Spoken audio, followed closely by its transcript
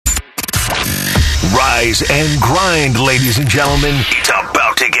Rise and grind, ladies and gentlemen. It's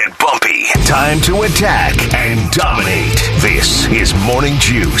about to get bumpy. Time to attack and dominate. This is Morning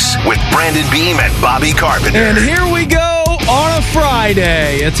Juice with Brandon Beam and Bobby Carpenter. And here we go on a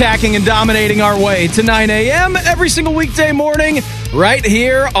Friday, attacking and dominating our way to 9 a.m. every single weekday morning, right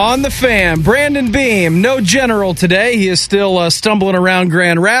here on The Fan. Brandon Beam, no general today. He is still stumbling around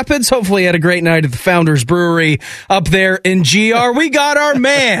Grand Rapids. Hopefully he had a great night at the Founders Brewery up there in GR. We got our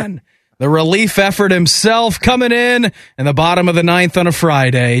man, the relief effort himself, coming in the bottom of the ninth on a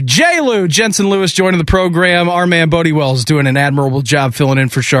Friday. J-Lou, Jensen Lewis joining the program. Our man Bodie Wells doing an admirable job filling in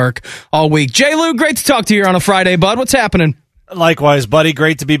for Shark all week. J-Lou, great to talk to you here on a Friday, bud. What's happening? Likewise, buddy.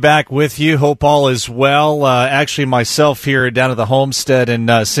 Great to be back with you. Hope all is well. Actually, myself here down at the homestead in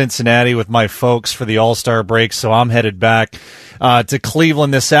Cincinnati with my folks for the All-Star break, so I'm headed back to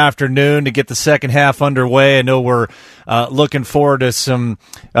Cleveland this afternoon to get the second half underway. I know we're looking forward to some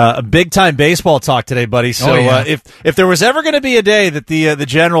big-time baseball talk today, buddy. So if there was ever going to be a day that the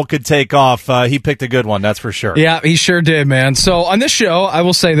general could take off, he picked a good one, that's for sure. Yeah, he sure did, man. So on this show, I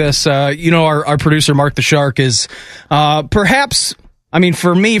will say this. Our producer, Mark the Shark, is perhaps, I mean,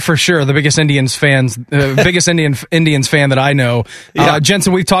 for me, for sure, the biggest Indians fan that I know. Yeah.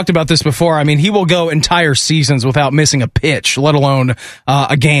 Jensen, we've talked about this before. I mean, he will go entire seasons without missing a pitch, let alone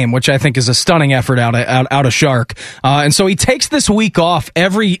a game, which I think is a stunning effort out of Shark. And so he takes this week off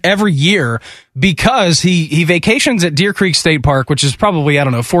every year because he vacations at Deer Creek State Park, which is probably,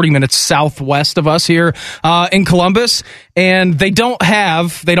 40 minutes southwest of us here in Columbus. And they don't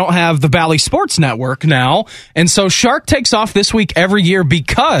have the Bally Sports Network now. And so Shark takes off this week every year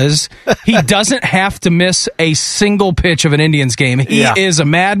because he doesn't have to miss a single pitch of an Indians game. He is a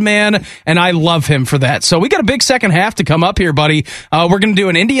madman, and I love him for that. So we got a big second half to come up here, buddy. We're going to do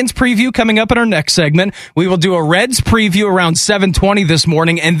an Indians preview coming up in our next segment. We will do a Reds preview around 7:20 this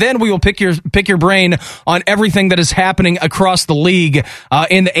morning, and then we will pick your brain on everything that is happening across the league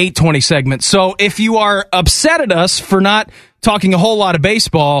in the 8:20 segment. So if you are upset at us for not talking a whole lot of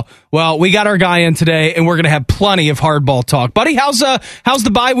baseball, well, we got our guy in today, and we're going to have plenty of hardball talk. Buddy, how's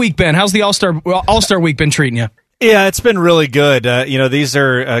the bye week been? How's the All-Star week been treating you? Yeah, it's been really good. These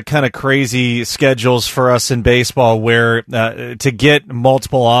are kind of crazy schedules for us in baseball where to get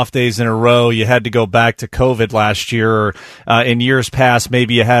multiple off days in a row, you had to go back to COVID last year. Or in years past,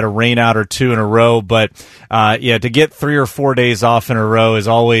 maybe you had a rain out or two in a row. But, to get 3 or 4 days off in a row is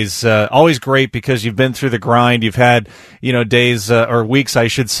always great because you've been through the grind. You've had, days or weeks, I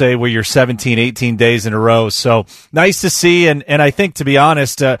should say, where you're 17, 18 days in a row. So nice to see. And I think, to be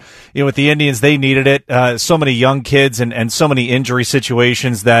honest, with the Indians, they needed it. So many young kids and so many injury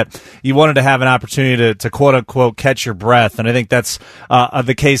situations that you wanted to have an opportunity to quote unquote catch your breath. And I think that's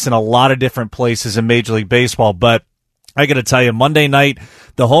the case in a lot of different places in Major League Baseball. But I got to tell you, Monday night,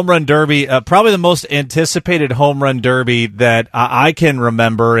 the home run derby, probably the most anticipated home run derby that I can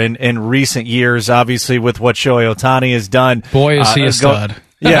remember in recent years, obviously with what Shohei Ohtani has done. Boy, is he a stud.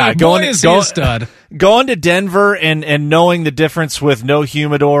 Yeah, going to Denver and knowing the difference with no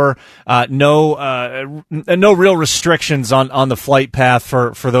humidor, no real restrictions on the flight path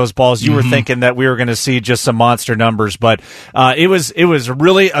for those balls. You were thinking that we were going to see just some monster numbers, but it was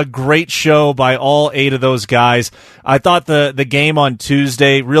really a great show by all 8 of those guys. I thought the game on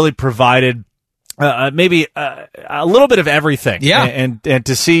Tuesday really provided maybe a little bit of everything. Yeah. And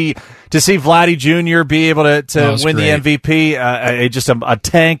to see Vladdy Jr. be able to win great. The MVP, just a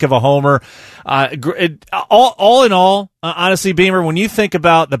tank of a homer. All in all, honestly, Beamer, when you think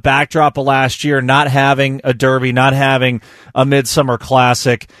about the backdrop of last year, not having a derby, not having a Midsummer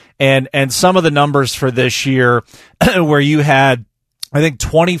Classic, and some of the numbers for this year where you had, I think,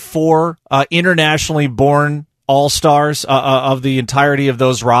 24 internationally born All-Stars of the entirety of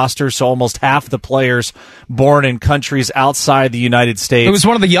those rosters, so almost half the players born in countries outside the United States. It was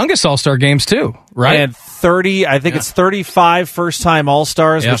one of the youngest All-Star games, too, right? And 30, I think it's 35 first-time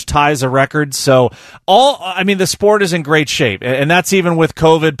All-Stars, which ties a record. So, the sport is in great shape, and that's even with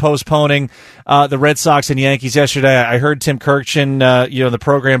COVID postponing the Red Sox and Yankees yesterday. I heard Tim Kirkchin, the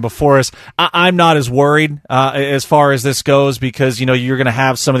program before us. I'm not as worried as far as this goes because, you're going to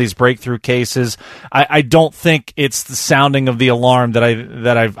have some of these breakthrough cases. I don't think it's the sounding of the alarm that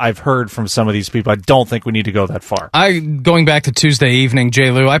I've heard from some of these people. I don't think we need to go that far. Going back to Tuesday evening,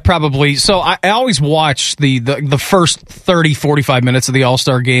 J-Lou, I always watch the first 30, 45 minutes of the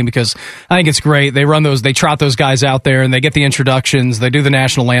All-Star game because I think it's great. They trot those guys out there and they get the introductions, they do the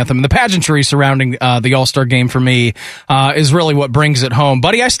national anthem, and the pageantry surrounding the All-Star game for me is really what brings it home.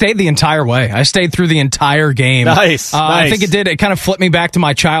 Buddy, I stayed the entire way. I stayed through the entire game. Nice. I think it kind of flipped me back to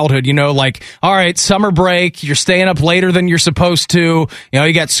my childhood, all right, summer break, You're staying up later than you're supposed to. You know,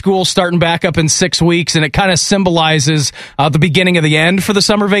 you got school starting back up in 6 weeks, and it kind of symbolizes the beginning of the end for the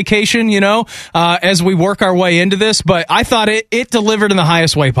summer vacation, you know, as we work our way into this. But I thought it delivered in the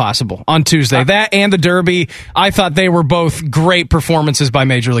highest way possible on Tuesday. That and the Derby, I thought they were both great performances by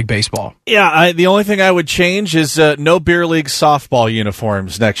Major League Baseball. Yeah, the only thing I would change is no beer league softball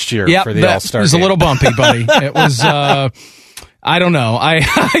uniforms next year for the All-Star game. It was a little bumpy, buddy. It was, I don't know.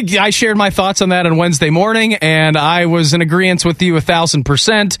 I shared my thoughts on that on Wednesday morning, and I was in agreement with you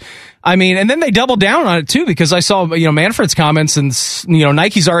 1,000%. I mean, and then they doubled down on it too, because I saw, you know, Manfred's comments, and, you know,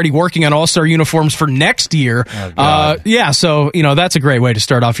 Nike's already working on All-Star uniforms for next year. Yeah, so, you know, that's a great way to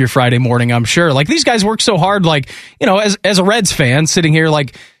start off your Friday morning, I'm sure. Like, these guys work so hard, like, you know, as a Reds fan sitting here,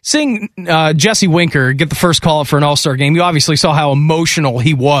 like, seeing Jesse Winker get the first call up for an All-Star game, you obviously saw how emotional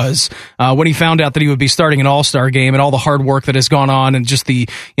he was when he found out that he would be starting an All-Star game, and all the hard work that has gone on, and just the,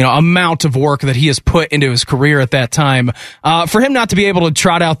 you know, amount of work that he has put into his career at that time. For him not to be able to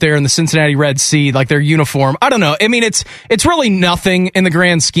trot out there in the Cincinnati Reds see like their uniform, I don't know. I mean, it's really nothing in the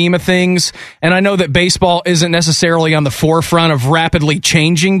grand scheme of things, and I know that baseball isn't necessarily on the forefront of rapidly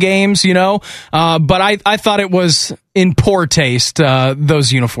changing games, you know, but I thought it was in poor taste,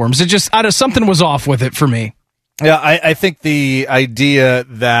 those uniforms. It just, something was off with it for me. Yeah, I think the idea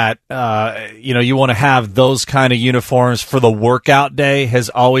that, you know, you want to have those kind of uniforms for the workout day has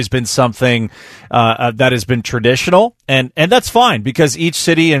always been something that has been traditional, and that's fine, because each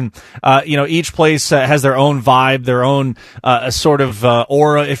city and, you know, each place has their own vibe, their own sort of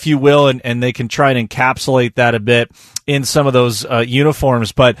aura, if you will, and they can try and encapsulate that a bit in some of those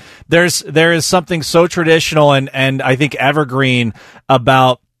uniforms. But there is something so traditional and I think evergreen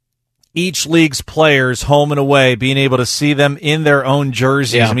about each league's players, home and away, being able to see them in their own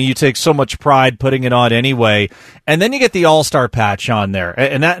jerseys. Yeah. I mean, you take so much pride putting it on anyway. And then you get the All-Star patch on there.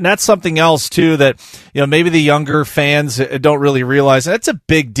 And that's something else, too, that, you know, maybe the younger fans don't really realize. That's a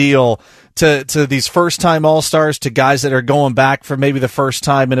big deal to these first-time All-Stars, to guys that are going back for maybe the first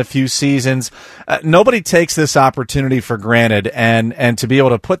time in a few seasons. Nobody takes this opportunity for granted. And to be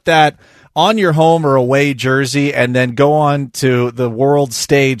able to put that on your home or away jersey and then go on to the world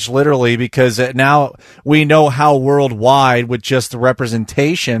stage, literally, because now we know how worldwide, with just the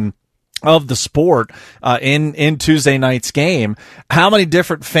representation of the sport in Tuesday night's game, how many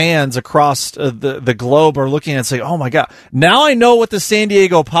different fans across the globe are looking and saying, oh my God, now I know what the San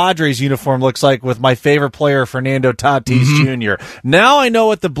Diego Padres uniform looks like with my favorite player, Fernando Tatis Jr. Now I know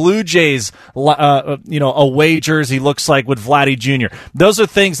what the Blue Jays you know, away jersey looks like with Vladdy Jr. Those are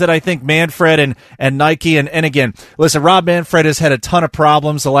things that I think Manfred and Nike, and again, listen, Rob Manfred has had a ton of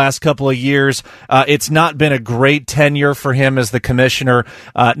problems the last couple of years. It's not been a great tenure for him as the commissioner.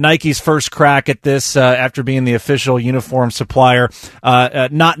 Nike's first crack at this after being the official uniform supplier,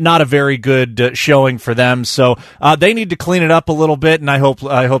 not a very good showing for them. So they need to clean it up a little bit, and I hope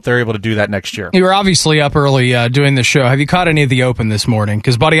they're able to do that next year. You were obviously up early doing the show. Have you caught any of the Open this morning?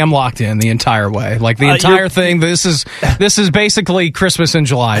 Because, buddy, I'm locked in the entire way. Like, the entire thing. This is basically Christmas in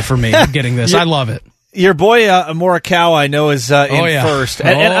July for me. I'm getting this. I love it. Your boy Morikawa, I know, is in first.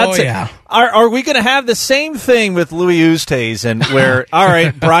 And I'd say, are we going to have the same thing with Louis Oosthuizen, where, all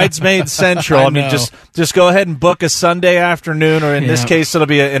right, Bridesmaid Central, I mean, just go ahead and book a Sunday afternoon, or in this case, it'll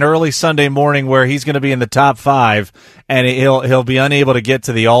be an early Sunday morning where he's going to be in the top 5, and he'll be unable to get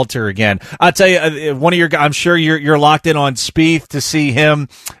to the altar again. I'll tell you, one of your guys, I'm sure you're locked in on Spieth to see him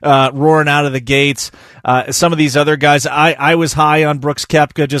roaring out of the gates. Some of these other guys, I was high on Brooks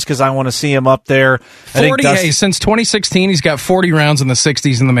Koepka just because I want to see him up there. 40, since 2016, he's got 40 rounds in the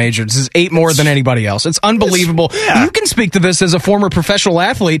 60s in the majors. This is 8 more than anybody else. It's unbelievable. You can speak to this as a former professional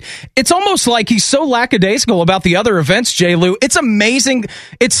athlete. It's almost like he's so lackadaisical about the other events, J. Lou. It's amazing.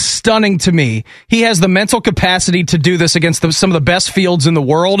 It's stunning to me. He has the mental capacity to do this against some of the best fields in the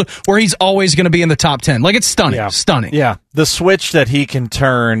world, where he's always going to be in the top 10. Like, it's stunning. Yeah. Stunning. Yeah. The switch that he can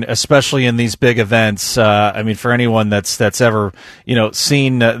turn, especially in these big events, I mean, for anyone that's ever, you know,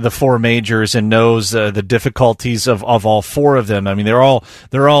 seen the 4 majors and knows the difficulties of all 4 of them. I mean, they're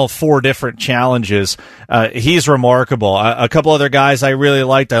all 4 different challenges. He's remarkable. A couple other guys I really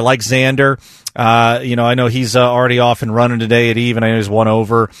liked. I like Xander. You know, I know he's already off and running today at Eve, and I know he's 1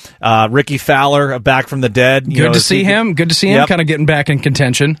 over. Ricky Fowler, back from the dead. Good to see him. Good to see him kind of getting back in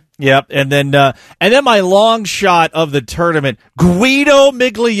contention. Yep, and then my long shot of the tournament, Guido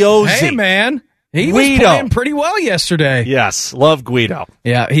Migliozzi. Hey, man. He was playing pretty well yesterday. Yes, love Guido.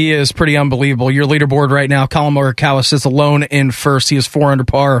 Yeah, he is pretty unbelievable. Your leaderboard right now, Colin Morikawa sits alone in first. He is 4 under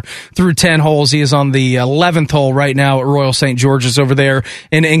par through 10 holes. He is on the 11th hole right now at Royal St. George's over there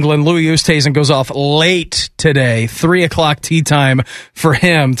in England. Louis Oosthuizen goes off late today, 3 o'clock tee time for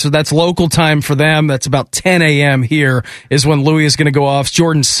him. So that's local time for them. That's about 10 a.m. here is when Louis is going to go off.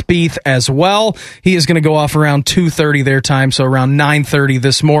 Jordan Spieth as well. He is going to go off around 2:30 their time, so around 9:30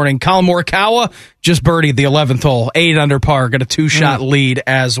 this morning. Colin Morikawa just birdied the 11th hole, 8 under par, got a 2-shot lead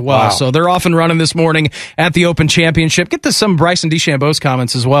as well. Wow. So they're off and running this morning at the Open Championship. Get to some Bryson DeChambeau's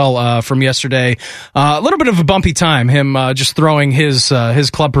comments as well from yesterday. A little bit of a bumpy time, him just throwing his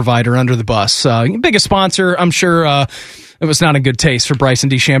club provider under the bus. Biggest sponsor, I'm sure. It was not in good taste for Bryson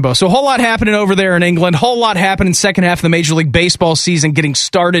DeChambeau. So a whole lot happening over there in England. Whole lot happening second half of the Major League Baseball season getting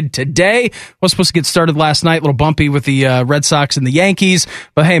started today. Was supposed to get started last night. A little bumpy with the Red Sox and the Yankees.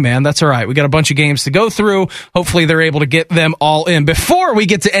 But hey, man, that's all right. We got a bunch of games to go through. Hopefully they're able to get them all in. Before we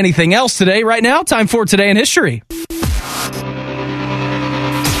get to anything else today, right now, time for Today in History.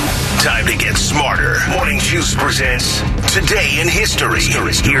 Time to get smarter. Morning Juice presents Today in History.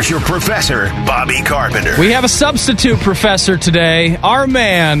 Here's your professor, Bobby Carpenter. We have a substitute professor today, our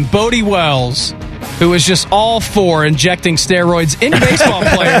man, Bodie Wells, who is just all for injecting steroids into baseball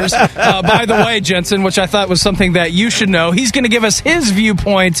players. By the way, Jensen, which I thought was something that you should know, he's going to give us his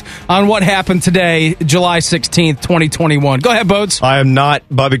viewpoint on what happened today, July 16th, 2021. Go ahead, Bodes. I am not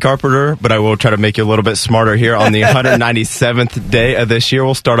Bobby Carpenter, but I will try to make you a little bit smarter here. On the 197th day of this year,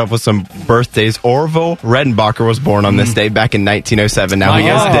 we'll start off with some birthdays. Orville Redenbacher was born on this day back in 1907. Now he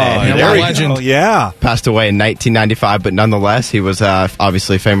is dead. Yeah, legend. Yeah. Passed away in 1995, but nonetheless, he was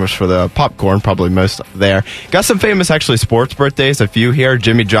obviously famous for the popcorn, probably most there. Got some famous, actually, sports birthdays, a few here.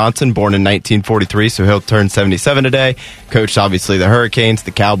 Jimmy Johnson, born in 1943, so he'll turn 77 today. Coached, obviously, the Hurricanes,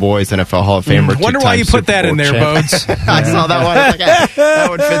 the Cowboys, NFL Hall of Famer. Wonder why you put that in there, Bodes. I saw that one. I was like, that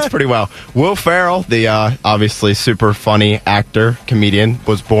one fits pretty well. Will Ferrell, the obviously super funny actor, comedian,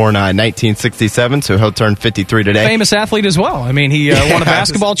 was born in 1967, so he'll turn 53 today. Famous athlete as well. I mean, he won a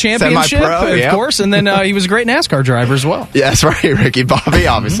basketball championship, of course, and then he was a great NASCAR driver as well. Yeah, that's right, Ricky Bobby,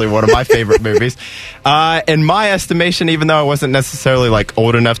 obviously one of my favorite movies. In my estimation, even though I wasn't necessarily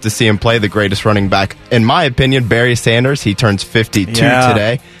old enough to see him play, the greatest running back, in my opinion, Barry Sanders, he turns 52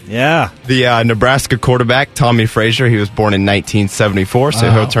 today. Yeah. The Nebraska quarterback, Tommy Frazier, he was born in 1974,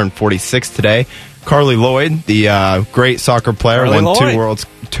 so he'll turn 46 today. Carly Lloyd, the great soccer player, won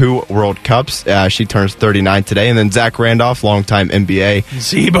 2 World Cups. She turns 39 today. And then Zach Randolph, longtime NBA.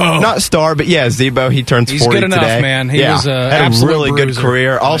 Zebo. Not star, but yeah, Zebo. He turns 40 today. He's good enough, man. He was had a really good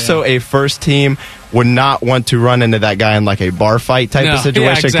career. Also, a first team would not want to run into that guy in a bar fight type of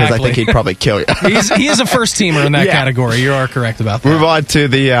situation because I think he'd probably kill you. He is a first teamer in that category. You are correct about that. Move on to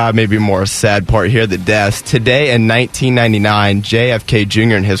the maybe more sad part here, the deaths. Today in 1999, JFK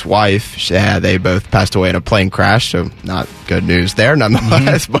Jr. and his wife, they both passed away in a plane crash, so not good news there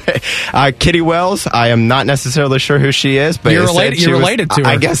nonetheless. But Kitty Wells, I am not necessarily sure who she is, but you're related to her.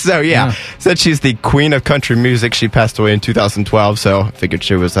 I guess so, yeah. Said she's the queen of country music. She passed away in 2012, so I figured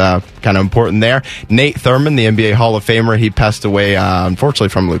she was kind of important there. Nate Thurmond, the NBA Hall of Famer, he passed away, unfortunately,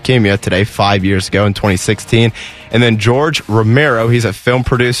 from leukemia today, 5 years ago in 2016. And then George Romero, he's a film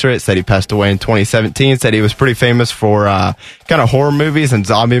producer. It said he passed away in 2017. Said he was pretty famous for kind of horror movies and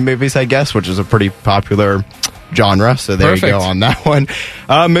zombie movies, I guess, which is a pretty popular genre. So there you go on that one.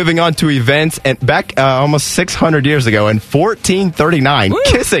 Moving on to events, and back almost 600 years ago in 1439,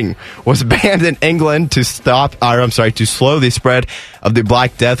 kissing was banned in England to slow the spread of the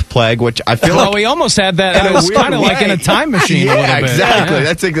Black Death plague, which I feel like we almost had that. It was kind of like in a time machine. Yeah, exactly. Yeah.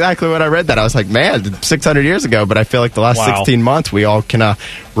 That's exactly what I read. That I was like, man, 600 years ago. But I feel like the last 16 months, we all can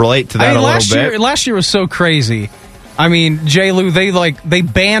relate to that a little bit. Last year was so crazy. I mean, J. Lou, they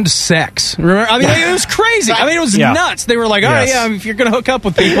banned sex. Remember? I mean, it was crazy. I mean, it was nuts. They were like, all right, if you're going to hook up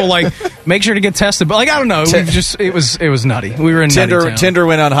with people, make sure to get tested. But, I don't know. It was nutty. We were in Tinder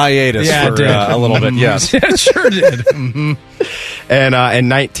went on hiatus for a little bit, yes. It sure did. Mm-hmm. And in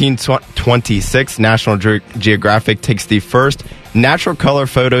 1926, National Geographic takes the first natural color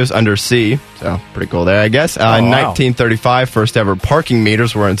photos under sea. So, pretty cool there, I guess. In 1935, first ever parking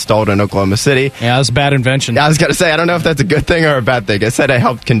meters were installed in Oklahoma City. Yeah, that's a bad invention. I was going to say, I don't know if that's a good thing or a bad thing. It said it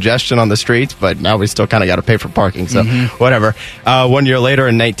helped congestion on the streets, but now we still kind of got to pay for parking, so whatever. 1 year later,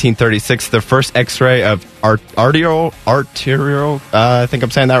 in 1936, the first X-ray of arterial, I think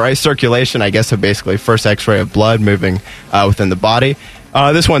I'm saying that right, circulation, I guess, so basically first X-ray of blood moving within the body.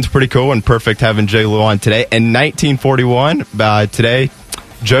 This one's pretty cool and perfect having J. Lou on today. In 1941, today,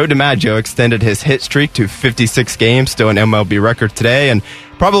 Joe DiMaggio extended his hit streak to 56 games, still an MLB record today, and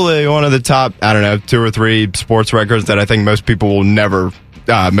probably one of the top, 2 or 3 sports records that I think most people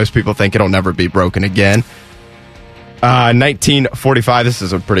think it'll never be broken again. 1945, this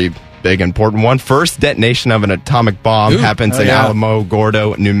is a pretty big, important one. First detonation of an atomic bomb happens in Alamo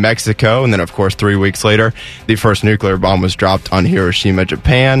Gordo, New Mexico. And then, of course, 3 weeks later, the first nuclear bomb was dropped on Hiroshima,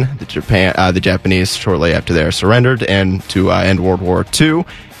 Japan. The Japanese, shortly after they surrendered and to end World War II.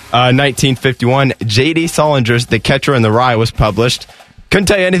 1951, J.D. Salinger's The Catcher in the Rye was published. Couldn't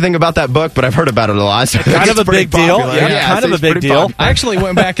tell you anything about that book, but I've heard about it a lot. So kind of a big deal. Yeah, kind of a big deal. I actually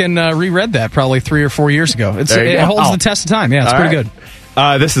went back and reread that probably 3 or 4 years ago. It holds the test of time. Yeah, it's pretty good.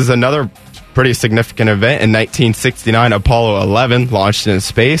 This is another pretty significant event. In 1969, Apollo 11 launched into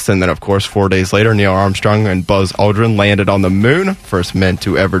space, and then, of course, 4 days later, Neil Armstrong and Buzz Aldrin landed on the moon. First men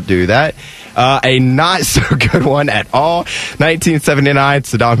to ever do that. A not so good one at all. 1979,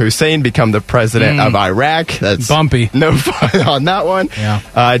 Saddam Hussein become the president of Iraq. That's bumpy. No fun on that one.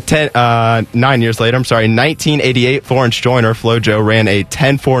 Yeah. 9 years later, 1988, Florence Joyner, FloJo, ran a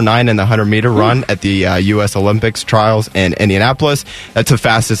 10.49 in the 100-meter run at the U.S. Olympics trials in Indianapolis. That's the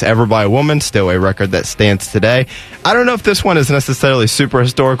fastest ever by a woman, still a record that stands today. I don't know if this one is necessarily super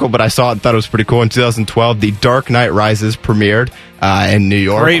historical, but I saw it and thought it was pretty cool. In 2012, The Dark Knight Rises premiered in New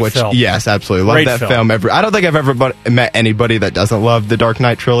York. Great film. Yes, absolutely. Love that film. I don't think I've ever met anybody that doesn't love the Dark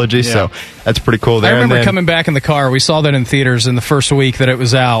Knight trilogy, so that's pretty cool there. I remember coming back in the car. We saw that in theaters in the first week that it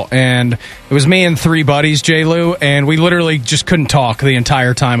was out, and it was me and 3 buddies, J. Lou, and we literally just couldn't talk the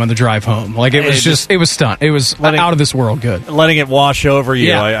entire time on the drive home. Like, it was stunt. It was out of this world good. Letting it wash over you.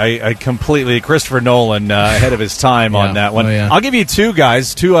 Yeah. I completely, Christopher Nolan ahead of his time on that one. I'll give you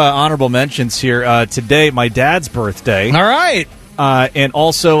 2 honorable mentions here. Today, my dad's birthday. All right. And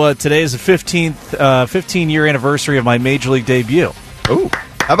also, today is the 15-year anniversary of my Major League debut. Ooh,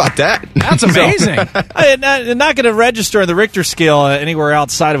 how about that? That's amazing. I'm not going to register on the Richter scale anywhere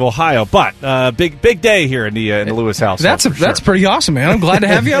outside of Ohio, but big day here in the Lewis house. That's pretty awesome, man. I'm glad to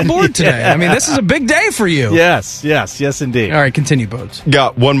have you on board today. I mean, this is a big day for you. Yes, indeed. All right, continue, Bodes.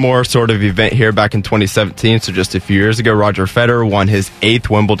 Got one more sort of event here back in 2017, so just a few years ago, Roger Federer won his 8th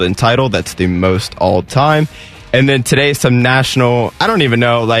Wimbledon title. That's the most all time. And then today, some national, I don't even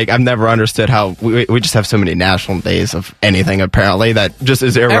know, I've never understood how we just have so many national days of anything, apparently, that just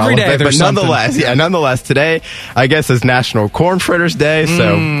is irrelevant. Every day but nonetheless, today, I guess, is National Corn Fritters Day,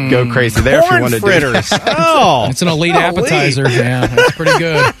 so go crazy there if you want to do it. Oh, it's an elite appetizer. Yeah, it's pretty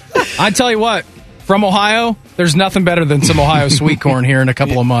good. I tell you what, from Ohio, there's nothing better than some Ohio sweet corn here in a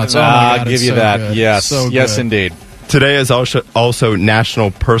couple of months. Oh, my God, I'll give you that. Good. Yes, yes, indeed. Today is also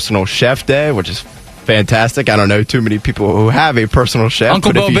National Personal Chef Day, which is fantastic. I don't know too many people who have a personal chef.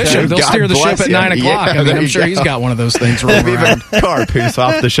 Uncle Bo Bishop, they'll steer the ship at 9 o'clock. I mean, I'm sure he's got one of those things rolling around. Carp, who's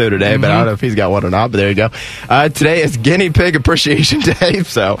off the show today, but I don't know if he's got one or not, but there you go. Today is Guinea Pig Appreciation Day,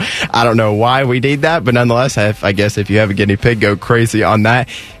 so I don't know why we need that, but nonetheless, I guess if you have a guinea pig, go crazy on that.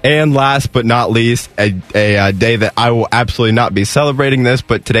 And last but not least, a day that I will absolutely not be celebrating this,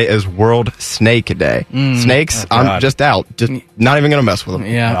 but today is World Snake Day. Snakes, I'm just out. Just not even going to mess with them.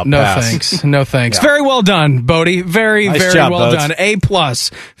 Yeah, no thanks. No thanks. Yeah. Very well done, Bodie. Very job, well done. A+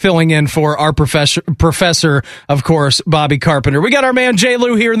 filling in for our professor, of course, Bobby Carpenter. We got our man J.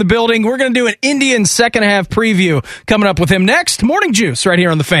 Lou here in the building. We're going to do an Indians second half preview coming up with him next. Morning Juice right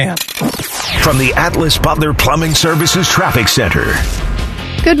here on The Fan. From the Atlas Butler Plumbing Services Traffic Center.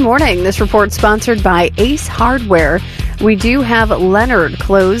 Good morning. This report sponsored by Ace Hardware. We do have Leonard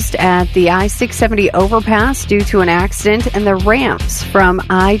closed at the I-670 overpass due to an accident, and the ramps from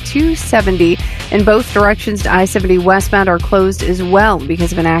I-270 in both directions to I-70 westbound are closed as well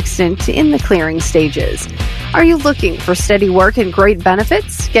because of an accident in the clearing stages. Are you looking for steady work and great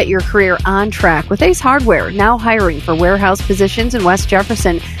benefits? Get your career on track with Ace Hardware, now hiring for warehouse positions in West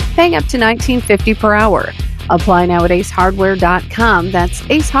Jefferson, paying up to $19.50 per hour. Apply now at acehardware.com. That's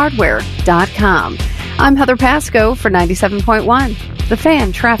acehardware.com. I'm Heather Pasco for 97.1, The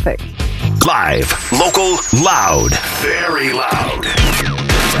Fan Traffic. Live, local, loud, very loud.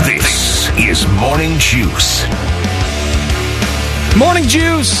 This is Morning Juice. Morning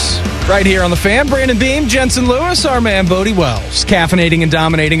Juice, right here on The Fan. Brandon Beam, Jensen Lewis, our man Bodie Wells, caffeinating and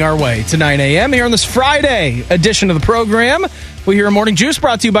dominating our way to 9 a.m. here on this Friday edition of the program. We hear a Morning Juice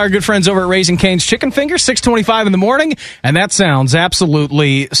brought to you by our good friends over at Raising Cane's Chicken Fingers, 6:25 in the morning, and that sounds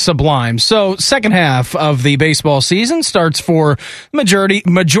absolutely sublime. So, second half of the baseball season starts for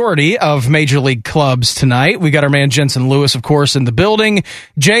majority of Major League clubs tonight. We got our man Jensen Lewis, of course, in the building.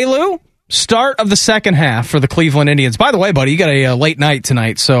 J. Lou, Start of the second half for the Cleveland Indians. By the way, buddy, you got a late night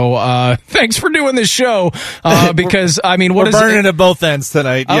tonight, so thanks for doing this show. Because we're burning at both ends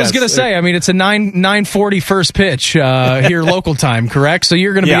tonight. I was going to say, it's a 9:40 first pitch here local time, correct? So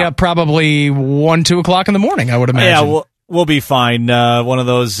you're going to be up probably 1-2 o'clock in the morning, I would imagine. Yeah, we'll be fine. One of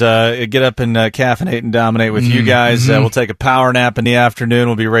those get up and caffeinate and dominate with you guys. We'll take a power nap in the afternoon.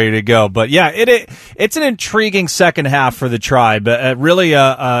 We'll be ready to go. But yeah, it's an intriguing second half for the Tribe. Really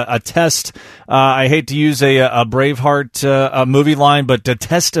a test. I hate to use a Braveheart movie line, but a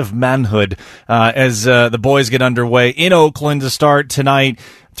test of manhood as the boys get underway in Oakland to start tonight.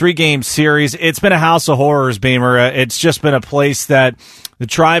 3-game series. It's been a house of horrors, Beamer. It's just been a place that the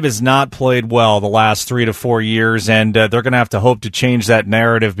Tribe has not played well the last 3 to 4 years, and they're going to have to hope to change that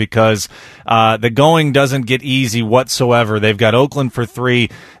narrative because the going doesn't get easy whatsoever. They've got Oakland for 3,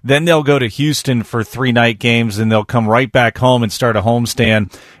 then they'll go to Houston for 3 night games, and they'll come right back home and start a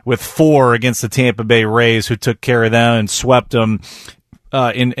homestand with 4 against the Tampa Bay Rays, who took care of them and swept them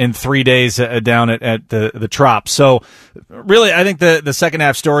in 3 days down at the Trop. So really, I think the second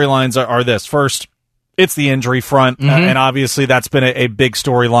half storylines are this. First, it's the injury front, and obviously that's been a big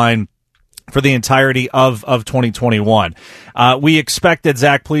storyline for the entirety of 2021. We expect that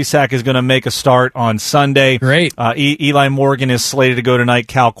Zach Plesac is going to make a start on Sunday. Great. Eli Morgan is slated to go tonight.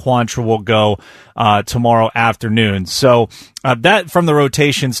 Cal Quantrill will go tomorrow afternoon. So that, from the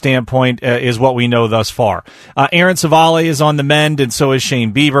rotation standpoint, is what we know thus far. Aaron Savale is on the mend, and so is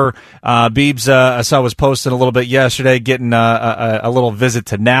Shane Bieber. Biebs, I saw, was posting a little bit yesterday, getting a little visit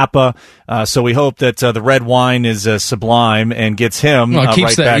to Napa. So we hope that the red wine is sublime and gets him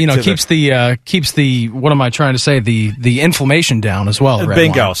right back keeps the what am I trying to say, the inflammation down as well.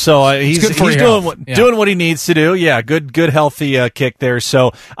 Bingo. Wine. So he's doing what he needs to do. Yeah, good healthy kick there.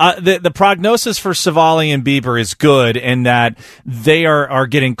 So the prognosis for Savale and Bieber is good in that they are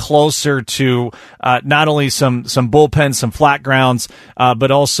getting closer to not only some bullpen, some flat grounds, but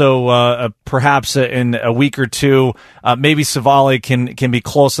also perhaps in a week or two, maybe Savale can be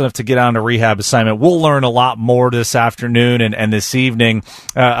close enough to get on a rehab assignment. We'll learn a lot more this afternoon and this evening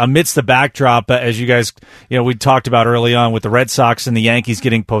amidst the backdrop, as you guys, we talked about early on with the Red Sox and the Yankees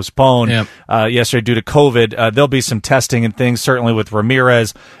getting postponed yesterday due to COVID. There'll be some testing and things, certainly with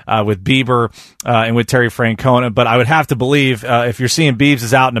Ramirez, with Bieber, and with Terry Francona. But I would have to believe if you're seeing Biebs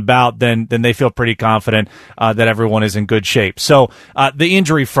is out and about, then they feel pretty confident that everyone is in good shape. So the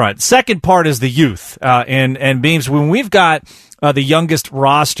injury front. Second part is the youth. And Biebs, when we've got the youngest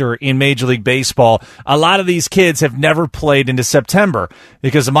roster in Major League Baseball, a lot of these kids have never played into September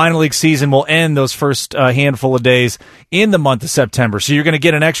because the minor league season will end those first handful of days in the month of September. So you're going to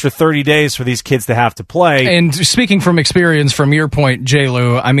get an extra 30 days for these kids to have to play. And speaking from experience, from your point, J.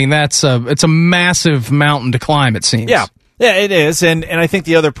 Lou, it's a massive mountain to climb, it seems. Yeah, it is. And I think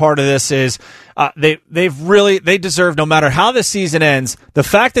the other part of this is they deserve, no matter how the season ends, the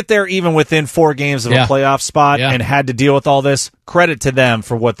fact that they're even within 4 games of a playoff spot and had to deal with all this, credit to them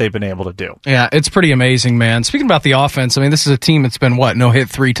for what they've been able to do. Yeah, it's pretty amazing, man. Speaking about the offense, this is a team that's been, no hit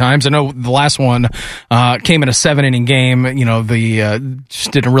 3 times. I know the last one came in a 7-inning game.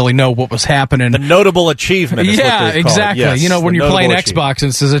 Just didn't really know what was happening. The notable achievement is what they've exactly. Called it. Yes, when you're playing Xbox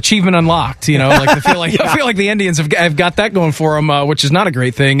and it says achievement unlocked, I feel like the Indians have got that going for them, which is not a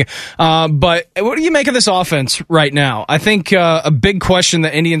great thing. But what do you make of this offense right now? I think a big question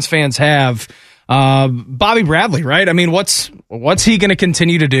that Indians fans have, Bobby Bradley, right? What's he going to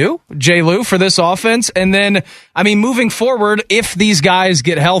continue to do, J. Lou, for this offense? And then, moving forward, if these guys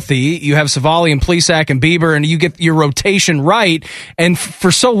get healthy, you have Savale and Plesac and Bieber, and you get your rotation right. And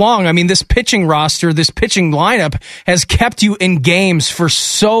for so long, this pitching roster, this pitching lineup has kept you in games for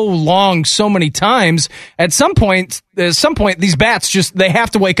so long, so many times. At some point, these bats they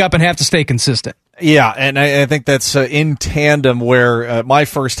have to wake up and have to stay consistent. Yeah, and I think that's in tandem where my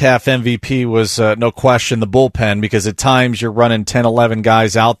first half MVP was no question the bullpen, because at times you're running 10, 11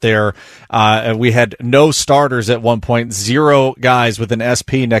 guys out there. We had no starters at one point, 0 guys with an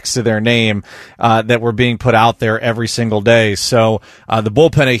SP next to their name that were being put out there every single day. So the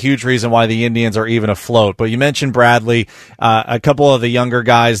bullpen, a huge reason why the Indians are even afloat. But you mentioned Bradley, a couple of the younger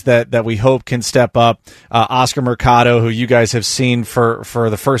guys that we hope can step up. Oscar Mercado, who you guys have seen for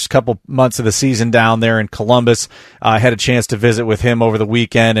the first couple months of the season season down there in Columbus. I had a chance to visit with him over the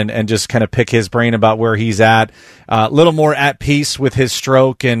weekend and just kind of pick his brain about where he's at. A little more at peace with his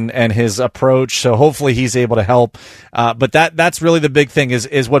stroke and his approach, so hopefully he's able to help. But that's really the big thing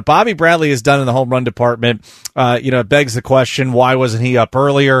is what Bobby Bradley has done in the home run department. It begs the question, why wasn't he up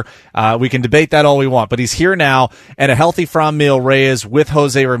earlier? We can debate that all we want, but he's here now, and a healthy Franmil Reyes with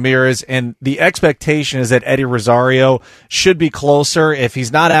Jose Ramirez, and the expectation is that Eddie Rosario should be closer. If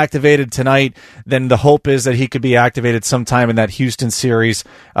he's not activated tonight, then the hope is that he could be activated sometime in that Houston series.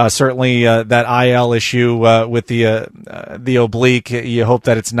 Certainly that IL issue with the oblique, you hope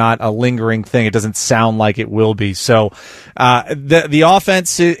that it's not a lingering thing. It doesn't sound like it will be. So the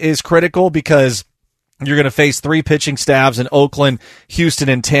offense is critical because you're going to face 3 pitching staffs in Oakland, Houston,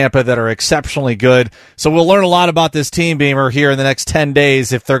 and Tampa that are exceptionally good. So we'll learn a lot about this team, Beamer, here in the next 10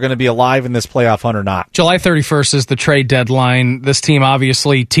 days if they're going to be alive in this playoff hunt or not. July 31st is the trade deadline. This team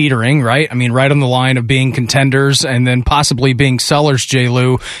obviously teetering, right? I mean, right on the line of being contenders and then possibly being sellers, J.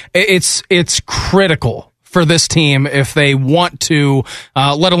 Lou. It's critical for this team if they want to,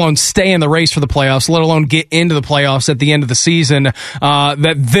 let alone stay in the race for the playoffs, let alone get into the playoffs at the end of the season,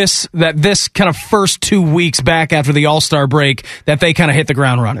 that this kind of first 2 weeks back after the All-Star break, that they kind of hit the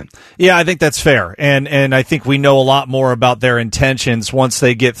ground running. Yeah, I think that's fair. And I think we know a lot more about their intentions once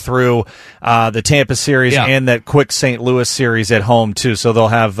they get through the Tampa series and that quick St. Louis series at home too. So they'll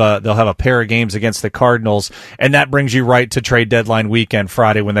have a pair of games against the Cardinals, and that brings you right to trade deadline weekend,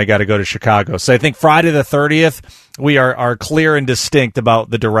 Friday, when they got to go to Chicago. So I think Friday the 30th, we are clear and distinct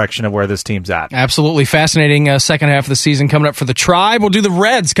about the direction of where this team's at. Absolutely fascinating second half of the season coming up for the Tribe. We'll do the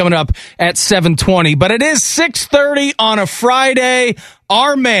Reds coming up at 7:20, but it is 6:30 on a Friday.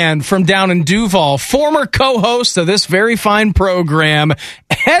 Our man from down in Duval, former co-host of this very fine program,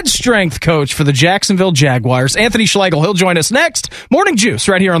 head strength coach for the Jacksonville Jaguars, Anthony Schlegs. He'll join us next. Morning Juice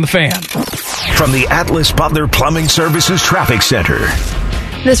right here on The Fan. From the Atlas Butler Plumbing Services Traffic Center.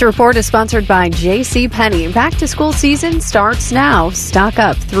 This report is sponsored by J.C. Penney. Back to school season starts now. Stock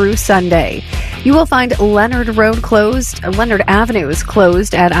up through Sunday. You will find Leonard Avenue is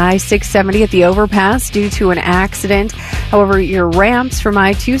closed at I-670 at the overpass due to an accident. However, your ramps from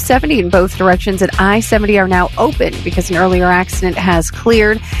I-270 in both directions at I-70 are now open because an earlier accident has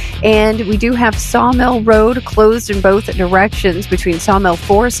cleared. And we do have Sawmill Road closed in both directions between Sawmill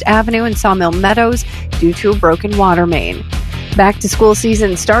Forest Avenue and Sawmill Meadows due to a broken water main. Back to school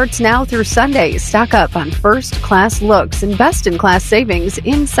season starts now through Sunday. Stock up on first-class looks and best-in-class savings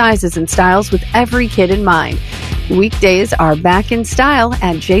in sizes and styles with every kid in mind. Weekdays are back in style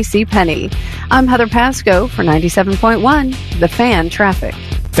at JCPenney. I'm Heather Pasco for 97.1, The Fan Traffic.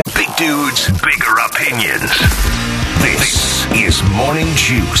 Big dudes, bigger opinions. This is Morning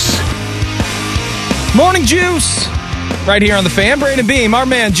Juice. Morning Juice! Right here on The Fan, Brandon Beam, our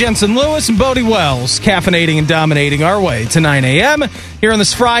man Jensen Lewis, and Bodie Wells, caffeinating and dominating our way to 9 a.m. here on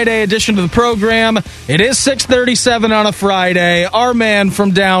this Friday edition of the program. It is 6:37 on a Friday. Our man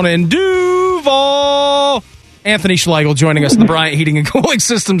from down in Duval, Anthony Schlegs, joining us in the Bryant Heating and Cooling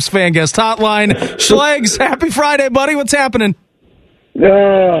Systems Fan Guest Hotline. Schlegs, happy Friday, buddy. What's happening?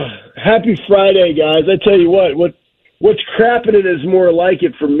 Happy Friday, guys. I tell you what's crapping it is more like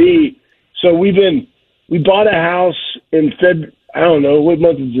it for me. So we bought a house in I don't know, what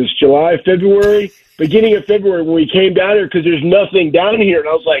month is this, July, February? Beginning of February when we came down here because there's nothing down here. And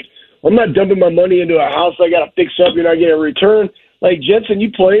I was like, I'm not dumping my money into a house I got to fix up. You're not getting a return. Like, Jensen,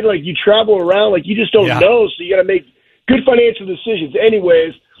 you played, like, you travel around, like, you just don't know. So you got to make good financial decisions.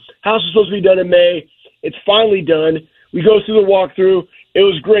 Anyways, house is supposed to be done in May. It's finally done. We go through the walkthrough. It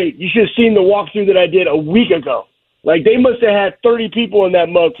was great. You should have seen the walkthrough that I did a week ago. Like, they must have had 30 people in that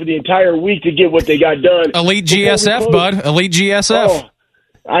mug for the entire week to get what they got done. Elite GSF, bud. Elite GSF. Oh,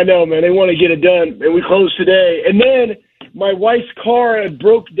 I know, man. They want to get it done, and we closed today. And then my wife's car had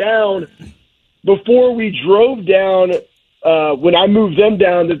broke down before we drove down when I moved them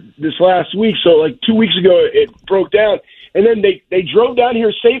down this last week. So, like, 2 weeks ago, it broke down. And then they drove down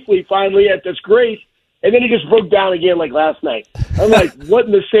here safely, finally, that's great. And then it just broke down again, like, last night. I'm like, what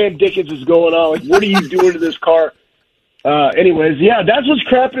in the Sam Dickens is going on? Like, what are you doing to this car? Anyways, yeah, that's what's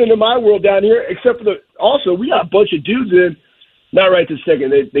crapping into my world down here, except for also, we got a bunch of dudes in, not right this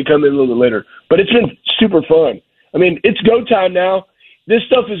second, they come in a little bit later, but it's been super fun. I mean, it's go time now. This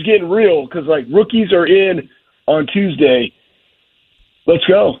stuff is getting real, because, like, rookies are in on Tuesday, let's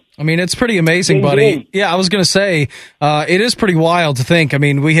go. I mean, it's pretty amazing, buddy. Ding. Yeah, I was going to say, it is pretty wild to think. I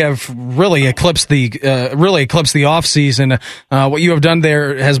mean, we have really eclipsed the off season. What you have done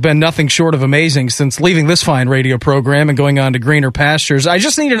there has been nothing short of amazing since leaving this fine radio program and going on to greener pastures. I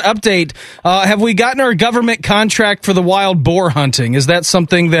just need an update. Have we gotten our government contract for the wild boar hunting? Is that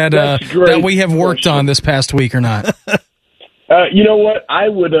something that we have worked on this past week or not? You know what? I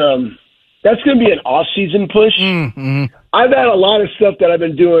would. That's going to be an off-season push. Mm-hmm. I've had a lot of stuff that I've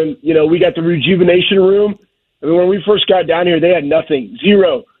been doing. You know, we got the rejuvenation room. I mean, when we first got down here, they had nothing,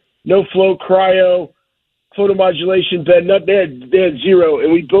 zero, no flow, cryo, photomodulation bed. They had zero,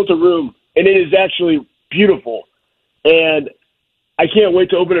 and we built a room, and it is actually beautiful. And I can't wait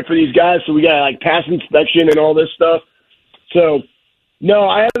to open it for these guys. So we got like pass inspection and all this stuff. So no,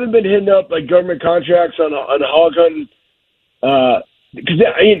 I haven't been hitting up like government contracts on hog hunting. Because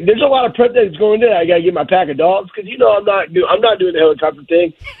there's a lot of prep that's going in. I got to get my pack of dogs because I'm not doing the helicopter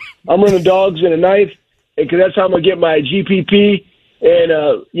thing. I'm running dogs and a knife, because that's how I'm gonna get my GPP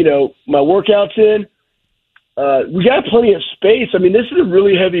and my workouts in. We got plenty of space. I mean, this is a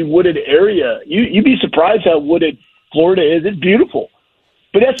really heavy wooded area. You'd be surprised how wooded Florida is. It's beautiful,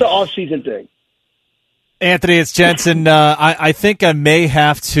 but that's an off-season thing. Anthony, it's Jensen. I think I may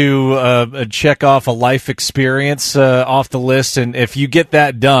have to check off a life experience off the list, and if you get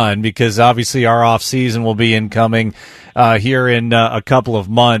that done, because obviously our off season will be incoming here in a couple of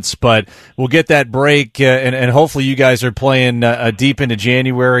months, but we'll get that break, and hopefully you guys are playing deep into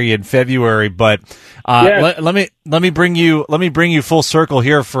January and February. But let me bring you full circle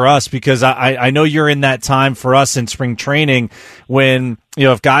here for us, because I know you're in that time for us in spring training when,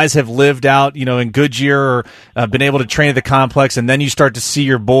 if guys have lived out, in Goodyear or been able to train at the complex, and then you start to see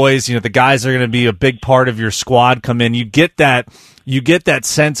your boys, the guys that are going to be a big part of your squad come in, you get that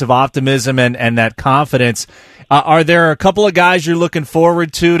sense of optimism and that confidence. Are there a couple of guys you're looking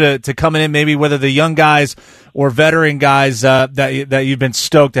forward to coming in, maybe whether the young guys or veteran guys that you've been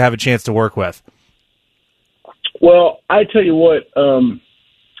stoked to have a chance to work with? Well, I tell you what,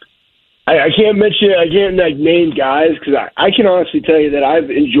 I can't name guys, because I can honestly tell you that I've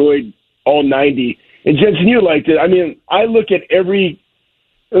enjoyed all 90. And Jensen, you liked it. I mean, I look at every.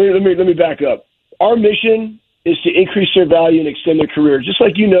 Let me back up. Our mission is to increase their value and extend their career, just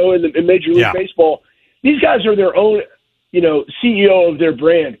like in Major League Baseball. These guys are their own, CEO of their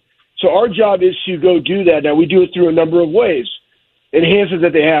brand. So our job is to go do that. Now, we do it through a number of ways. Enhancements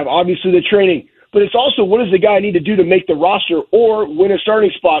that they have, obviously the training. But it's also, what does the guy need to do to make the roster or win a starting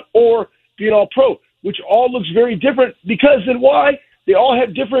spot or be an all-pro, which all looks very different, because then why? They all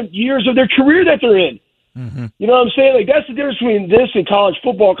have different years of their career that they're in. Mm-hmm. You know what I'm saying? Like, that's the difference between this and college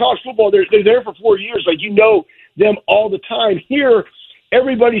football. College football, they're there for 4 years. Like, them all the time. Here,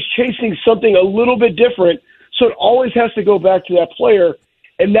 everybody's chasing something a little bit different, so it always has to go back to that player,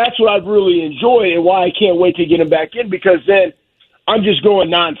 and that's what I've really enjoyed and why I can't wait to get him back in, because then I'm just going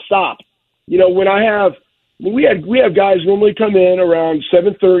nonstop. When we have guys normally come in around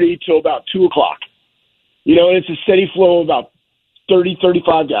 7:30 till about 2 o'clock, and it's a steady flow of about 30,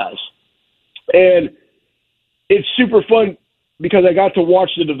 35 guys, and it's super fun because I got to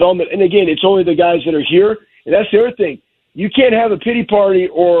watch the development. And again, it's only the guys that are here, and that's the other thing. You can't have a pity party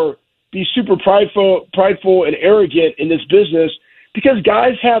or be super prideful and arrogant in this business, because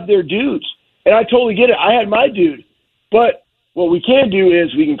guys have their dudes, and I totally get it. I had my dude, but what we can do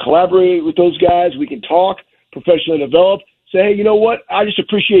is we can collaborate with those guys. We can talk, professionally develop, say, hey, you know what? I just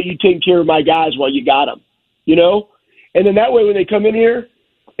appreciate you taking care of my guys while you got them, And then that way, when they come in here,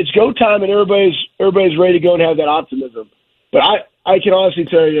 it's go time and everybody's ready to go and have that optimism. But I can honestly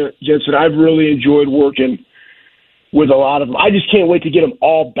tell you, Jensen, I've really enjoyed working with a lot of them. I just can't wait to get them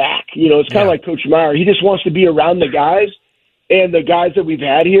all back. It's kind of like Coach Meyer. He just wants to be around the guys, and the guys that we've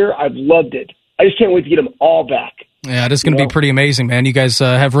had here, I've loved it. I just can't wait to get them all back. Yeah, it is going to be pretty amazing, man. You guys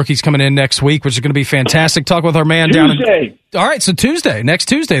have rookies coming in next week, which is going to be fantastic. Talk with our man Tuesday. All right, so next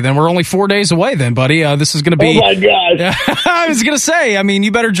Tuesday, then we're only 4 days away then, buddy. This is going to be... Oh, my God. I was going to say, I mean,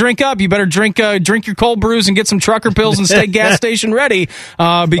 you better drink up. You better drink your cold brews and get some trucker pills and stay gas station ready,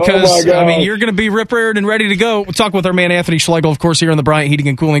 because, I mean, you're going to be rip-reared and ready to go. We'll talk with our man Anthony Schlegel, of course, here on the Bryant Heating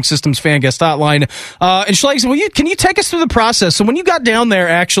and Cooling Systems Fan Guest Hotline. And Schlegs, can you take us through the process? So when you got down there,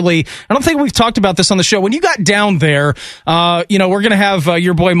 actually, I don't think we've talked about this on the show. When you got down there, we're going to have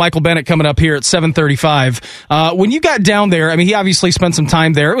your boy Michael Bennett coming up here at 7:35. When you got down there, there, I mean, he obviously spent some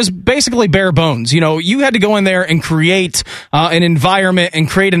time there. It was basically bare bones. You had to go in there and create an environment and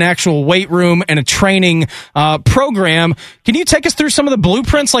create an actual weight room and a training program. Can you take us through some of the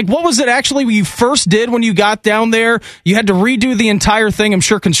blueprints? Like, what was it actually you first did when you got down there? You had to redo the entire thing. I'm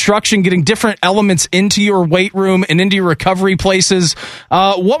sure construction, getting different elements into your weight room and into your recovery places.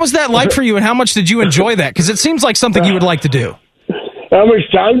 What was that like for you, and how much did you enjoy that? Because it seems like something you would like to do. How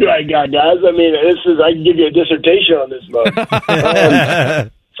much time do I got, guys? I mean, I can give you a dissertation on this, Mo.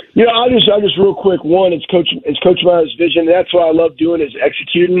 I'll just real quick. One, it's Coach Meyer's vision. That's what I love doing is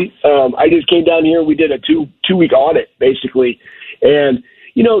executing. I just came down here. We did a two-week audit, basically. And,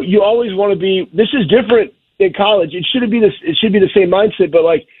 you always want to be – this is different in college. It should be the same mindset, but,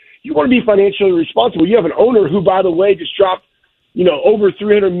 like, you want to be financially responsible. You have an owner who, by the way, just dropped, over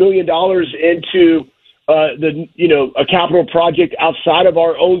 $300 million into a capital project outside of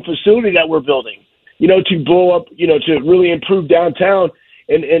our own facility that we're building, to blow up, to really improve downtown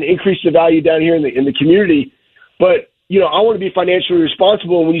and increase the value down here in the community. But, I want to be financially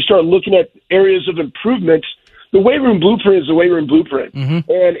responsible. And when you start looking at areas of improvements, the weight room blueprint is the weight room blueprint. Mm-hmm.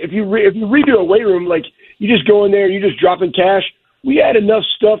 And if you redo a weight room, like you just go in there, you just drop in cash. We had enough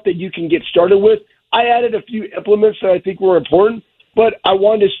stuff that you can get started with. I added a few implements that I think were important, but I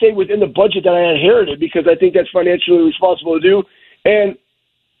wanted to stay within the budget that I inherited because I think that's financially responsible to do. And,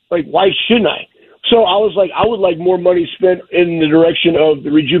 like, why shouldn't I? So I was like, I would like more money spent in the direction of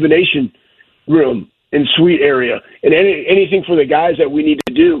the rejuvenation room and suite area and anything for the guys that we need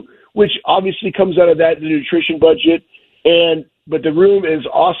to do, which obviously comes out of the nutrition budget. But the room is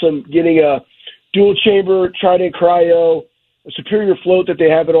awesome, getting a dual chamber, Trident Cryo, a superior float that they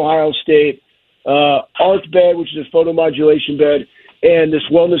have at Ohio State, arc bed, which is a photomodulation bed, and this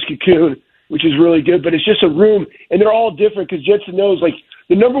wellness cocoon, which is really good. But it's just a room, and they're all different because Jensen knows, like,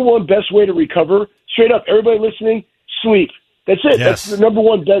 the number one best way to recover, straight up, everybody listening, sleep. That's it. Yes. That's the number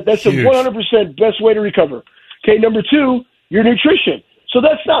one. That's the 100% best way to recover. Okay, number two, your nutrition. So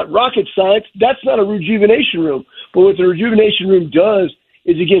that's not rocket science. That's not a rejuvenation room. But what the rejuvenation room does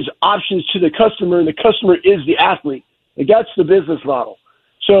is it gives options to the customer, and the customer is the athlete. Like, that's the business model.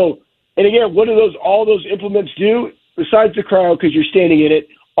 So, and again, what do all those implements do? Besides the cryo, because you're standing in it,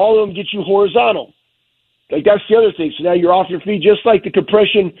 all of them get you horizontal. Like, that's the other thing. So now you're off your feet, just like the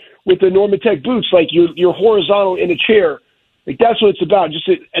compression with the Normatec boots. Like, you're horizontal in a chair. Like, that's what it's about, just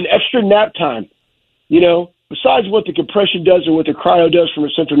an extra nap time, besides what the compression does or what the cryo does from a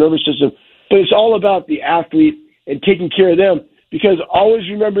central nervous system. But it's all about the athlete and taking care of them, because always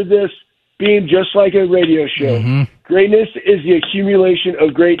remember this, being just like a radio show. Mm-hmm. Greatness is the accumulation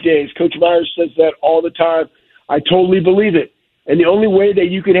of great days. Coach Myers says that all the time. I totally believe it. And the only way that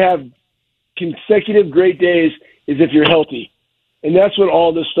you can have consecutive great days is if you're healthy. And that's what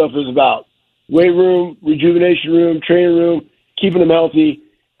all this stuff is about. Weight room, rejuvenation room, training room, keeping them healthy.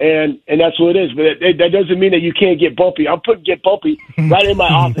 And that's what it is. But that doesn't mean that you can't get bumpy. I'm putting get bumpy right in my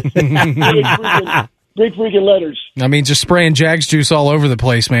office. Big freaking letters. I mean, just spraying Jags juice all over the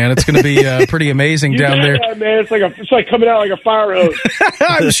place, man. It's going to be pretty amazing down there. That, man. It's like coming out like a fire hose.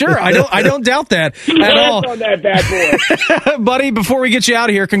 I'm sure. I don't doubt that at all. On that bad boy. Buddy, before we get you out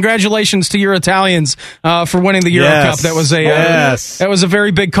of here, congratulations to your Italians for winning the Euro Cup. That was that was a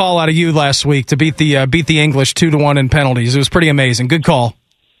very big call out of you last week to beat the English 2-1 in penalties. It was pretty amazing. Good call.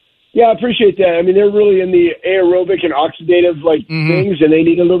 Yeah, I appreciate that. I mean, they're really in the aerobic and oxidative things, and they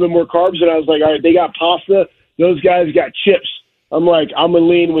need a little bit more carbs. And I was like, all right, they got pasta. Those guys got chips. I'm like, I'm going to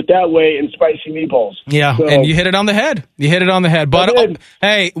lean with that way and spicy meatballs. Yeah, so, and you hit it on the head. But,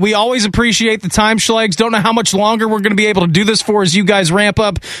 hey, we always appreciate the time, Schlegs. Don't know how much longer we're going to be able to do this for as you guys ramp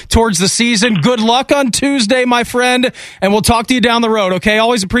up towards the season. Good luck on Tuesday, my friend, and we'll talk to you down the road, okay?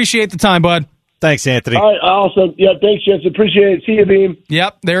 Always appreciate the time, bud. Thanks, Anthony. All right, awesome. Yeah, thanks, Jensen. Appreciate it. See you, Beam.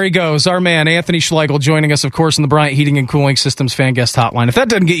 Yep, there he goes. Our man, Anthony Schlegel, joining us, of course, in the Bryant Heating and Cooling Systems fan guest hotline. If that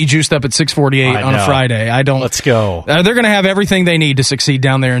doesn't get you juiced up at 6:48 on a Friday, I don't. Let's go. They're going to have everything they need to succeed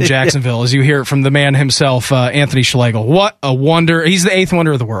down there in Jacksonville, as you hear it from the man himself, Anthony Schlegel. What a wonder. He's the eighth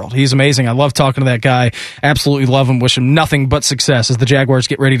wonder of the world. He's amazing. I love talking to that guy. Absolutely love him. Wish him nothing but success as the Jaguars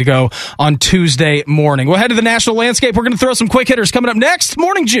get ready to go on Tuesday morning. We'll head to the national landscape. We're going to throw some quick hitters coming up next.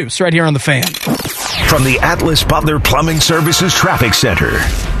 Morning Juice right here on The Fan. From the Atlas Butler Plumbing Services Traffic Center.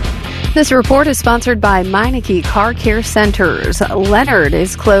 This report is sponsored by Meineke Car Care Centers. Leonard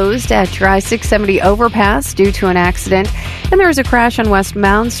is closed at your I-670 overpass due to an accident, and there is a crash on West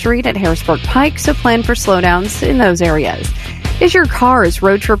Mound Street at Harrisburg Pike, so plan for slowdowns in those areas. Is your car as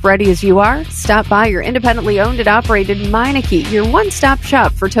road trip ready as you are? Stop by your independently owned and operated Meineke, your one-stop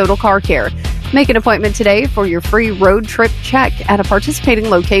shop for total car care. Make an appointment today for your free road trip check at a participating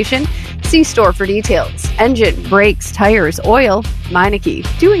location. C-Store for details. Engine, brakes, tires, oil.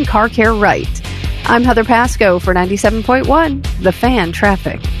 Meineke, doing car care right. I'm Heather Pasco for 97.1, The Fan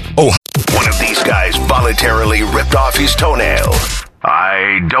Traffic. Oh, one of these guys voluntarily ripped off his toenail.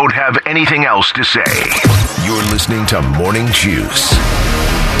 I don't have anything else to say. You're listening to Morning Juice.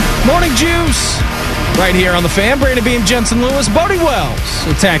 Morning Juice, right here on The Fan. Brandon Beam, Jensen Lewis, Bodie Wells,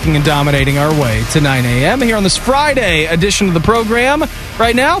 attacking and dominating our way to 9 a.m. here on this Friday edition of the program.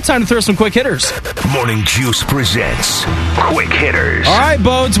 Right now, time to throw some quick hitters. Morning Juice presents Quick Hitters. All right,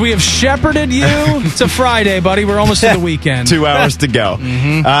 Bodes, we have shepherded you to Friday, buddy. We're almost to the weekend. 2 hours to go.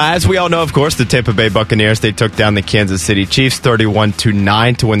 As we all know, of course, the Tampa Bay Buccaneers, they took down the Kansas City Chiefs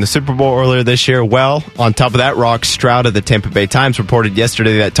 31-9 to win the Super Bowl earlier this year. Well, on top of that, Rock Stroud of the Tampa Bay Times reported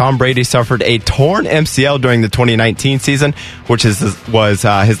yesterday that Tom Brady suffered a torn MCL during the 2019 season, which was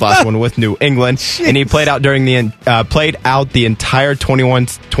his last one with New England. Jeez. And he played out the entire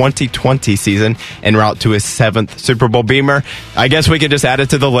 2020 season en route to his 7th Super Bowl. Beamer, I guess we could just add it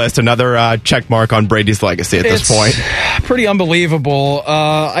to the list. Another check mark on Brady's legacy at this point. Pretty unbelievable.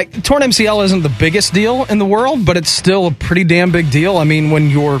 Torn MCL isn't the biggest deal in the world, but it's still a pretty damn big deal. I mean, when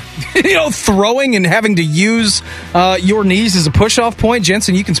you're throwing and having to use your knees as a push-off point,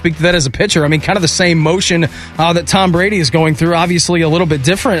 Jensen, you can speak to that as a pitcher. I mean, kind of the same motion that Tom Brady is going through, obviously a little bit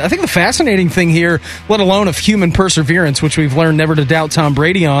different. I think the fascinating thing here, let alone of human perseverance, which we've learned never to doubt Tom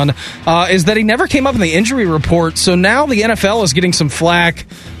Brady on, is that he never came up in the injury report. So now the NFL is getting some flack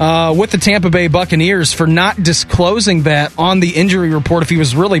with the Tampa Bay Buccaneers for not disclosing that on the injury report if he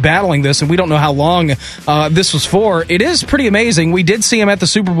was really battling this, and we don't know how long this was for. It is pretty amazing. We did see him at the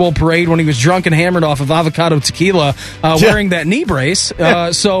Super Bowl parade when he was drunk and hammered off of avocado tequila wearing that knee brace.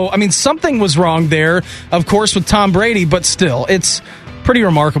 So, I mean, something was wrong there, of course, with Tom Brady, but still, it's pretty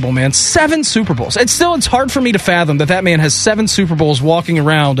remarkable, man. 7 Super Bowls. It's hard for me to fathom that man has 7 Super Bowls walking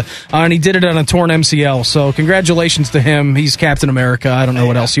around, and he did it on a torn MCL. So congratulations to him. He's Captain America. I don't know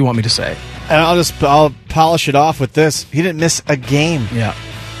what else you want me to say. And I'll polish it off with this. He didn't miss a game.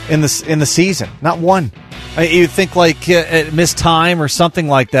 In the season, not one. You'd think like missed time or something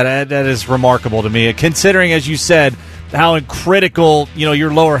like that. That is remarkable to me, considering, as you said, how critical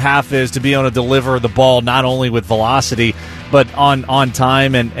your lower half is to be able to deliver the ball not only with velocity but on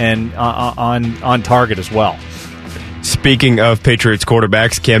time and on target as well. Speaking of Patriots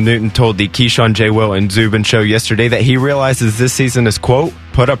quarterbacks, Cam Newton told the Keyshawn, J. Will, and Zubin show yesterday that he realizes this season is, quote,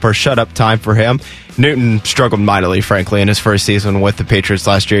 put up or shut up time for him. Newton struggled mightily, frankly, in his first season with the Patriots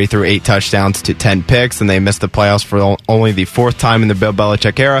last year. He threw 8 touchdowns to 10 picks, and they missed the playoffs for only the 4th time in the Bill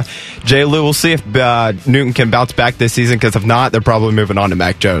Belichick era. Jay Lou, we'll see if Newton can bounce back this season, because if not, they're probably moving on to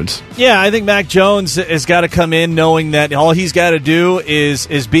Mac Jones. Yeah, I think Mac Jones has got to come in knowing that all he's got to do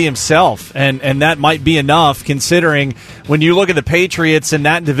is be himself, and that might be enough, considering when you look at the Patriots in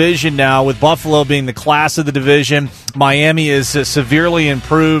that division now, with Buffalo being the class of the division, Miami is severely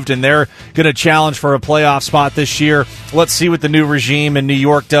improved, and they're going to challenge for a playoff spot this year. Let's see what the new regime in New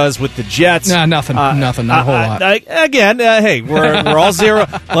York does with the Jets. Nothing, not a whole lot. Hey, we're all 0.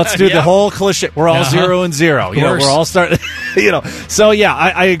 Let's do the whole cliche. We're all 0-0. We're all starting. So yeah,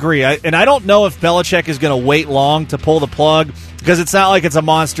 I agree. And I don't know if Belichick is going to wait long to pull the plug, because it's not like it's a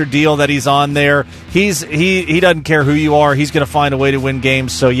monster deal that he's on there. He doesn't care who you are. He's going to find a way to win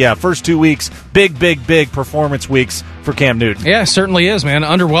games. So, yeah, first 2 weeks, big performance weeks for Cam Newton. Yeah, certainly is, man.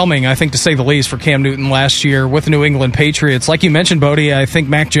 Underwhelming, I think, to say the least, for Cam Newton last year with the New England Patriots. Like you mentioned, Bodie, I think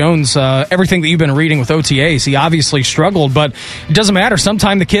Mac Jones, everything that you've been reading with OTAs, he obviously struggled, but it doesn't matter.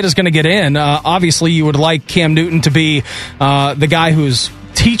 Sometime the kid is going to get in. Obviously, you would like Cam Newton to be the guy who's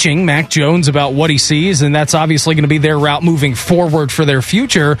teaching Mac Jones about what he sees, and that's obviously going to be their route moving forward for their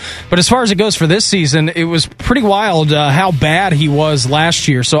future. But as far as it goes for this season, it was pretty wild how bad he was last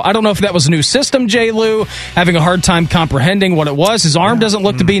year. So I don't know if that was a new system, J. Lou, having a hard time comprehending what it was. His arm doesn't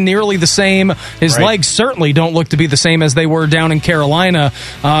look to be nearly the same. His legs certainly don't look to be the same as they were down in Carolina.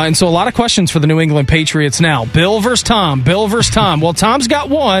 And so a lot of questions for the New England Patriots now. Bill versus Tom. Well, Tom's got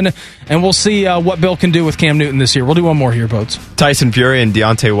one, and we'll see what Bill can do with Cam Newton this year. We'll do one more here, Boats. Tyson Fury and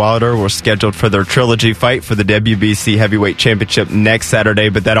Deontay Wilder were scheduled for their trilogy fight for the WBC Heavyweight Championship next Saturday,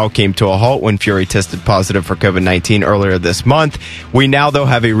 but that all came to a halt when Fury tested positive for COVID-19 earlier this month. We now, though,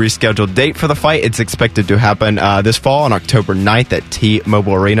 have a rescheduled date for the fight. It's expected to happen this fall on October 9th at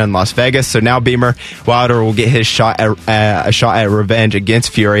T-Mobile Arena in Las Vegas. So now, Beamer, Wilder will get his shot at revenge against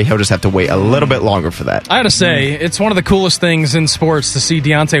Fury. He'll just have to wait a little bit longer for that. I gotta say, it's one of the coolest things in sports to see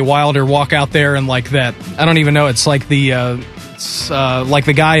Deontay Wilder walk out there and like that. I don't even know. It's like the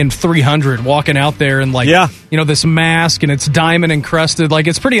guy in 300 walking out there and this mask, and it's diamond encrusted. Like,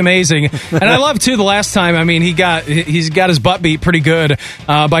 it's pretty amazing. And I love too the last time. I mean, he's got his butt beat pretty good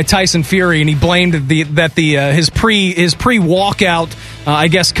by Tyson Fury, and he blamed his pre walkout I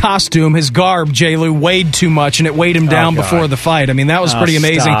guess costume, his garb, J-Lou, weighed too much, and it weighed him down before the fight. I mean, that was pretty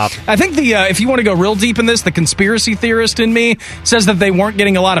amazing. Stop. I think if you want to go real deep in this, the conspiracy theorist in me says that they weren't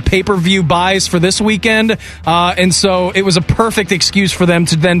getting a lot of pay-per-view buys for this weekend, and so it was a perfect excuse for them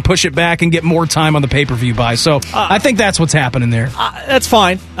to then push it back and get more time on the pay-per-view buy. So I think that's what's happening there. That's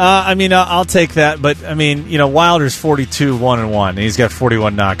fine. I mean, I'll take that, but I mean, Wilder's 42-1-1, and he's got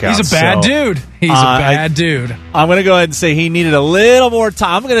 41 knockouts. He's a bad dude. He's a bad dude. I'm going to go ahead and say he needed a little more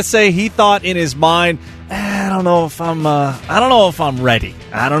time. I'm going to say he thought in his mind, I don't know if I'm ready.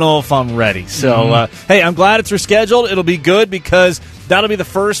 I don't know if I'm ready. So, hey, I'm glad it's rescheduled. It'll be good because that'll be the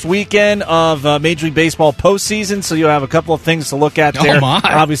first weekend of Major League Baseball postseason, so you'll have a couple of things to look at there. Oh, my.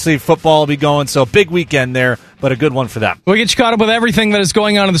 Obviously, football will be going, so big weekend there, but a good one for them. We'll get you caught up with everything that is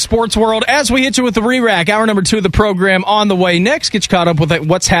going on in the sports world as we hit you with the re-rack. Hour number 2 of the program on the way next. Get you caught up with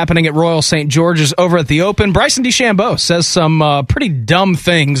what's happening at Royal St. George's over at the Open. Bryson DeChambeau says some pretty dumb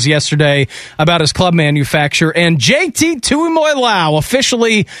things yesterday about his club manufacturer. And JT Tuimoelau officially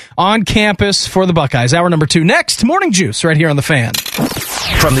on campus for the Buckeyes. Hour number 2 next. Morning Juice right here on The Fan.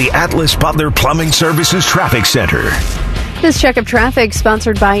 From the Atlas Butler Plumbing Services Traffic Center. This check of traffic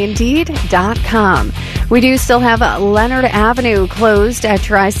sponsored by Indeed.com. We do still have Leonard Avenue closed at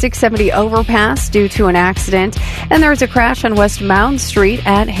your I-670 overpass due to an accident, and there's a crash on West Mound Street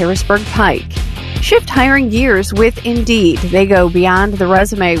at Harrisburg Pike. Shift hiring gears with Indeed. They go beyond the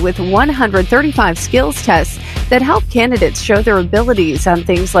resume with 135 skills tests that help candidates show their abilities on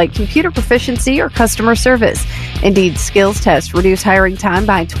things like computer proficiency or customer service. Indeed's skills tests reduce hiring time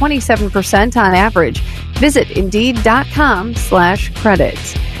by 27% on average. Visit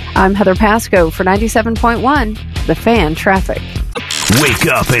Indeed.com/credits. I'm Heather Pasco for 97.1, The Fan Traffic. Wake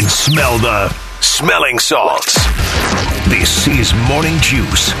up and smell the smelling salts. This is Morning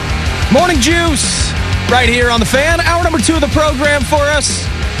Juice. Morning Juice right here on The Fan. Hour number 2 of the program for us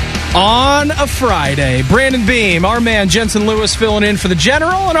on a Friday. Brandon Beam, our man Jensen Lewis filling in for the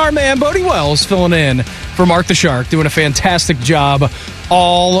General, and our man Bodie Wells filling in for Mark the Shark, doing a fantastic job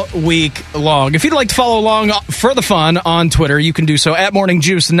all week long. If you'd like to follow along for the fun on Twitter, you can do so at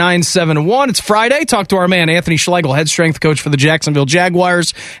MorningJuice971. It's Friday. Talk to our man Anthony Schlegel, head strength coach for the Jacksonville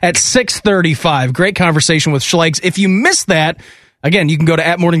Jaguars at 6:35. Great conversation with Schlegs. If you missed that, again, you can go to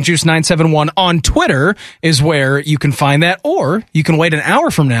 @MorningJuice971 on Twitter is where you can find that, or you can wait an hour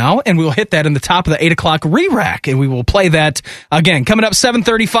from now and we'll hit that in the top of the 8 o'clock re-rack, and we will play that again. Coming up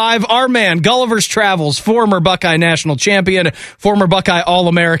 7:35, our man Gulliver's Travels, former Buckeye national champion, former Buckeye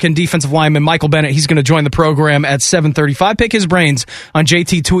All-American defensive lineman Michael Bennett. He's going to join the program at 7:35. Pick his brains on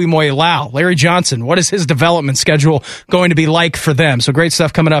JT Tuimoelau. Larry Johnson, what is his development schedule going to be like for them? So great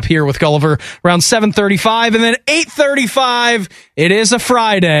stuff coming up here with Gulliver around 7:35, and then 8:35. It is a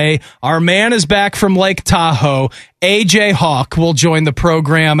Friday. Our man is back from Lake Tahoe. AJ Hawk will join the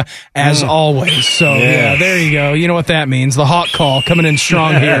program as always. So, yeah, there you go. You know what that means. The Hawk call coming in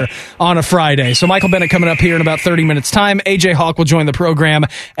strong here on a Friday. So, Michael Bennett coming up here in about 30 minutes' time. AJ Hawk will join the program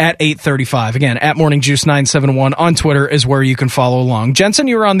at 8:35. Again, at MorningJuice971 on Twitter is where you can follow along. Jensen,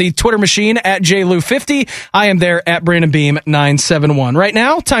 you're on the Twitter machine at JLou50. I am there at BrandonBeam971. Right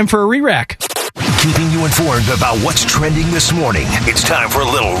now, time for a re-rack. Keeping you informed about what's trending this morning. It's time for a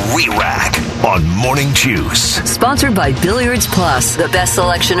little re-rack on Morning Juice. Sponsored by Billiards Plus, the best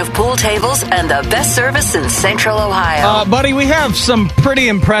selection of pool tables and the best service in Central Ohio. Buddy, we have some pretty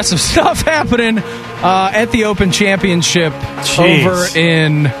impressive stuff happening at the Open Championship over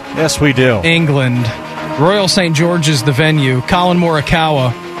in yes, we do. England. Royal St. George's the venue. Colin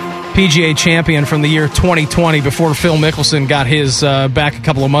Morikawa, PGA champion from the year 2020 before Phil Mickelson got his back a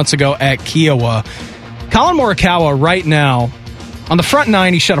couple of months ago at Kiowa. Colin Morikawa right now, on the front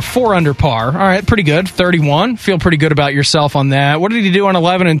 9, he shot a 4-under par. All right, pretty good. 31. Feel pretty good about yourself on that. What did he do on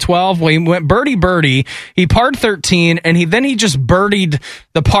 11 and 12? Well, he went birdie. He parred 13, and he just birdied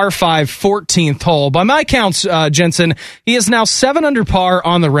the par 5 14th hole. By my counts, Jensen, he is now 7 under par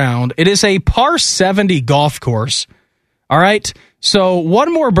on the round. It is a par 70 golf course. All right, so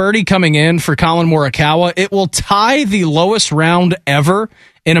one more birdie coming in for Colin Morikawa. It will tie the lowest round ever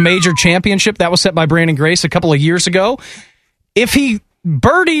in a major championship. That was set by Brandon Grace a couple of years ago. If he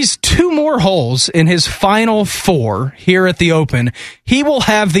birdies 2 more holes in his final 4 here at the Open, he will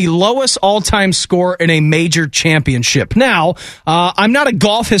have the lowest all-time score in a major championship. Now, I'm not a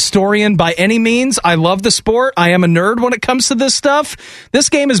golf historian by any means. I love the sport. I am a nerd when it comes to this stuff. This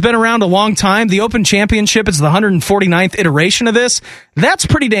game has been around a long time. The Open Championship is the 149th iteration of this. That's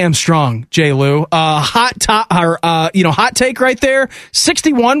pretty damn strong, J. Lou. Hot take right there.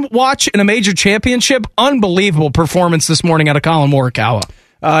 61 watch in a major championship. Unbelievable performance this morning out of Colin Morikawa.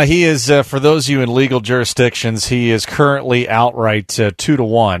 He is, for those of you in legal jurisdictions, he is currently outright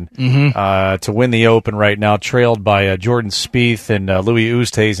 2-1 to win the Open right now, trailed by Jordan Spieth and Louis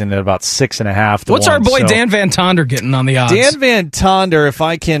Oosthuizen at about 6.5 to 1. What's our boy Dan Van Tonder getting on the odds? Dan Van Tonder, if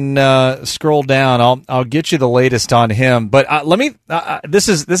I can scroll down, I'll get you the latest on him. But let me. This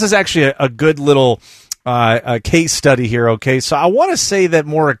is actually a good little case study here. Okay, so I want to say that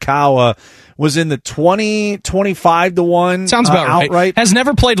Morikawa was in the 20-25 to 1. Sounds about outright. Right. Has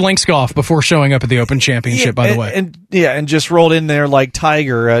never played links golf before showing up at the Open Championship, by the way. And just rolled in there like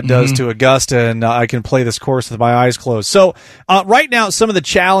Tiger does to Augusta, and I can play this course with my eyes closed. So right now, some of the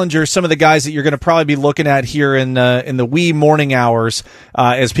challengers, some of the guys that you're going to probably be looking at here in the wee morning hours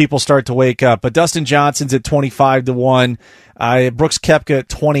as people start to wake up. But Dustin Johnson's at 25 to 1. Brooks Koepka at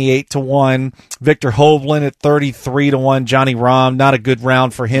 28 to 1. Victor Hovland at 33 to 1. Johnny Rahm, not a good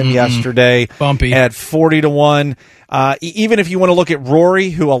round for him yesterday. Bumpy. At 40 to 1. Even if you want to look at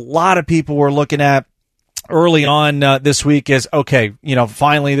Rory, who a lot of people were looking at early on this week, as okay,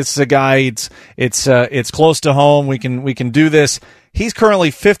 finally this is a guy. It's close to home. We can do this. He's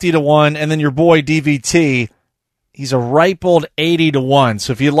currently 50 to 1, and then your boy DVT. He's a ripe old 80 to 1.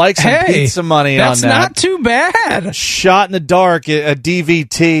 So if you like some pizza money on that, that's not too bad. Shot in the dark, a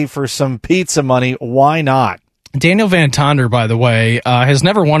DVT for some pizza money. Why not? Daniel Van Tonder, by the way, has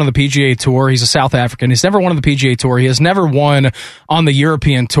never won on the PGA Tour. He's a South African. He's never won on the PGA Tour. He has never won on the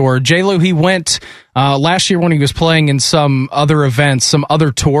European Tour. J-Lo, he went last year when he was playing in some other events, some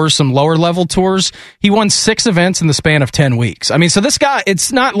other tours, some lower-level tours. He won 6 events in the span of 10 weeks. I mean, so this guy,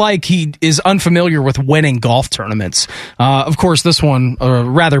 it's not like he is unfamiliar with winning golf tournaments. Of course, this one,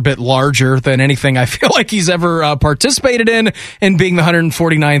 rather bit larger than anything I feel like he's ever participated in being the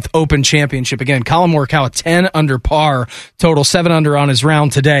 149th Open Championship. Again, Colin Morikawa, 10 under par, total 7 under on his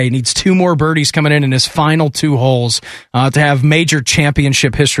round today. Needs 2 more birdies coming in his final 2 holes to have major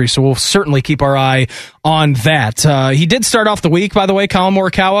championship history. So we'll certainly keep our eye on that. He did start off the week, by the way, Colin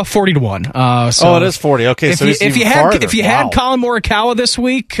Morikawa, 40 to 1. So it is 40. Okay, so if you had Colin Morikawa this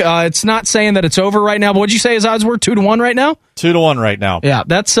week, it's not saying that it's over right now. But what'd you say his odds were? 2 to 1 right now? 2 to 1 right now. Yeah,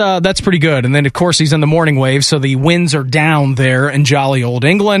 that's pretty good. And then of course he's in the morning wave, so the winds are down there in jolly old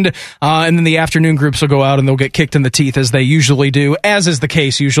England. And then the afternoon groups will go out and they'll get kicked in the teeth as they usually do, as is the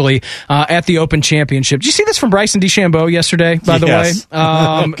case usually at the Open Championship. Did you see this from Bryson DeChambeau yesterday, by the way?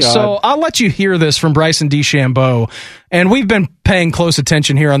 So I'll let you hear this from Bryson DeChambeau. And we've been paying close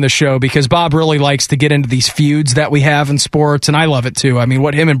attention here on this show because Bob really likes to get into these feuds that we have in sports, and I love it too. I mean,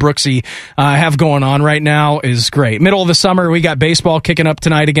 what him and Brooksy have going on right now is great. Middle of the summer, we got baseball kicking up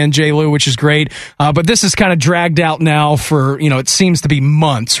tonight again, J. Lou, which is great. But this is kind of dragged out now for, it seems to be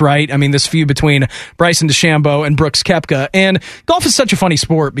months, right? I mean, this feud between Bryson DeChambeau and Brooks Koepka. And golf is such a funny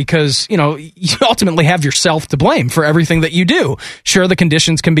sport because, you ultimately have yourself to blame for everything that you do. Sure, the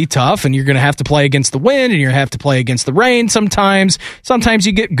conditions can be tough, and you're going to have to play against the wind, and you're going to have to play against the rain sometimes. Sometimes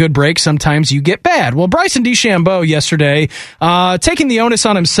you get good breaks, sometimes you get bad. Well, Bryson DeChambeau yesterday taking the onus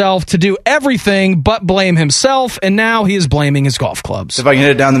on himself to do everything but blame himself, and now he is blaming his golf clubs. If I can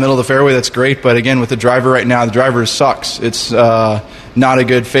hit it down the middle of the fairway, that's great, but again, with the driver right now, the driver sucks. It's not a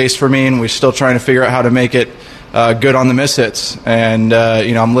good face for me, and we're still trying to figure out how to make it good on the mishits. And,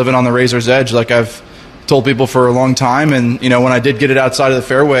 I'm living on the razor's edge like I've told people for a long time, and, when I did get it outside of the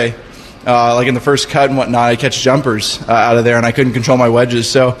fairway, like in the first cut and whatnot, I catch jumpers out of there, and I couldn't control my wedges.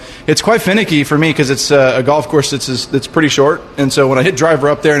 So it's quite finicky for me because it's a golf course that's pretty short. And so when I hit driver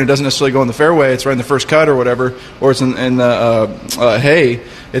up there and it doesn't necessarily go in the fairway, it's right in the first cut or whatever, or it's in the hay,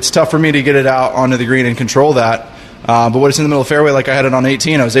 it's tough for me to get it out onto the green and control that. But when it's in the middle of the fairway, like I had it on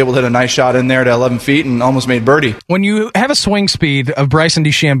 18, I was able to hit a nice shot in there to 11 feet and almost made birdie. When you have a swing speed of Bryson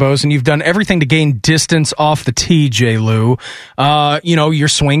DeChambeau's and you've done everything to gain distance off the tee, J. Lou, your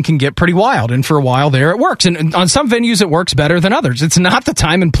swing can get pretty wild. And for a while there, it works. And on some venues, it works better than others. It's not the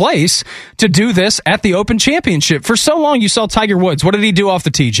time and place to do this at the Open Championship. For so long, you saw Tiger Woods. What did he do off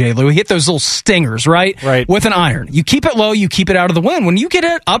the tee, J. Lou? He hit those little stingers, right? Right. With an iron. You keep it low, you keep it out of the wind. When you get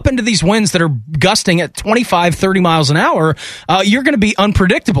it up into these winds that are gusting at 25, 30 miles miles an hour, you're going to be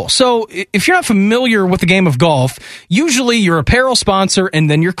unpredictable. So if you're not familiar with the game of golf, usually your apparel sponsor and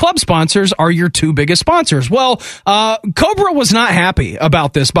then your club sponsors are your two biggest sponsors. Well, Cobra was not happy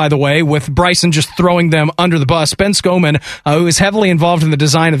about this, by the way, with Bryson just throwing them under the bus. Ben Skoman, who is heavily involved in the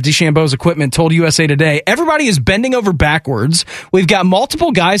design of DeChambeau's equipment, told USA Today, everybody is bending over backwards. We've got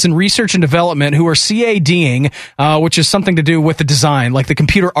multiple guys in research and development who are CADing, which is something to do with the design, like the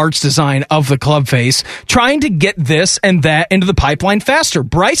computer arts design of the club face, trying to get this and that into the pipeline faster.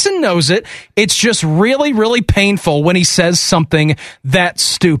 Bryson knows it. It's just really, really painful when he says something that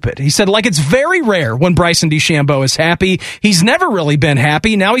stupid. He said, like, it's very rare when Bryson DeChambeau is happy. He's never really been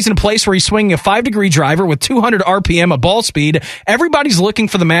happy. Now he's in a place where he's swinging a 5-degree driver with 200 RPM of ball speed. Everybody's looking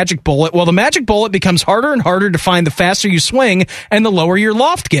for the magic bullet. Well, the magic bullet becomes harder and harder to find the faster you swing and the lower your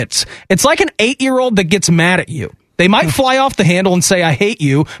loft gets. It's like an 8-year-old that gets mad at you. They might fly off the handle and say, I hate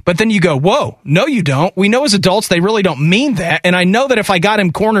you, but then you go, whoa, no, you don't. We know as adults they really don't mean that, and I know that if I got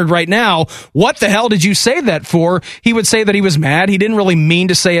him cornered right now, what the hell did you say that for? He would say that he was mad. He didn't really mean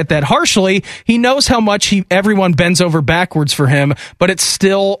to say it that harshly. He knows how much everyone bends over backwards for him, but it's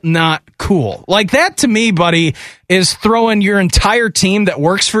still not cool. Like, that to me, buddy, is throwing your entire team that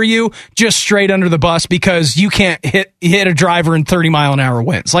works for you just straight under the bus because you can't hit a driver in 30-mile-an-hour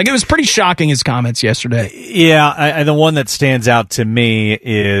winds. Like, it was pretty shocking, his comments yesterday. Yeah, the one that stands out to me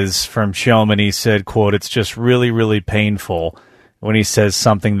is from Showman. He said, quote, it's just really, really painful when he says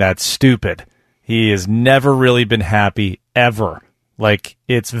something that's stupid. He has never really been happy, ever. Like,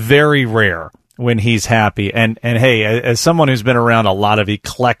 it's very rare when he's happy. And hey, as someone who's been around a lot of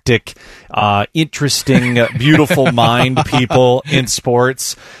eclectic, interesting, beautiful mind people in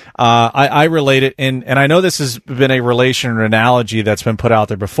sports, I relate it. And I know this has been a relation or analogy that's been put out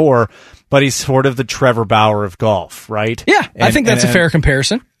there before, but he's sort of the Trevor Bauer of golf, right? Yeah, I think that's a fair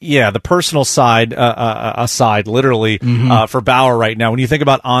comparison. Yeah, the personal side aside, literally, for Bauer right now, when you think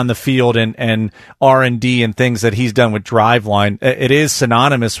about on the field and R&D and things that he's done with Driveline, it is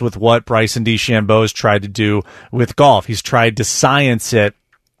synonymous with what Bryson DeChambeau has tried to do with golf. He's tried to science it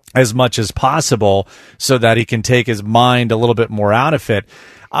as much as possible so that he can take his mind a little bit more out of it.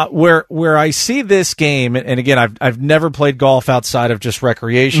 Where I see this game, and again, I've never played golf outside of just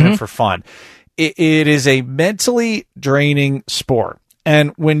recreation and for fun. It is a mentally draining sport.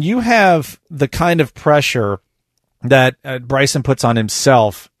 And when you have the kind of pressure that Bryson puts on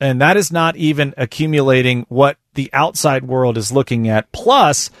himself, and that is not even accumulating what the outside world is looking at,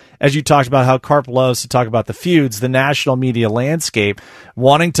 plus, as you talked about how Karp loves to talk about the feuds, the national media landscape,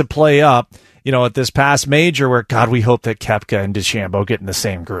 wanting to play up, at this past major where, God, we hope that Koepka and DeChambeau get in the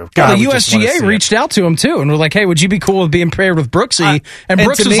same group. God, the USGA reached out to him, too, and were like, hey, would you be cool with being paired with Brooksy? And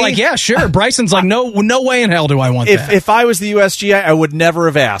Brooks was like, yeah, sure. Bryson's like, no way in hell do I want that. If I was the USGA, I would never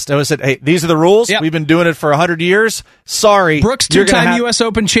have asked. I would have said, hey, these are the rules. Yep. We've been doing it for 100 years. Sorry. Brooks, two-time U.S.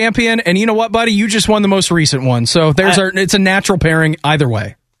 Open champion, and you know what, buddy? You just won the most recent one. So it's a natural pairing either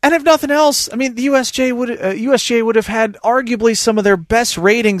way. And if nothing else, I mean, the USGA would have had arguably some of their best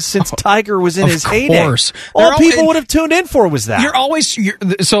ratings since Tiger was in his heyday. Of course. All people would have tuned in for was that.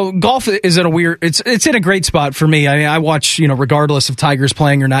 So golf is at a weird, it's in a great spot for me. I mean, I watch, regardless of Tiger's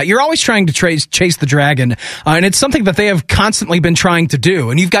playing or not. You're always trying to chase the dragon, and it's something that they have constantly been trying to do.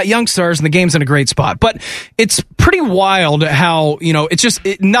 And you've got young stars, and the game's in a great spot. But it's pretty wild how, it's just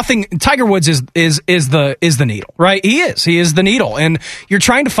nothing. Tiger Woods is the needle, right? He is the needle, and you're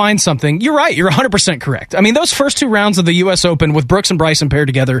trying to find something. You're right. You're 100% correct. I mean, those first two rounds of the U.S. Open with Brooks and Bryson paired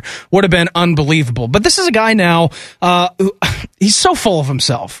together would have been unbelievable. But this is a guy now, he's so full of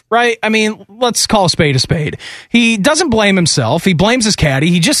himself, right? I mean, let's call a spade a spade. He doesn't blame himself. He blames his caddy.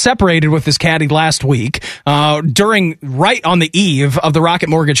 He just separated with his caddy last week, right on the eve of the Rocket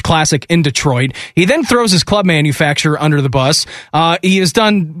Mortgage Classic in Detroit. He then throws his club manufacturer under the bus. He has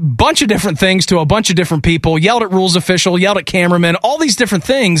done a bunch of different things to a bunch of different people, yelled at rules official, yelled at cameramen, all these different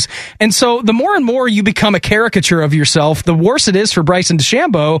things. And so the more and more you become a caricature of yourself, the worse it is for Bryson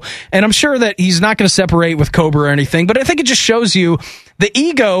DeChambeau. And I'm sure that he's not going to separate with Cobra or anything, but I think it just shows you the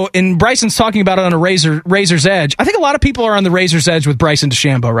ego, and Bryson's talking about it on a razor's edge. I think a lot of people are on the razor's edge with Bryson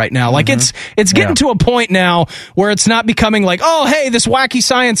DeChambeau right now. Like it's getting to a point now where it's not becoming like, oh, hey, this wacky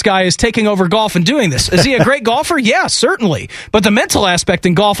science guy is taking over golf and doing this. Is he a great golfer? Yeah, certainly. But the mental aspect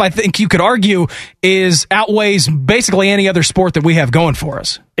in golf, I think you could argue, outweighs basically any other sport that we have going for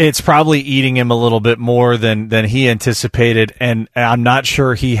us. It's probably eating him a little bit more than he anticipated, and I'm not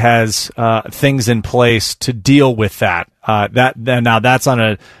sure he has things in place to deal with that. Now that's on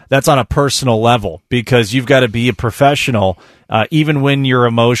a personal level, because you've got to be a professional even when your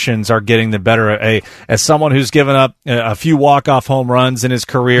emotions are getting the better. As someone who's given up a few walk-off home runs in his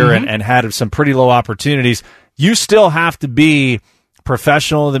career and had some pretty low opportunities, you still have to be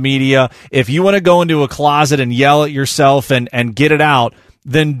professional in the media. If you want to go into a closet and yell at yourself and get it out,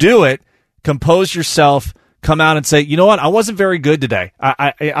 then do it. Compose yourself. Come out and say, you know what? I wasn't very good today.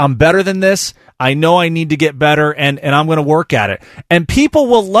 I'm better than this. I know I need to get better, and I'm going to work at it. And people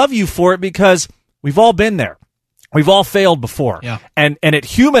will love you for it, because we've all been there. We've all failed before. Yeah. And it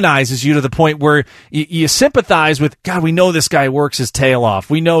humanizes you to the point where you sympathize with, God, we know this guy works his tail off.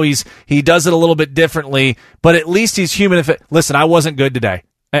 We know he does it a little bit differently, but at least he's human. Listen, I wasn't good today.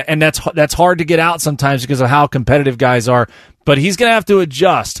 And that's hard to get out sometimes because of how competitive guys are. But he's going to have to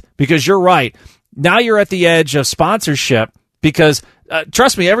adjust, because you're right. Now you're at the edge of sponsorship, because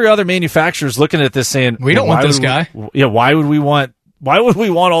trust me, every other manufacturer is looking at this saying, we don't want this guy. Why would we want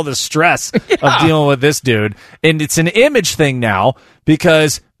all the stress of dealing with this dude? And it's an image thing now,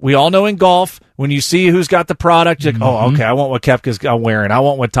 because we all know in golf, when you see who's got the product, you're like, oh, okay, I want what Koepka's wearing. I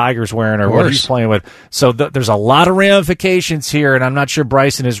want what Tiger's wearing, or what he's playing with. So there's a lot of ramifications here, and I'm not sure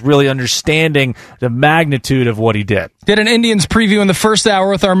Bryson is really understanding the magnitude of what he did. Did an Indians preview in the first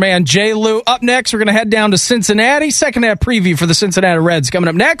hour with our man Jay Lou. Up next, we're going to head down to Cincinnati. Second half preview for the Cincinnati Reds coming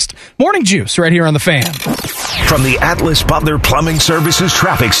up next. Morning Juice right here on The Fan. From the Atlas Butler Plumbing Services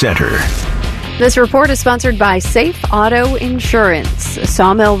Traffic Center. This report is sponsored by Safe Auto Insurance.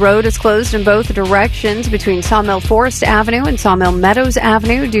 Sawmill Road is closed in both directions between Sawmill Forest Avenue and Sawmill Meadows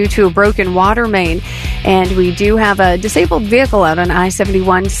Avenue due to a broken water main. And we do have a disabled vehicle out on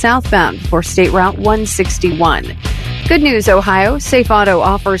I-71 southbound for State Route 161. Good news, Ohio. Safe Auto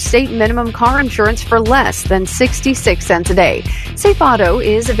offers state minimum car insurance for less than 66 cents a day. Safe Auto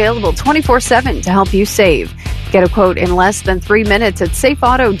is available 24/7 to help you save. Get a quote in less than 3 minutes at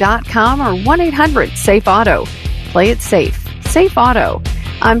safeauto.com or 1-800-SAFE-AUTO. Play it safe. Safe Auto.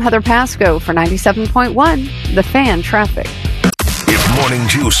 I'm Heather Pasco for 97.1, The Fan Traffic. If Morning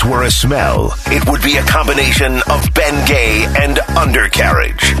Juice were a smell, it would be a combination of Bengay and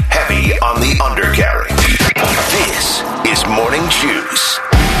undercarriage. Heavy on the undercarriage. This is Morning Juice.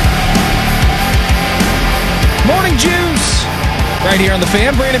 Morning Juice! Right here on The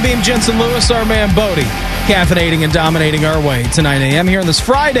Fan. Brandon Beam, Jensen Lewis, our man Bodie, caffeinating and dominating our way to 9 a.m. here on this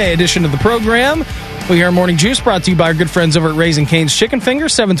Friday edition of the program. We hear Morning Juice brought to you by our good friends over at Raising Cane's Chicken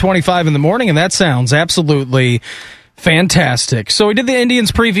Fingers, 7:25 in the morning, and that sounds absolutely fantastic. So we did the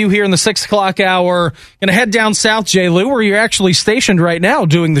Indians preview here in the 6 o'clock hour. Going to head down south, J. Lou, where you're actually stationed right now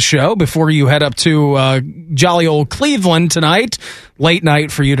doing the show before you head up to jolly old Cleveland tonight. Late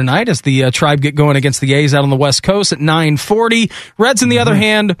night for you tonight as the Tribe get going against the A's out on the West Coast at 9:40. Reds, on the other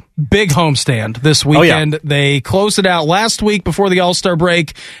hand, big homestand this weekend. They closed it out last week before the All-Star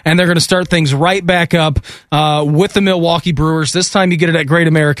break, and they're going to start things right back up with the Milwaukee Brewers. This time you get it at Great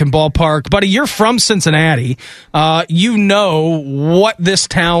American Ballpark. Buddy, you're from Cincinnati. You know what this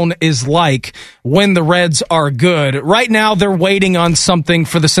town is like when the Reds are good. Right now, they're waiting on something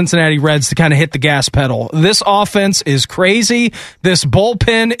for the Cincinnati Reds to kind of hit the gas pedal. This offense is crazy. This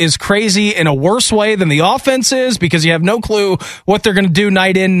bullpen is crazy in a worse way than the offense is, because you have no clue what they're going to do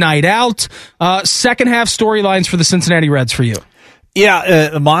night in, night out. Second half storylines for the Cincinnati Reds for you.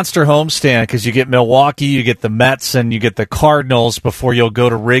 Yeah, a monster homestand, because you get Milwaukee, you get the Mets, and you get the Cardinals before you'll go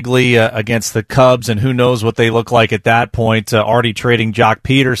to Wrigley against the Cubs, and who knows what they look like at that point. Already trading Jock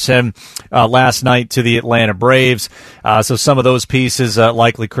Peterson last night to the Atlanta Braves. So some of those pieces,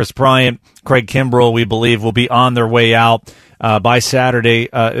 likely Chris Bryant, Craig Kimbrell, we believe, will be on their way out by Saturday,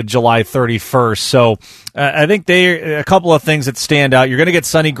 July 31st. So I think a couple of things that stand out. You're going to get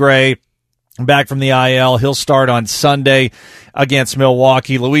Sonny Gray back from the IL. He'll start on Sunday against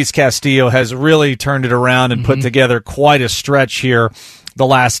Milwaukee. Luis Castillo has really turned it around and put together quite a stretch here the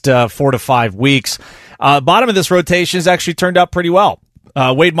last 4 to 5 weeks. Bottom of this rotation has actually turned out pretty well.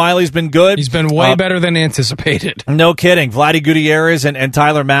 Wade Miley's been good. He's been way better than anticipated. No kidding. Vladdy Gutierrez and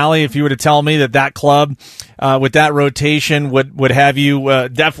Tyler Mahle, if you were to tell me that club with that rotation would have you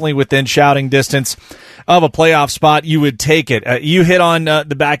definitely within shouting distance of a playoff spot, you would take it. You hit on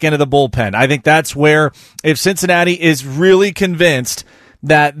the back end of the bullpen. I think that's where, if Cincinnati is really convinced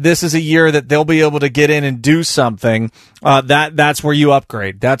that this is a year that they'll be able to get in and do something, that's where you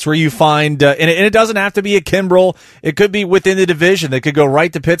upgrade. That's where you find, and it doesn't have to be a Kimbrell. It could be within the division. They could go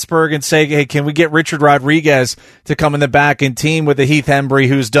right to Pittsburgh and say, hey, can we get Richard Rodriguez to come in the back and team with the Heath Hembree,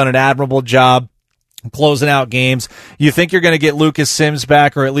 who's done an admirable job closing out games. You think you're going to get Lucas Sims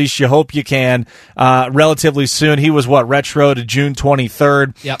back, or at least you hope you can, relatively soon. He was retro to June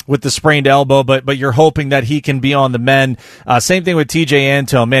 23rd with the sprained elbow, but you're hoping that he can be on the mend. Same thing with TJ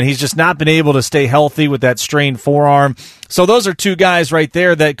Antone. Man, he's just not been able to stay healthy with that strained forearm. So those are two guys right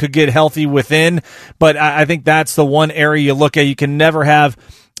there that could get healthy within, but I think that's the one area you look at. You can never have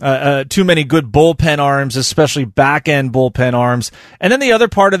too many good bullpen arms, especially back-end bullpen arms. And then the other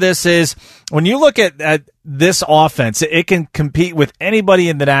part of this is when you look at this offense, it can compete with anybody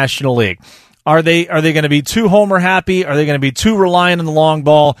in the National League. Are they going to be too homer happy? Are they going to be too reliant on the long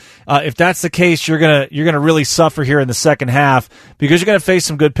ball? If that's the case, you're gonna really suffer here in the second half because you're going to face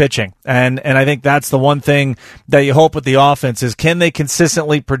some good pitching. And I think that's the one thing that you hope with the offense is, can they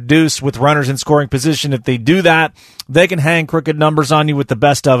consistently produce with runners in scoring position? If they do that, they can hang crooked numbers on you with the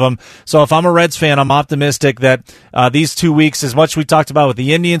best of them. So if I'm a Reds fan, I'm optimistic that these 2 weeks, as much as we talked about with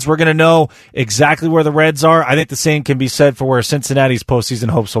the Indians, we're going to know exactly where the Reds are. I think the same can be said for where Cincinnati's postseason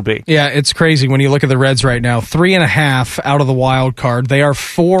hopes will be. Yeah, it's crazy when you look at the Reds right now. 3.5 out of the wild card. They are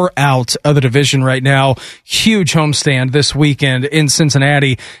 4 out of the division right now. Huge homestand this weekend in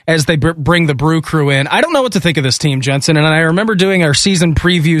Cincinnati as they bring the Brew Crew in. I don't know what to think of this team, Jensen, and I remember doing our season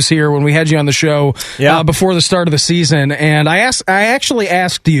previews here when we had you on the show before the start of the season, and I actually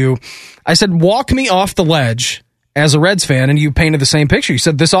asked you, I said, walk me off the ledge as a Reds fan, and you painted the same picture. You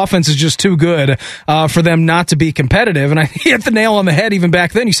said this offense is just too good for them not to be competitive, and I hit the nail on the head even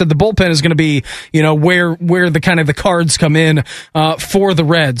back then. You said the bullpen is going to be, where the kind of the cards come in for the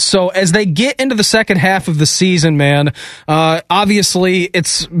Reds. So as they get into the second half of the season, man, obviously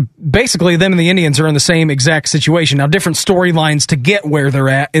it's basically them and the Indians are in the same exact situation. Now, different storylines to get where they're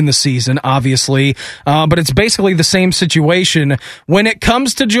at in the season, obviously, but it's basically the same situation. When it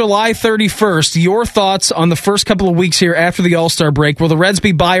comes to July 31st, your thoughts on the first couple of weeks here after the All-Star break? Will the Reds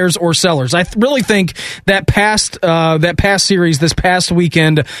be buyers or sellers? I really think that past series this past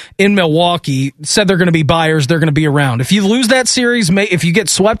weekend in Milwaukee said they're going to be buyers. They're going to be around. If you lose that series, if you get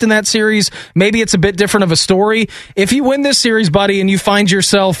swept in that series, maybe it's a bit different of a story. If you win this series, buddy, and you find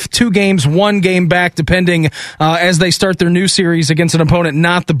yourself 2 games, 1 game back, depending as they start their new series against an opponent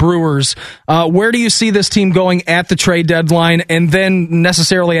not the Brewers, where do you see this team going at the trade deadline and then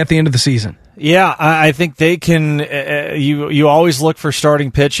necessarily at the end of the season? Yeah, I think they can. You always look for starting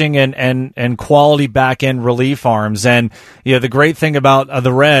pitching and quality back end relief arms. And the great thing about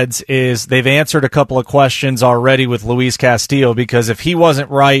the Reds is they've answered a couple of questions already with Luis Castillo, because if he wasn't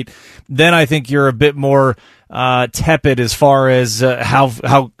right, then I think you're a bit more tepid as far as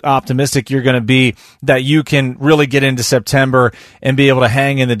how optimistic you're going to be that you can really get into September and be able to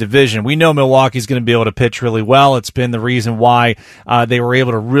hang in the division. We know Milwaukee's going to be able to pitch really well. It's been the reason why they were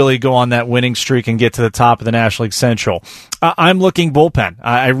able to really go on that winning streak and get to the top of the National League Central. I'm looking bullpen.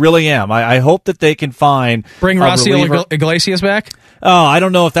 I really am. I hope that they can bring Raciel Iglesias back. Oh, I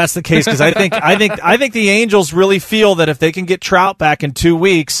don't know if that's the case, because I think the Angels really feel that if they can get Trout back in 2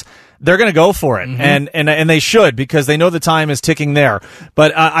 weeks, they're going to go for it, and they should, because they know the time is ticking there.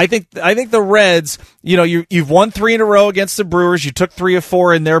 But I think the Reds, you've won 3 in a row against the Brewers. You took 3 of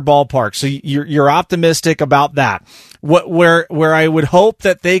 4 in their ballpark, so you're optimistic about that. Where I would hope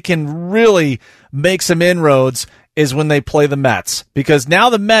that they can really make some inroads is when they play the Mets, because now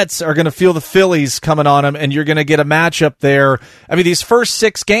the Mets are going to feel the Phillies coming on them, and you're going to get a matchup there. I mean, these first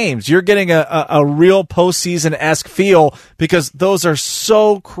 6 games, you're getting a real postseason-esque feel, because those are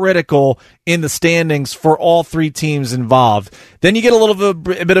so critical in the standings for all 3 teams involved. Then you get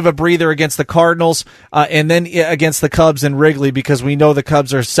a bit of a breather against the Cardinals, and then against the Cubs in Wrigley, because we know the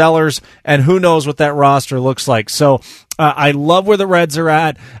Cubs are sellers, and who knows what that roster looks like. So I love where the Reds are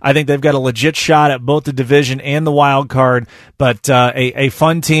at. I think they've got a legit shot at both the division and the wild card, but a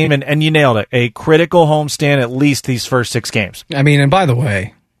fun team, and you nailed it. A critical homestand at least these first 6 games. I mean, and by the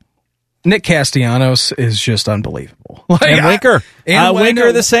way, Nick Castellanos is just unbelievable. And Winker.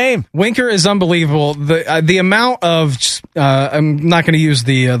 Winker the same. Winker is unbelievable. The amount of, I'm not going to use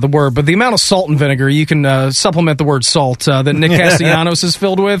the word, but the amount of salt and vinegar, you can supplement the word salt, that Nick Castellanos is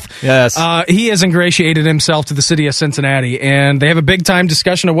filled with. Yes. He has ingratiated himself to the city of Cincinnati, and they have a big-time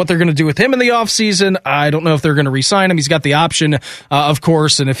discussion of what they're going to do with him in the offseason. I don't know if they're going to re-sign him. He's got the option, of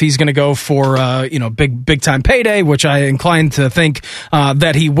course, and if he's going to go for, big-time payday, which I incline to think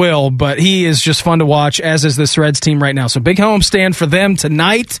that he will, but he is just fun to watch, as is this Reds team right now. So big homestand for them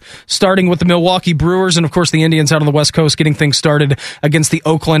tonight, starting with the Milwaukee Brewers, and of course the Indians out on the West Coast getting things started against the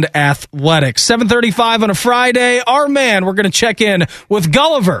Oakland Athletics. 7:35 on a Friday. Our man, we're going to check in with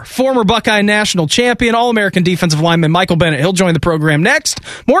Gulliver, former Buckeye national champion, All-American defensive lineman Michael Bennett. He'll join the program next.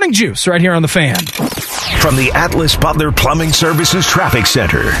 Morning Juice right here on The Fan. From the Atlas Butler Plumbing Services Traffic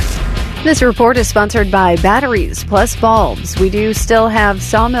Center. This report is sponsored by Batteries Plus Bulbs. We do still have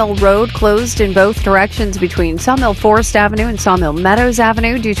Sawmill Road closed in both directions between Sawmill Forest Avenue and Sawmill Meadows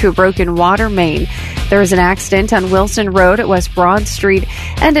Avenue due to a broken water main. There is an accident on Wilson Road at West Broad Street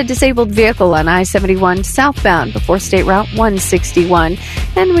and a disabled vehicle on I-71 southbound before State Route 161.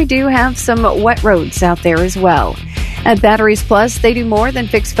 And we do have some wet roads out there as well. At Batteries Plus, they do more than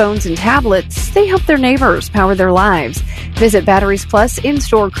fix phones and tablets. They help their neighbors power their lives. Visit Batteries Plus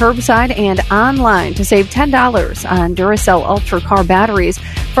in-store, curbside, and online to save $10 on Duracell Ultra car batteries.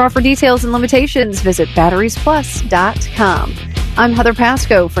 For offer details and limitations, visit batteriesplus.com. I'm Heather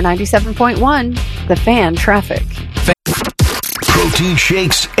Pasco for 97.1, The Fan Traffic. Protein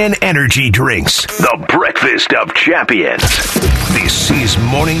shakes and energy drinks. The breakfast of champions. This is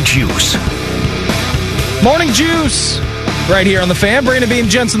Morning Juice. Morning Juice, right here on The Fan. Brandon Beam,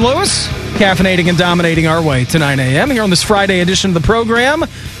 Jensen Lewis, caffeinating and dominating our way to 9 a.m. here on this Friday edition of the program.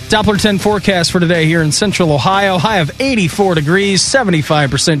 Doppler 10 forecast for today here in central Ohio. High of 84 degrees,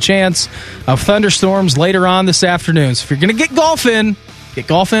 75% chance of thunderstorms later on this afternoon. So if you're going to get golf in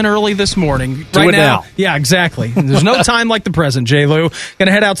early this morning. Do it now. Yeah, exactly. There's no time like the present, J-Lou. Going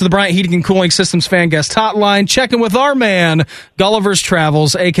to head out to the Bryant Heating and Cooling Systems fan guest hotline, checking with our man, Gulliver's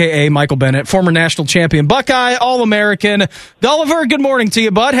Travels, a.k.a. Michael Bennett, former national champion Buckeye, All-American. Gulliver, good morning to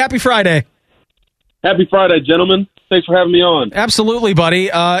you, bud. Happy Friday. Happy Friday, gentlemen. Thanks for having me on. Absolutely, buddy.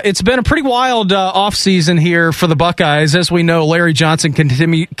 It's been a pretty wild offseason here for the Buckeyes. As we know, Larry Johnson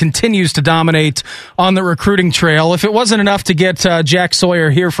continues to dominate on the recruiting trail. If it wasn't enough to get Jack Sawyer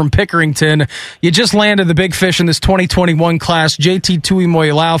here from Pickerington, you just landed the big fish in this 2021 class, JT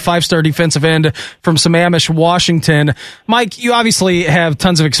Tuimoilau, 5-star defensive end from Sammamish, Washington. Mike, you obviously have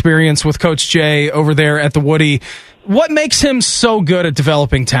tons of experience with Coach Jay over there at the Woody. What makes him so good at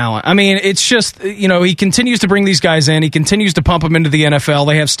developing talent? I mean, it's just, he continues to bring these guys in. He continues to pump them into the NFL.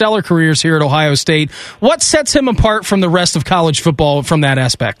 They have stellar careers here at Ohio State. What sets him apart from the rest of college football from that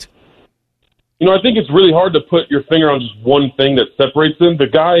aspect? I think it's really hard to put your finger on just one thing that separates him. The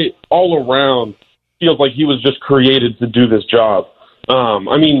guy all around feels like he was just created to do this job.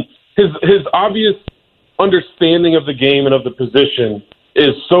 His obvious understanding of the game and of the position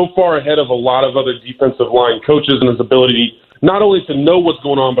is so far ahead of a lot of other defensive line coaches, and his ability not only to know what's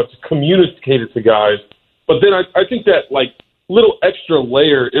going on, but to communicate it to guys. But then I think that little extra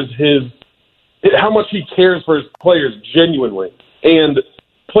layer is how much he cares for his players genuinely. And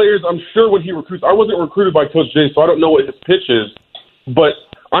players, I'm sure when he recruits, I wasn't recruited by Coach Jay, so I don't know what his pitch is, but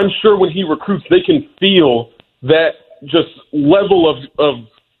I'm sure when he recruits, they can feel that just level of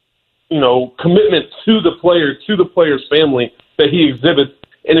commitment to the player, to the player's family that he exhibits.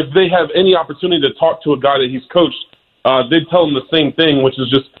 And if they have any opportunity to talk to a guy that he's coached, they'd tell him the same thing, which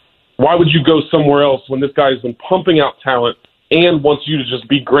is just, why would you go somewhere else when this guy has been pumping out talent and wants you to just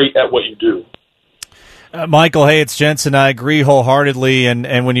be great at what you do? Michael, hey, it's Jensen. I agree wholeheartedly.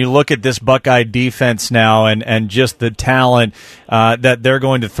 And when you look at this Buckeye defense now and just the talent that they're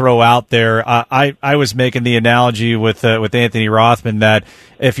going to throw out there, I was making the analogy with Anthony Rothman that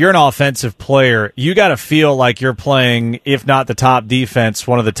if you're an offensive player, you got to feel like you're playing, if not the top defense,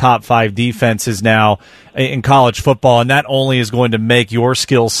 one of the top 5 defenses now in college football, and that only is going to make your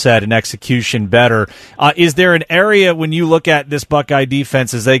skill set and execution better. Is there an area when you look at this Buckeye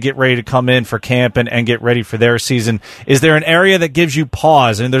defense as they get ready to come in for camp and get ready for their season, is there an area that gives you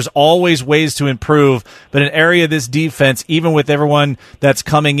pause? And there's always ways to improve, but an area of this defense, even with everyone that's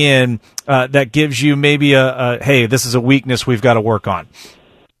coming in, that gives you maybe hey, this is a weakness we've got to work on?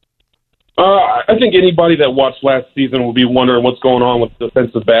 I think anybody that watched last season will be wondering what's going on with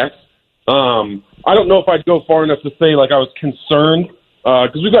defensive backs. I don't know if I'd go far enough to say I was concerned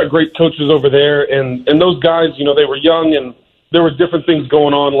because we've got great coaches over there, and those guys, they were young, and there were different things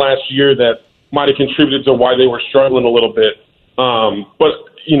going on last year that might have contributed to why they were struggling a little bit. But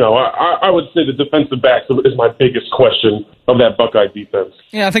I would say the defensive backs is my biggest question of that Buckeye defense.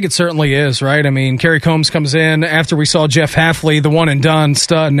 Yeah, I think it certainly is, right? I mean, Kerry Combs comes in after we saw Jeff Hafley, the one-and-done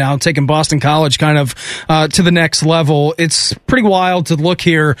stud, now taking Boston College kind of to the next level. It's pretty wild to look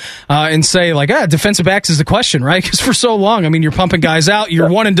here and say, defensive backs is the question, right? Because for so long, I mean, you're pumping guys out, you're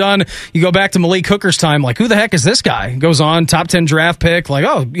one-and-done, you go back to Malik Hooker's time, who the heck is this guy? Goes on, top 10 draft pick,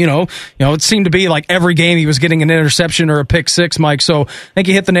 it seemed to be every game he was getting an interception or a pick six, Mike, so I think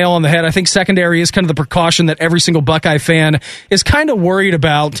you hit the nail on the head. I think secondary is kind of the precaution that every single Buckeye fan is kind of worried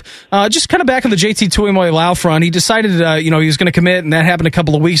about, just kind of back on the JT Tuimoloau front. He decided, he was going to commit, and that happened a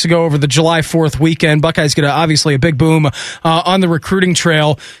couple of weeks ago over the July 4th weekend. Buckeyes get obviously a big boom on the recruiting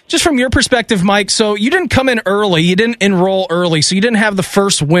trail. Just from your perspective, Mike, so you didn't come in early, you didn't enroll early, so you didn't have the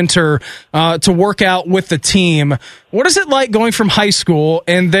first winter to work out with the team. What is it like going from high school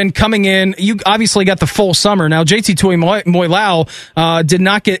and then coming in? You obviously got the full summer. Now, JT Tuimoloau did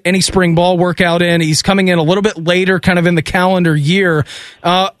not get any spring ball workout in. He's coming in a little bit later, kind of in the calendar year.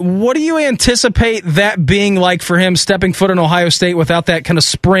 What do you anticipate that being like for him stepping foot in Ohio State without that kind of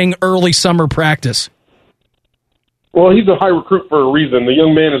spring, early summer practice? Well, he's a high recruit for a reason. The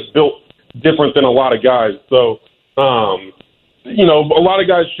young man is built different than a lot of guys. So, a lot of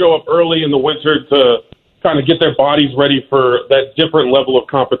guys show up early in the winter to kind of get their bodies ready for that different level of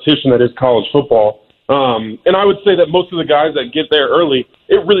competition that is college football. And I would say that most of the guys that get there early,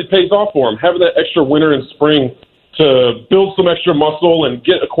 it really pays off for them. Having that extra winter and spring to build some extra muscle and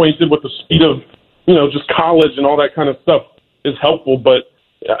get acquainted with the speed of, just college and all that kind of stuff is helpful. But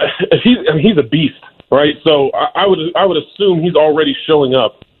he's a beast, right? So I would assume he's already showing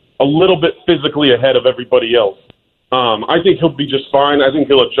up a little bit physically ahead of everybody else. I think he'll be just fine. I think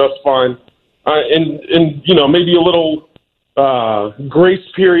he'll adjust fine. And maybe a little grace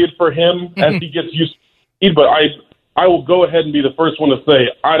period for him as he gets used to speed. But I will go ahead and be the first one to say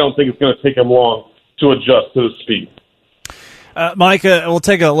I don't think it's going to take him long to adjust to the speed. Mike, we'll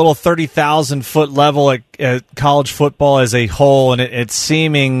take a little 30,000-foot level at college football as a whole, and it's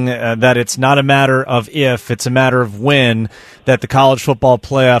seeming that it's not a matter of if, it's a matter of when that the college football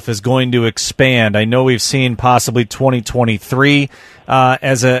playoff is going to expand. I know we've seen possibly 2023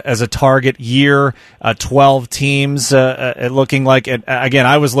 as a target year, 12 teams looking like, again,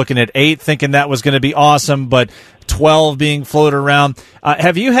 I was looking at 8, thinking that was going to be awesome, but 12 being floated around.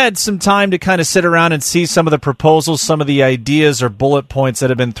 Have you had some time to kind of sit around and see some of the proposals, some of the ideas or bullet points that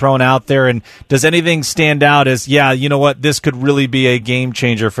have been thrown out there? And does anything stand out as, this could really be a game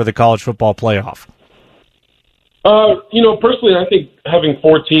changer for the college football playoff? Personally, I think having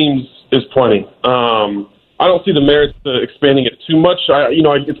 4 teams is plenty. I don't see the merits to expanding it too much.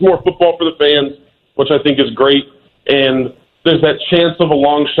 It's more football for the fans, which I think is great. And there's that chance of a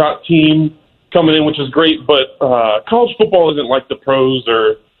long shot team coming in, which is great, but college football isn't like the pros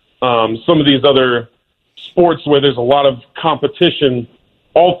or some of these other sports where there's a lot of competition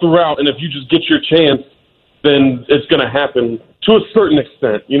all throughout, and if you just get your chance, then it's going to happen to a certain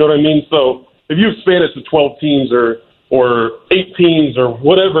extent. You know what I mean? So if you expand it to 12 teams or 8 teams or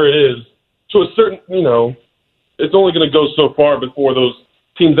whatever it is, to a certain, it's only going to go so far before those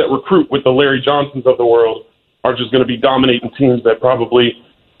teams that recruit with the Larry Johnsons of the world are just going to be dominating teams that probably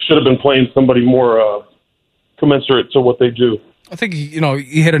should have been playing somebody more commensurate to what they do. I think, you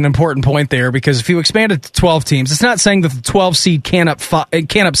hit an important point there, because if you expand it to 12 teams, it's not saying that the 12 seed can't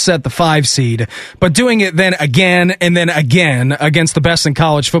upset the 5 seed, but doing it then again and then again against the best in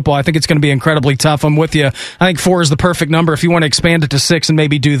college football, I think it's going to be incredibly tough. I'm with you. I think 4 is the perfect number. If you want to expand it to 6 and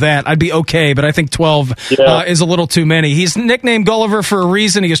maybe do that, I'd be okay, but I think 12 is a little too many. He's nicknamed Gulliver for a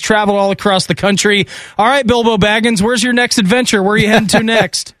reason. He has traveled all across the country. All right, Bilbo Baggins, where's your next adventure? Where are you heading to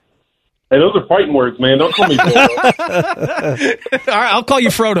next? Hey, those are fighting words, man. Don't call me Bilbo. All right, I'll call you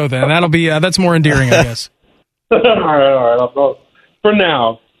Frodo then. That'll be that's more endearing, I guess. all right. For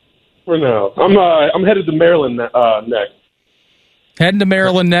now, I'm headed to Maryland next. Heading to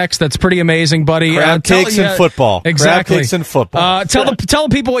Maryland next. That's pretty amazing, buddy. Crab cakes and football. Exactly. Crab cakes and football. Tell the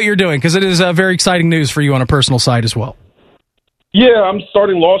people what you're doing, because it is very exciting news for you on a personal side as well. Yeah, I'm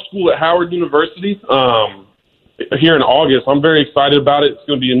starting law school at Howard University. Here in August. I'm very excited about it. It's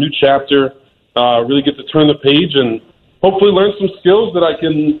going to be a new chapter. Really get to turn the page and hopefully learn some skills that I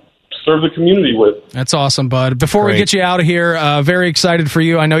can serve the community with. That's awesome, bud. Before we get you out of here, very excited for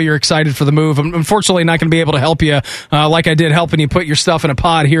you. I know you're excited for the move. I'm unfortunately not going to be able to help you like I did helping you put your stuff in a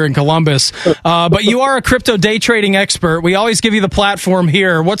pod here in Columbus. But you are a crypto day trading expert. We always give you the platform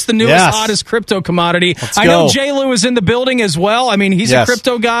here. What's the newest, hottest crypto commodity? I know J. Lou is in the building as well. I mean, he's a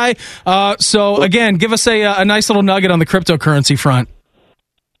crypto guy. So, again, give us a nice little nugget on the cryptocurrency front.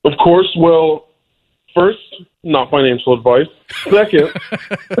 Of course. Well, first, not financial advice. Second,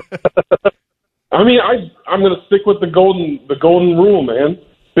 I mean, I'm going to stick with the golden rule, man.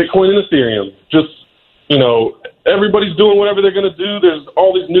 Bitcoin and Ethereum. Just, everybody's doing whatever they're going to do. There's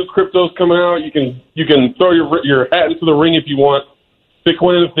all these new cryptos coming out. You can throw your hat into the ring if you want.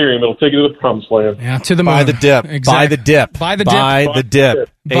 Bitcoin and Ethereum, it'll take you to the promised land. Yeah, to the moon. Buy the dip. Exactly. Buy the dip. Buy the dip. Buy the dip.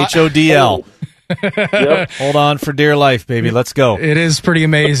 HODL. Yep. Hold on for dear life, baby. Let's go. It is pretty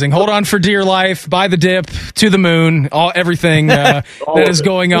amazing. Hold on for dear life, buy the dip, to the moon, everything that is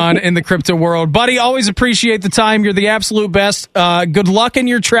going on in the crypto world. Buddy, always appreciate the time. You're the absolute best. Good luck in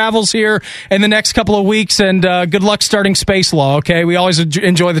your travels here in the next couple of weeks, and good luck starting Space Law, okay? We always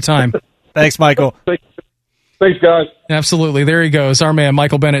enjoy the time. Thanks, Michael. Thanks, guys. Absolutely. There he goes. Our man,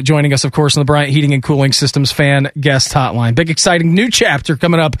 Michael Bennett, joining us, of course, on the Bryant Heating and Cooling Systems fan guest hotline. Big, exciting new chapter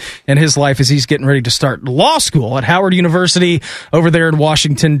coming up in his life as he's getting ready to start law school at Howard University over there in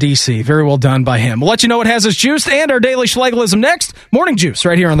Washington, D.C. Very well done by him. We'll let you know what has us juiced and our daily Schleglism next. Morning Juice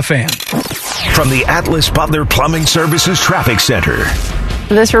right here on the fan. From the Atlas Butler Plumbing Services Traffic Center.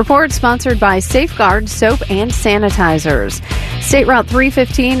 This report sponsored by Safeguard Soap and Sanitizers. State Route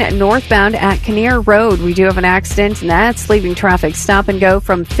 315 northbound at Kinnear Road. We do have an accident, and that's leaving traffic stop and go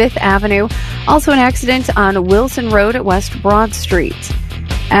from 5th Avenue. Also an accident on Wilson Road at West Broad Street.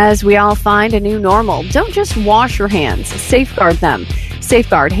 As we all find a new normal, don't just wash your hands, safeguard them.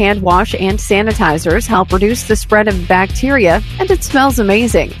 Safeguard hand wash and sanitizers help reduce the spread of bacteria, and it smells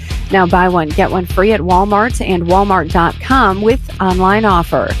amazing. Now buy one, get one free at Walmart and Walmart.com with online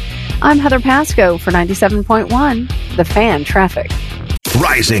offer. I'm Heather Pasco for 97.1, The Fan Traffic.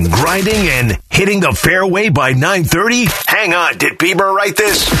 Rising, grinding, and hitting the fairway by 9:30? Hang on, did Bieber write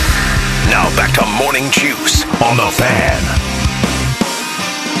this? Now back to Morning Juice on The Fan.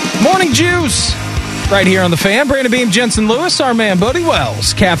 Morning Juice right here on the fan. Brandon Beam, Jensen Lewis, our man Bodie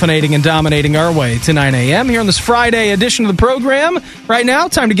Wells, caffeinating and dominating our way to 9 a.m. here on this Friday edition of the program. Right now,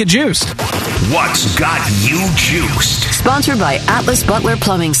 time to get juiced. What's got you juiced? Sponsored by Atlas Butler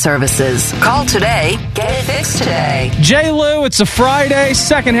Plumbing Services. Call today. Get it fixed today. J. Lou, it's a Friday,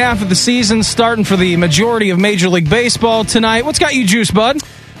 second half of the season, starting for the majority of Major League Baseball tonight. What's got you juiced, bud?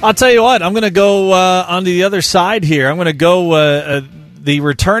 I'll tell you what, I'm going to go on the other side here. I'm going to go the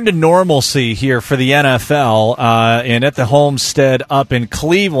return to normalcy here for the NFL and at the Homestead up in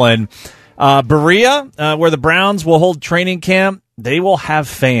Cleveland. Berea, where the Browns will hold training camp, they will have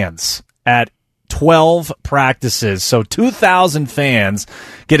fans at 12 practices. So 2,000 fans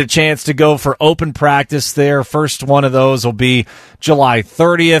get a chance to go for open practice there. First one of those will be July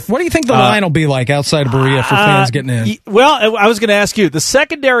 30th. What do you think the line will be like outside of Berea for fans getting in? Well, I was going to ask you, the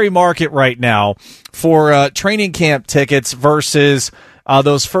secondary market right now for training camp tickets versus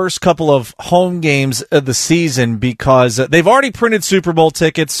those first couple of home games of the season, because they've already printed Super Bowl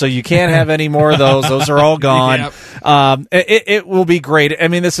tickets, so you can't have any more of those. Those are all gone. Yep. It will be great. I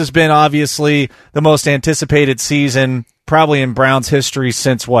mean, this has been obviously the most anticipated season probably in Browns history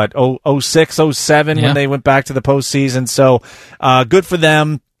since, 06, 07 when they went back to the postseason. So good for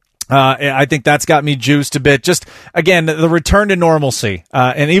them. I think that's got me juiced a bit. Just, again, the return to normalcy.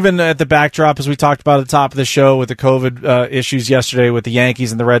 And even at the backdrop, as we talked about at the top of the show with the COVID issues yesterday with the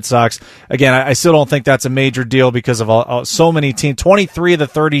Yankees and the Red Sox, again, I still don't think that's a major deal because of so many teams. 23 of the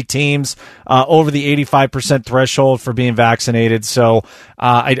 30 teams over the 85% threshold for being vaccinated. So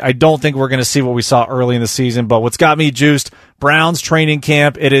I don't think we're going to see what we saw early in the season. But what's got me juiced, Browns training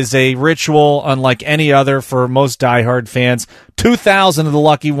camp. It is a ritual unlike any other for most diehard fans. 2,000 of the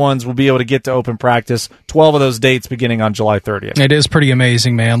lucky ones will be able to get to open practice. 12 of those dates beginning on July 30th. It is pretty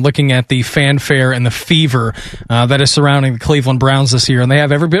amazing, man, looking at the fanfare and the fever that is surrounding the Cleveland Browns this year. And they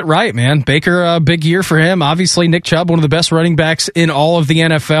have every bit right, man. Baker, big year for him. Obviously, Nick Chubb, one of the best running backs in all of the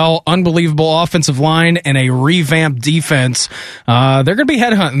NFL. Unbelievable offensive line and a revamped defense. They're going to be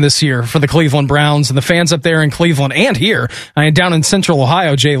headhunting this year for the Cleveland Browns, and the fans up there in Cleveland and here down in Central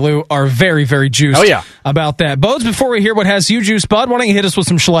Ohio, J. Lou, are very, very juiced about that. Bodes, before we hear what has you juiced, bud, why don't you hit us with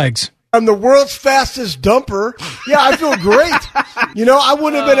some Schlegs? I'm the world's fastest dumper. Yeah, I feel great. I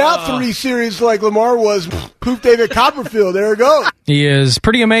wouldn't have been out 3 series like Lamar was. Poof David Copperfield. There we go. He is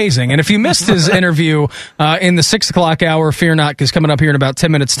pretty amazing. And if you missed his interview in the 6 o'clock hour, fear not, because coming up here in about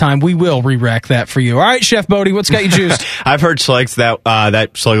 10 minutes' time, we will re-rack that for you. All right, Chef Bodie, what's got you juiced? I've heard Schlegs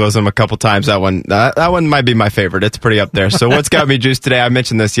that Schlegism a couple times. That one might be my favorite. It's pretty up there. So what's got me juiced today? I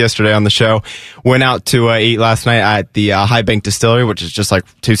mentioned this yesterday on the show. Went out to eat last night at the High Bank Distillery, which is just like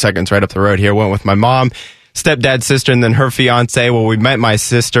 2 seconds right up the road here. Went with my mom, stepdad's sister, and then her fiance. Well, we met my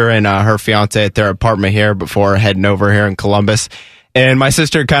sister and her fiance at their apartment here before heading over here in Columbus. And my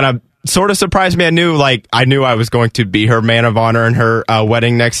sister kind of sort of surprised me. I knew I was going to be her man of honor in her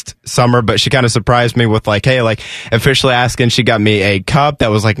wedding next summer, but she kind of surprised me with officially asking. She got me a cup that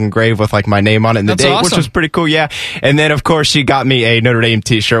was engraved with my name on it and the date, which was pretty cool. Yeah. And then of course she got me a Notre Dame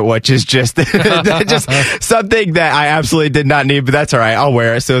t-shirt, which is just something that I absolutely did not need, but that's all right. I'll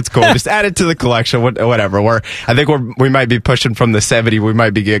wear it. So it's cool. Just add it to the collection, whatever. I think we might be pushing from the 70. We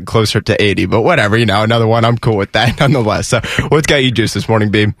might be getting closer to 80, but whatever, another one. I'm cool with that nonetheless. So what's got you juiced this morning,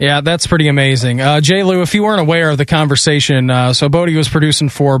 Beam? Yeah, That's pretty amazing. J. Lou, if you weren't aware of the conversation, so Bodie was producing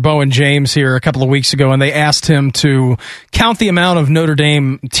for Bo and James here a couple of weeks ago, and they asked him to count the amount of Notre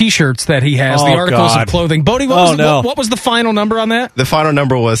Dame T-shirts that he has, the articles of clothing. Bodie, what was the final number on that? The final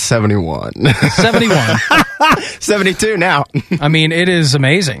number was 71. 71. 72 now. I mean, it is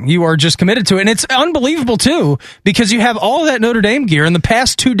amazing. You are just committed to it. And it's unbelievable, too, because you have all of that Notre Dame gear in the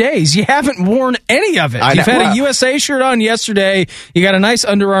past 2 days. You haven't worn any of it. You've had a USA shirt on yesterday. You got a nice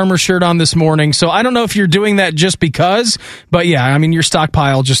Under Armour shirt on this morning. So I don't know if you're doing that just because, but yeah, I mean, your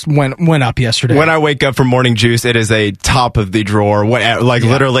stockpile just went up yesterday. When I wake up for morning juice, it is a top of the drawer.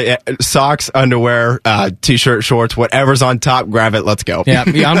 Literally socks, underwear, T-shirt, shorts, whatever's on top, grab it. Let's go. Yeah,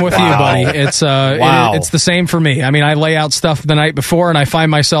 I'm with you, buddy. It's it's the same for me. I mean, I lay out stuff the night before, and I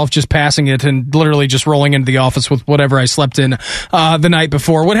find myself just passing it and literally just rolling into the office with whatever I slept in the night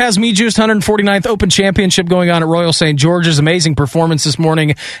before. What has me juiced? 149th Open Championship going on at Royal St. George's. Amazing performance this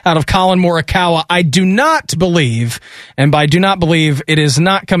morning out of Colin Morikawa. I do not believe, and by do not believe, it is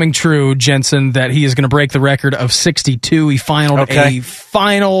not coming true, Jensen, that he is going to break the record of 62. He finaled a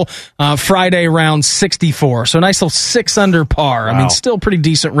final Friday round 64. So a nice little 6 under par. Wow. I mean, still pretty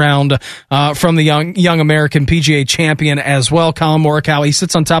decent round from the young American PGA champion as well, Colin Morikawa. He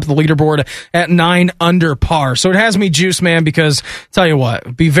sits on top of the leaderboard at 9 under par. So it has me juiced, man, because tell you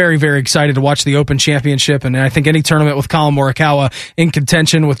what, be very, very excited to watch the Open Championship, and I think any tournament with Colin Morikawa in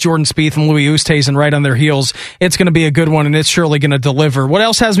contention with Jordan Spieth and Louis Oosthuizen right on their heels, it's going to be a good one, and it's surely going to deliver. What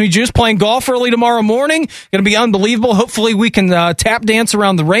else has me juiced? Playing golf early tomorrow morning. Going to be unbelievable. Hopefully we can tap dance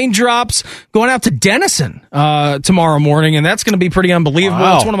around the raindrops. Going out to Denison tomorrow morning, and that's going to be pretty unbelievable.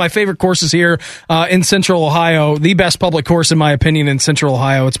 Wow. It's one of my favorite courses here in Central Ohio. The best public course, in my opinion, in Central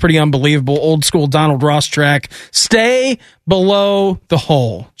Ohio. It's pretty unbelievable. Old school Donald Ross track. Stay below the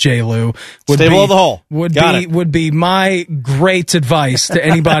hole, J. Lou. Stay below the hole. Would be my great advice to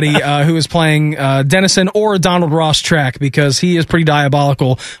anybody who is playing Denison or Donald Ross track, because he is pretty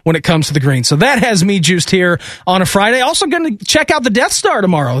diabolical when it comes to the green. So that has me juiced here on a Friday. Also going to check out the Death Star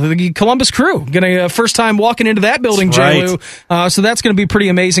tomorrow, the Columbus Crew. Going to first time walking into that building, J. Lou. So that's going to be pretty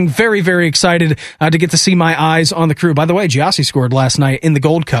amazing. Very, very excited to get to see my eyes on the Crew. By the way, Giassi scored last night in the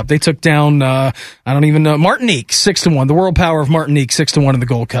Gold Cup. They took down, I don't even know, Martinique 6-1. The World Power of Martinique 6-1 in the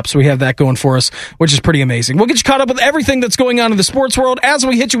Gold Cup. So we have that going for us, which is pretty amazing. We'll get you caught up with everything that's going on in the sports world as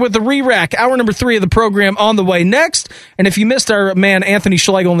we hit you with the re-rack. Hour number 3 of the program on the way next. And if you missed our man Anthony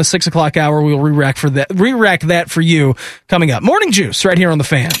Schlegel in the 6 o'clock hour, we'll re-rack that for you coming up. Morning Juice right here on The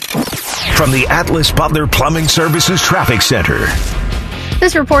Fan. From the Atlas Butler Plumbing Services Traffic Center.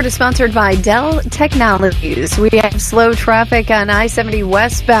 This report is sponsored by Dell Technologies. We have slow traffic on I-70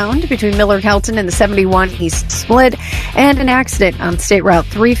 westbound between Miller-Kelton and the 71 East Split, and an accident on State Route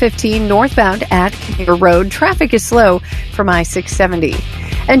 315 northbound at Kinnear Road. Traffic is slow from I-670.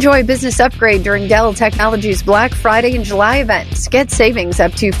 Enjoy a business upgrade during Dell Technologies Black Friday and July events. Get savings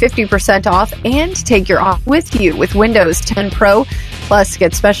up to 50% off and take your office with you with Windows 10 Pro. Plus,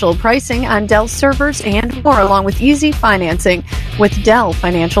 get special pricing on Dell servers and more, along with easy financing with Dell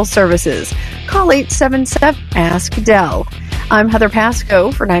Financial Services. Call 877-ASK-DELL. I'm Heather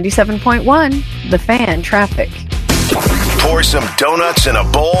Pasco for 97.1 The Fan Traffic. Pour some donuts in a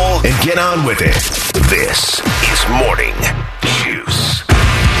bowl and get on with it. This is Morning Juice.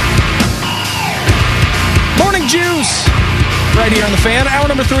 Morning Juice right here on The Fan. Hour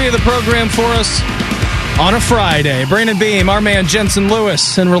number 3 of the program for us on a Friday. Brandon Beam, our man Jensen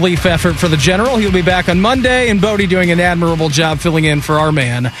Lewis, in relief effort for the General. He'll be back on Monday, and Bodie doing an admirable job filling in for our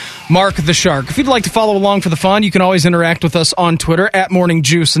man Mark the Shark. If you'd like to follow along for the fun, you can always interact with us on Twitter at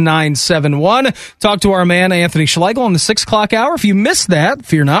MorningJuice971. Talk to our man Anthony Schlegel on the 6 o'clock hour. If you missed that,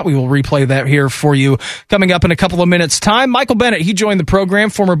 fear not, we will replay that here for you coming up in a couple of minutes' time. Michael Bennett, he joined the program,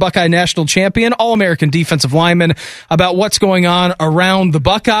 former Buckeye national champion, All-American defensive lineman, about what's going on around the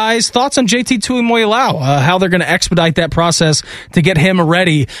Buckeyes. Thoughts on JT Tuimoloau, how they're going to expedite that process to get him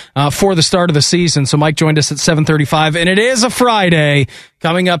ready for the start of the season. So Mike joined us at 7:35, and it is a Friday.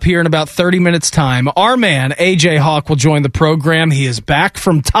 Coming up here in about 30 minutes' time, our man, A.J. Hawk, will join the program. He is back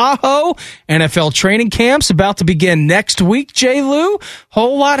from Tahoe. NFL training camps about to begin next week, J. Lou.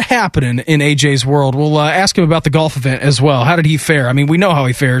 Whole lot happening in A.J.'s world. We'll ask him about the golf event as well. How did he fare? I mean, we know how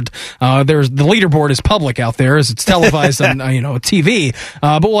he fared. The leaderboard is public out there as it's televised on TV.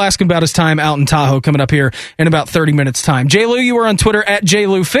 But we'll ask him about his time out in Tahoe coming up here in about 30 minutes' time. J. Lou, you are on Twitter at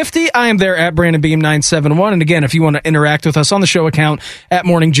JLou50. I am there at Brandon Beam 971. And again, if you want to interact with us on the show account, at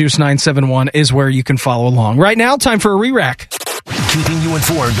Morning Juice 971 is where you can follow along. Right now, time for a re-rack. Keeping you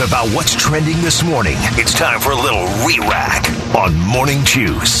informed about what's trending this morning. It's time for a little re-rack on Morning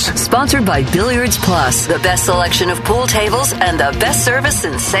Juice. Sponsored by Billiards Plus, the best selection of pool tables and the best service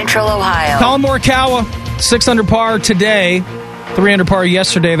in Central Ohio. Colin Morikawa, 6 under par today, 3 under par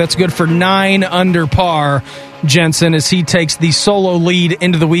yesterday. That's good for 9 under par. Jensen, as he takes the solo lead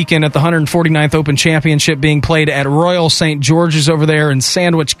into the weekend at the 149th Open Championship being played at Royal St. George's over there in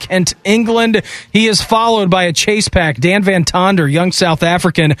Sandwich, Kent, England. He is followed by a chase pack. Dan Van Tonder, young South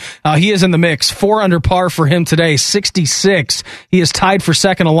African, he is in the mix. 4 under par for him today, 66. He is tied for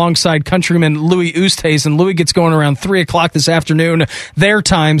second alongside countryman Louis Oosthuizen. Louis gets going around 3 o'clock this afternoon, their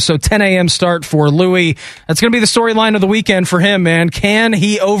time, so 10 a.m. start for Louis. That's going to be the storyline of the weekend for him, man. Can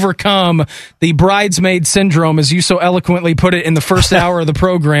he overcome the bridesmaid syndrome, as you so eloquently put it in the first hour of the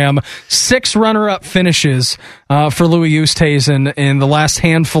program? 6 runner-up finishes for Louis Oosthuizen in the last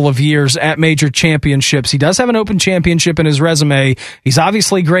handful of years at major championships. He does have an Open Championship in his resume. He's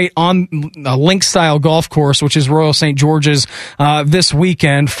obviously great on a link-style golf course, which is Royal St. George's this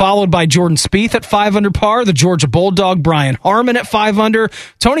weekend, followed by Jordan Spieth at 5 under par, the Georgia Bulldog Brian Harmon at 5 under,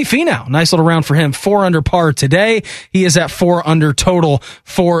 Tony Finau, nice little round for him, 4 under par today. He is at 4 under total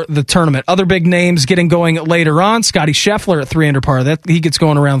for the tournament. Other big names getting going later on. Scotty Scheffler at 3 under par. That he gets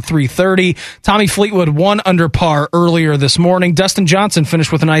going around 3:30. Tommy Fleetwood 1 under par earlier this morning. Dustin Johnson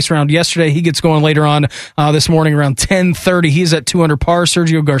finished with a nice round yesterday. He gets going later on this morning around 10:30. He's at 2 under par.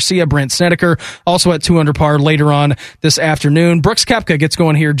 Sergio Garcia, Brant Snedeker also at 2 under par later on this afternoon. Brooks Koepka gets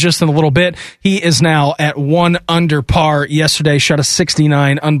going here just in a little bit. He is now at 1 under par. Yesterday shot a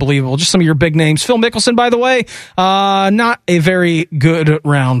 69. Unbelievable. Just some of your big names. Phil Mickelson, by the way, not a very good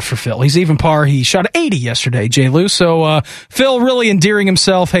round for Phil. He's even par. He shot 80 yesterday, J. Lou. So Phil really endearing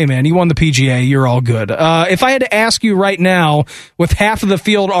himself. Hey, man, you won the PGA. You're all good. If I had to ask you right now, with half of the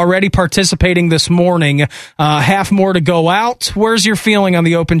field already participating this morning, half more to go out, where's your feeling on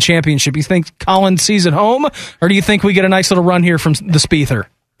the Open Championship? You think Colin sees it home, or do you think we get a nice little run here from the Spiether?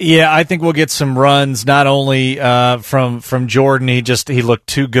 Yeah, I think we'll get some runs, not only from Jordan. He looked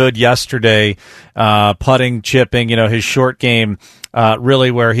too good yesterday, putting, chipping, his short game,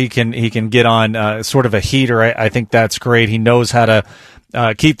 really where he can get on sort of a heater. I think that's great. He knows how to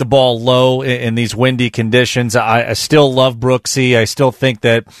keep the ball low in these windy conditions. I still love Brooksy. I still think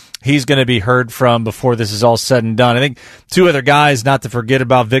that he's going to be heard from before this is all said and done. I think 2 other guys, not to forget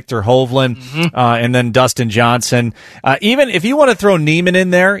about Victor Hovland, and then Dustin Johnson. Even if you want to throw Neiman in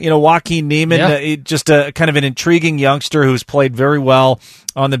there, Joaquin Neiman, just a kind of an intriguing youngster who's played very well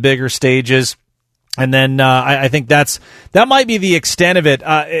on the bigger stages. And then I think that might be the extent of it.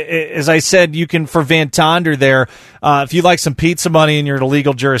 As I said, you can, for Van Tonder there, if you like some pizza money and you're in a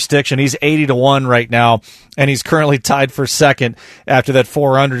legal jurisdiction, he's 80-1 right now, and he's currently tied for second after that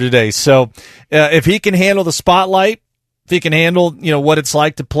 4 under today. So if he can handle the spotlight, if he can handle what it's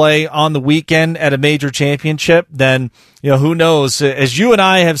like to play on the weekend at a major championship, then who knows? As you and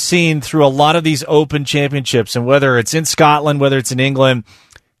I have seen through a lot of these Open Championships, and whether it's in Scotland, whether it's in England,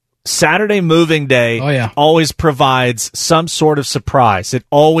 Saturday moving day always provides some sort of surprise. It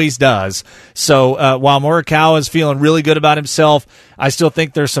always does. So while Morikawa is feeling really good about himself, I still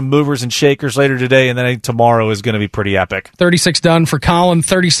think there's some movers and shakers later today, and then I think tomorrow is going to be pretty epic. 36 done for Colin,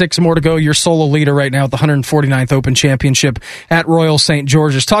 36 more to go. Your solo leader right now at the 149th Open Championship at Royal St.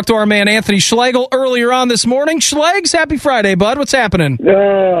 George's. Talk to our man Anthony Schlegel earlier on this morning. Schlegs, happy Friday, bud. What's happening?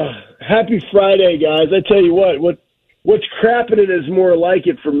 Happy Friday, guys. I tell you what's crapping it is more like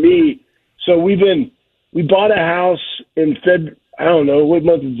it for me. So we bought a house in I don't know, what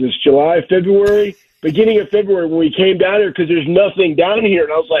month is this? July, February? Beginning of February when we came down here, because there's nothing down here.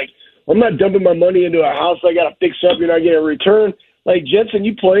 And I was like, I'm not dumping my money into a house I got to fix up. You're not getting a return. Like, Jensen,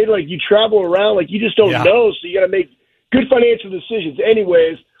 you played, like, you travel around, like, you just don't know. So you got to make good financial decisions.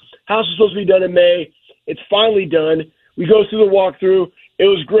 Anyways, house is supposed to be done in May. It's finally done. We go through the walkthrough. It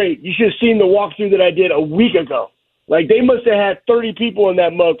was great. You should have seen the walkthrough that I did a week ago. Like, they must have had 30 people in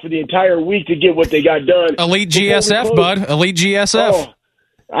that mug for the entire week to get what they got done. Elite GSF, bud. Elite GSF. Oh,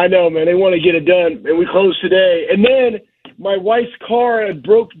 I know, man. They want to get it done, and we closed today. And then my wife's car had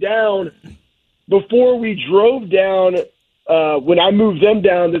broke down before we drove down when I moved them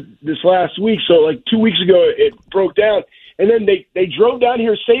down this last week. So, like, 2 weeks ago, it broke down. And then they drove down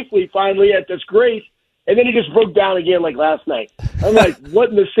here safely, finally. That's great. And then it just broke down again, like, last night. I'm like, what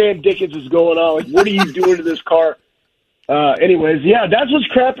in the Sam Dickens is going on? Like, what are you doing to this car? Anyways, yeah, that's what's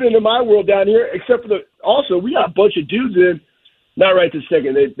crapping into my world down here, except for also, we got a bunch of dudes in. Not right this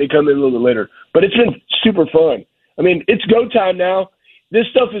second. They come in a little bit later. But it's been super fun. I mean, it's go time now. This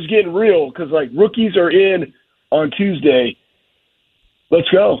stuff is getting real because, like, rookies are in on Tuesday. Let's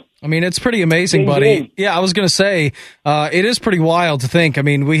go. I mean, it's pretty amazing, buddy. Yeah, I was going to say, it is pretty wild to think. I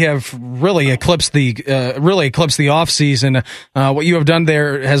mean, we have really eclipsed the off season. What you have done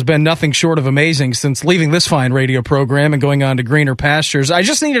there has been nothing short of amazing since leaving this fine radio program and going on to greener pastures. I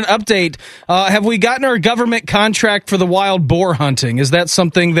just need an update. Have we gotten our government contract for the wild boar hunting? Is that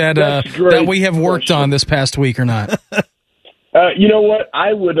something that we have worked on this past week or not? You know what?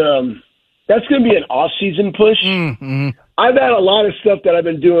 I would. That's going to be an off-season push. Mm-hmm. I've had a lot of stuff that I've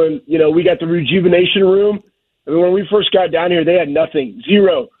been doing. You know, we got the rejuvenation room. I mean, when we first got down here, they had nothing,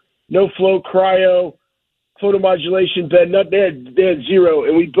 zero, no flow, cryo, photomodulation bed. They had zero,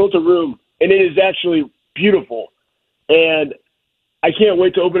 and we built a room, and it is actually beautiful. And I can't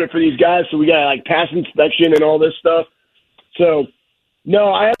wait to open it for these guys. So we got like pass inspection and all this stuff. So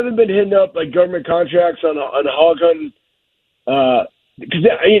no, I haven't been hitting up like government contracts on hog hunting. Because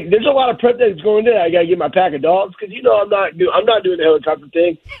there's a lot of prep that's going into that. I got to get my pack of dogs because I'm not doing the helicopter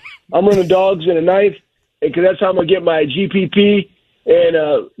thing. I'm running dogs and a knife, because that's how I'm gonna get my GPP and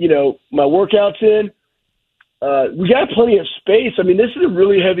my workouts in. We got plenty of space. I mean, this is a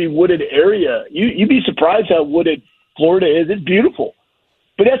really heavy wooded area. You'd be surprised how wooded Florida is. It's beautiful,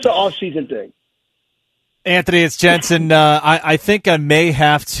 but that's an off-season thing. Anthony, it's Jensen. I think I may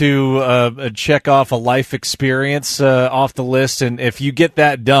have to check off a life experience off the list, and if you get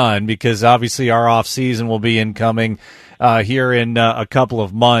that done, because obviously our off season will be incoming here in a couple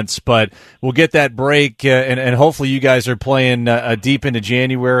of months, but we'll get that break, and hopefully you guys are playing deep into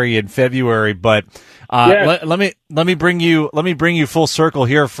January and February. But let me bring you full circle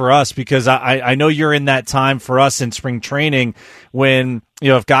here for us, because I know you're in that time for us in spring training when,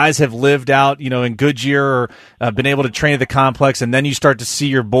 if guys have lived out, in Goodyear or been able to train at the complex, and then you start to see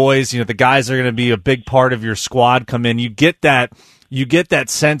your boys, the guys that are going to be a big part of your squad come in, you get that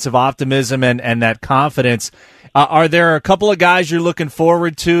sense of optimism and that confidence. Are there a couple of guys you're looking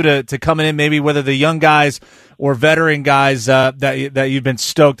forward to coming in, maybe whether the young guys or veteran guys that you've been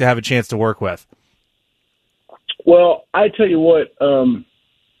stoked to have a chance to work with? Well, I tell you what,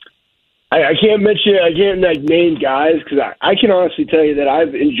 I can't name guys, because I can honestly tell you that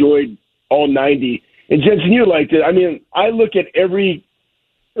I've enjoyed all 90. And Jensen, you liked it. I mean, I look at every.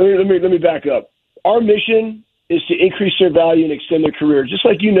 Let me back up. Our mission is to increase their value and extend their career, just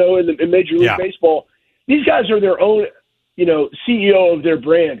like in Major League Baseball. These guys are their own, CEO of their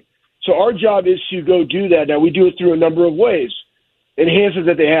brand. So our job is to go do that. Now, we do it through a number of ways. Enhancements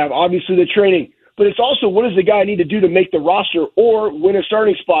that they have, obviously the training, but it's also what does the guy need to do to make the roster or win a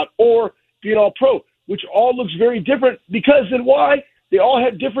starting spot or be an all-pro, which all looks very different because then why? They all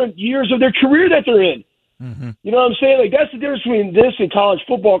have different years of their career that they're in. Mm-hmm. You know what I'm saying? Like, that's the difference between this and college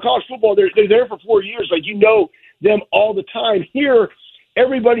football. College football, they're there for 4 years. Like, them all the time. Here,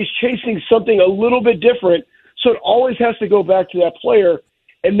 everybody's chasing something a little bit different, so it always has to go back to that player,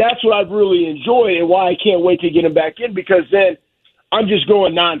 and that's what I've really enjoyed and why I can't wait to get him back in, because then I'm just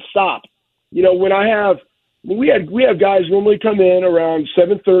going nonstop. We have guys normally come in around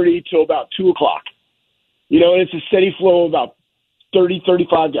 7:30 till about 2:00. And it's a steady flow of about 30,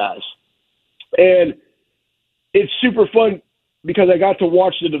 35 guys. And it's super fun because I got to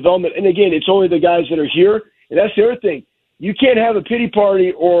watch the development. And again, it's only the guys that are here. And that's the other thing. You can't have a pity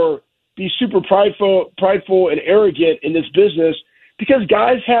party or be super prideful and arrogant in this business, because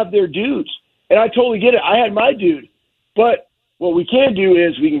guys have their dudes. And I totally get it. I had my dude. But what we can do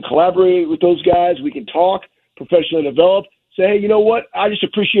is we can collaborate with those guys. We can talk, professionally develop, say, hey, you know what? I just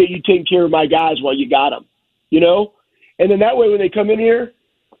appreciate you taking care of my guys while you got them, And then that way when they come in here,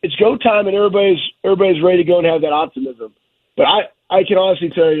 it's go time and everybody's ready to go and have that optimism. But I can honestly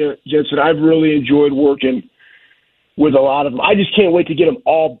tell you, Jensen, I've really enjoyed working with a lot of them. I just can't wait to get them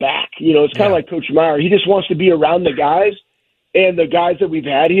all back. It's kind of like Coach Meyer. He just wants to be around the guys, and the guys that we've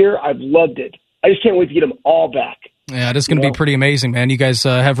had here, I've loved it. I just can't wait to get them all back. Yeah, it is going to be pretty amazing, man. You guys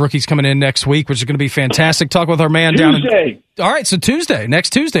have rookies coming in next week, which is going to be fantastic. Talk with our man Tuesday. All right, so next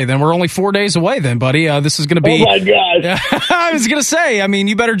Tuesday, then we're only 4 days away then, buddy. This is going to be... Oh, my God. I was going to say,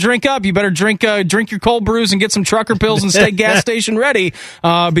 you better drink up. You better drink your cold brews and get some trucker pills and stay gas station ready,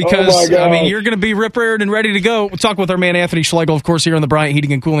 because, you're going to be rip-reared and ready to go. We'll talk with our man Anthony Schlegel, of course, here on the Bryant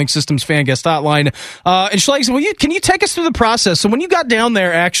Heating and Cooling Systems Fan Guest Hotline. And Schlegs, can you take us through the process? So when you got down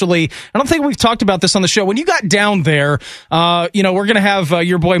there, actually, I don't think we've talked about this on the show. When you got down there, there, we're going to have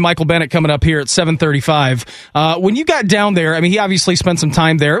your boy Michael Bennett coming up here at 7:35. When you got down there, I mean, he obviously spent some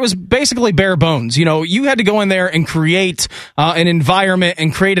time there. It was basically bare bones. You had to go in there and create an environment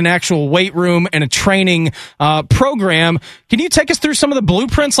and create an actual weight room and a training program. Can you take us through some of the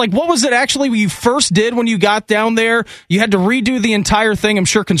blueprints? Like, what was it actually you first did when you got down there? You had to redo the entire thing. I'm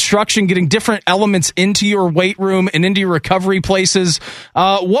sure construction, getting different elements into your weight room and into your recovery places.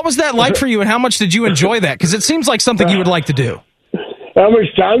 What was that like for you, and how much did you enjoy that? Because it seems like something you would like to do. How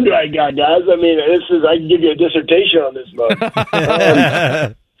much time do I got, guys? I mean, I can give you a dissertation on this,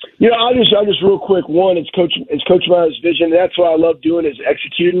 bud. I'll just real quick. One, it's Coach Meyer's vision. That's what I love doing is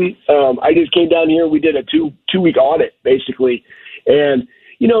executing. I just came down here. We did a two-week audit, basically. And,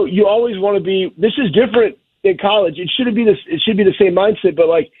 you always want to be – this is different in college. It should be the same mindset, but,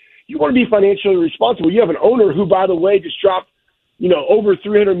 like, you want to be financially responsible. You have an owner who, by the way, just dropped, over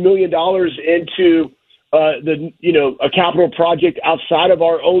 $300 million into a capital project outside of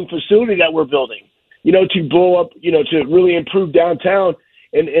our own facility that we're building, to blow up, to really improve downtown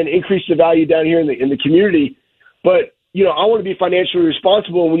and increase the value down here in the community. But, I want to be financially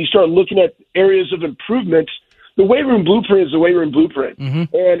responsible. And when you start looking at areas of improvement, the weight room blueprint is the weight room blueprint.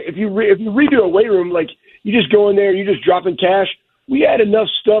 Mm-hmm. And if you redo a weight room, like you just go in there, you just drop in cash. We had enough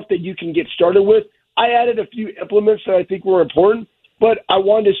stuff that you can get started with. I added a few implements that I think were important, but I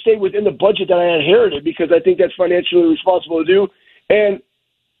wanted to stay within the budget that I inherited because I think that's financially responsible to do. And,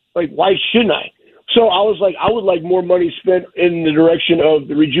 like, why shouldn't I? So I was like, I would like more money spent in the direction of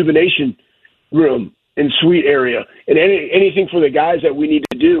the rejuvenation room and suite area and anything for the guys that we need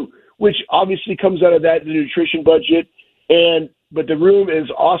to do, which obviously comes out of the nutrition budget. But the room is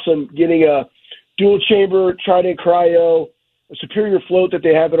awesome, getting a dual chamber, Trident Cryo, a superior float that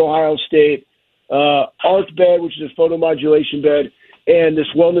they have at Ohio State, arc bed, which is a photomodulation bed, and this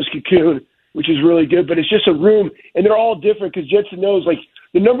wellness cocoon, which is really good. But it's just a room, and they're all different because Jensen knows, like,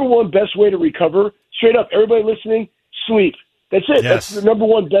 the number one best way to recover, straight up, everybody listening, sleep. That's it. Yes. That's the number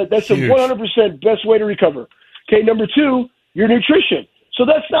one. That's the 100% best way to recover. Okay, number two, your nutrition. So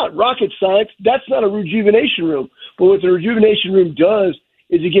that's not rocket science. That's not a rejuvenation room. But what the rejuvenation room does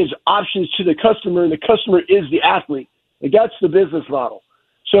is it gives options to the customer, and the customer is the athlete. Like, that's the business model.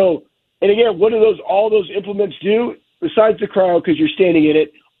 So, and again, what do all those implements do? Besides the cryo, because you're standing in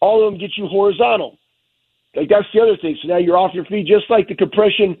it, all of them get you horizontal. Like, that's the other thing. So now you're off your feet, just like the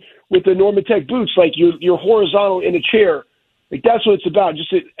compression with the Normatec boots. Like, you're horizontal in a chair. Like, that's what it's about,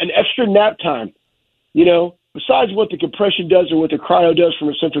 just an extra nap time, besides what the compression does or what the cryo does from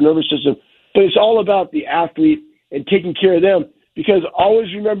a central nervous system. But it's all about the athlete and taking care of them, because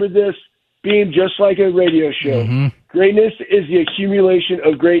always remember this, being just like a radio show. Mm-hmm. Greatness is the accumulation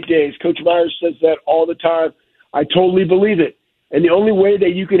of great days. Coach Myers says that all the time. I totally believe it. And the only way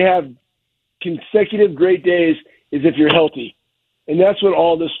that you can have consecutive great days is if you're healthy. And that's what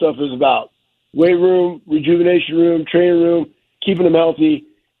all this stuff is about. Weight room, rejuvenation room, training room, keeping them healthy.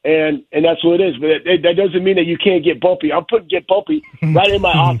 And that's what it is. But that doesn't mean that you can't get bumpy. I'm putting get bumpy right in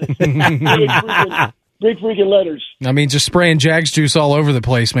my office. Big freaking letters. I mean, just spraying Jags juice all over the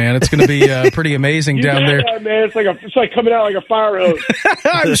place, man. It's going to be pretty amazing down there. That, man. It's like coming out like a fire hose.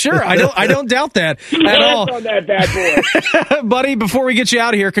 I'm sure. I don't doubt that at all. On that bad boy. Buddy, before we get you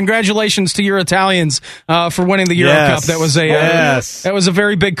out of here, congratulations to your Italians for winning the Euro Cup. That was a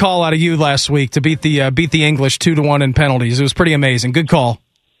very big call out of you last week to beat the English 2-1 in penalties. It was pretty amazing. Good call.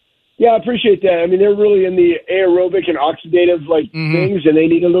 Yeah, I appreciate that. I mean, they're really in the aerobic and oxidative things, and they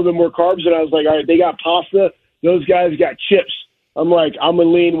need a little bit more carbs. And I was like, all right, they got pasta. Those guys got chips. I'm like, I'm going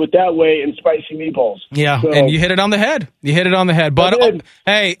to lean with that way and spicy meatballs. Yeah, so, and you hit it on the head. But,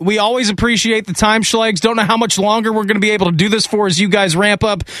 hey, we always appreciate the time, Schlegs. Don't know how much longer we're going to be able to do this for as you guys ramp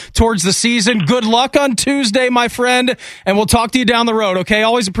up towards the season. Good luck on Tuesday, my friend, and we'll talk to you down the road, okay?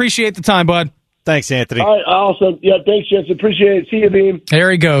 Always appreciate the time, bud. Thanks, Anthony. All right, awesome. Yeah, thanks, Jensen. Appreciate it. See you, Beam.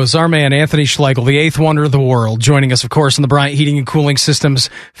 There he goes, our man, Anthony Schlegel, the eighth wonder of the world, joining us, of course, on the Bryant Heating and Cooling Systems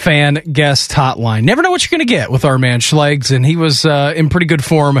fan guest hotline. Never know what you're going to get with our man, Schlegs, and he was in pretty good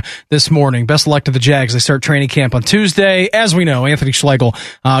form this morning. Best of luck to the Jags. They start training camp on Tuesday. As we know, Anthony Schlegel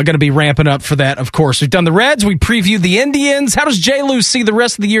going to be ramping up for that, of course. We've done the Reds. We previewed the Indians. How does J. Lou see the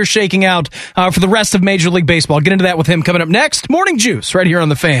rest of the year shaking out for the rest of Major League Baseball? I'll get into that with him coming up next. Morning Juice, right here on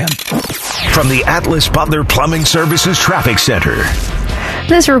The Fan. From the Atlas Butler Plumbing Services Traffic Center.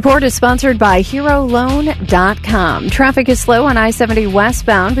 This report is sponsored by HeroLoan.com. Traffic is slow on I-70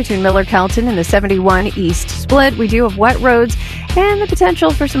 westbound between Miller-Kelton and the 71 East split. We do have wet roads and the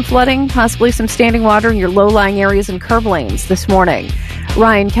potential for some flooding, possibly some standing water in your low-lying areas and curb lanes this morning.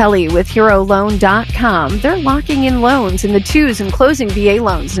 Ryan Kelly with HeroLoan.com. They're locking in loans in the twos and closing VA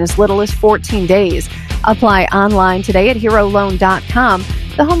loans in as little as 14 days. Apply online today at HeroLoan.com.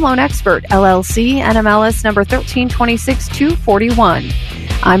 The Home Loan Expert, LLC, NMLS number 1326241.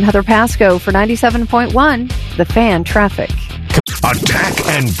 I'm Heather Pasco for 97.1, The Fan Traffic. Attack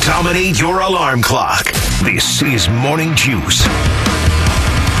and dominate your alarm clock. This is Morning Juice.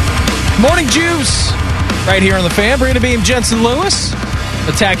 Morning Juice, right here on The Fan. Brandon Beam, Jensen Lewis,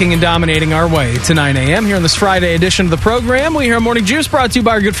 attacking and dominating our way to 9 a.m. here on this Friday edition of the program. We hear Morning Juice brought to you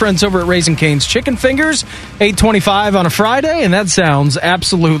by our good friends over at Raising Cane's Chicken Fingers, $8.25 on a Friday, and that sounds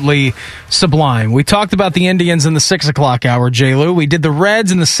absolutely sublime. We talked about the Indians in the 6 o'clock hour, J-Lou. We did the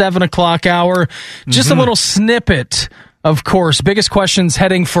Reds in the 7 o'clock hour. Just a little snippet, of course. Biggest questions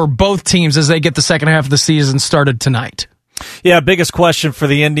heading for both teams as they get the second half of the season started tonight. Yeah, biggest question for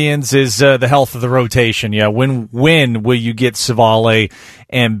the Indians is the health of the rotation. Yeah, when will you get Savale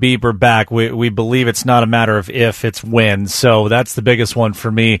and Bieber back? We believe it's not a matter of if, it's when. So that's the biggest one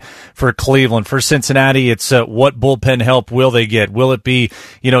for me for Cleveland. For Cincinnati, it's what bullpen help will they get? Will it be,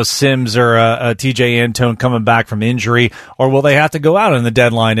 Sims or TJ Antone coming back from injury, or will they have to go out on the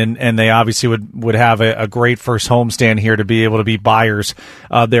deadline? And they obviously would have a great first homestand here to be able to be buyers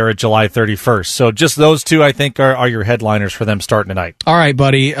there at July 31st. So just those two, I think, are your headliners for them starting tonight. All right,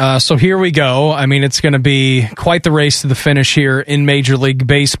 buddy. So here we go. I mean, it's going to be quite the race to the finish here in Major League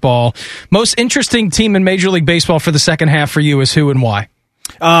Baseball. Most interesting team in Major League Baseball for the second half for you is who and why?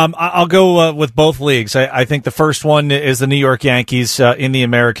 I'll go with both leagues. I think the first one is the New York Yankees in the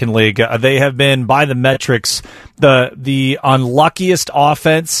American League. They have been, by the metrics, the unluckiest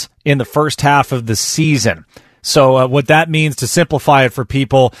offense in the first half of the season. So what that means, to simplify it for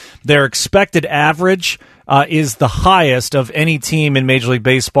people, their expected average is the highest of any team in Major League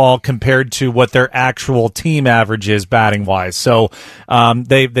Baseball compared to what their actual team average is batting-wise. So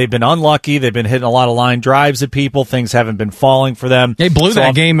they've been unlucky. They've been hitting a lot of line drives at people. Things haven't been falling for them. They blew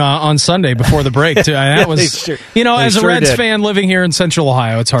that game on Sunday before the break, too. And that was, as a Reds fan living here in Central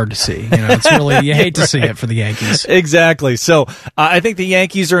Ohio, it's hard to see. It's really, you hate to see it for the Yankees. Exactly. So I think the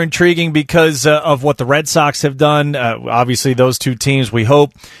Yankees are intriguing because of what the Red Sox have done. Obviously, those two teams, we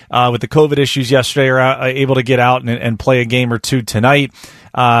hope, with the COVID issues yesterday, are able to get out and play a game or two tonight.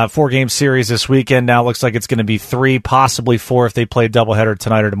 4-game series this weekend. Now it looks like it's going to be 3, possibly 4 if they play a doubleheader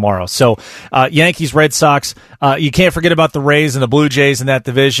tonight or tomorrow. So Yankees, Red Sox. You can't forget about the Rays and the Blue Jays in that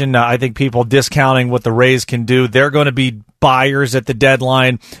division. I think people discounting what the Rays can do. They're going to be buyers at the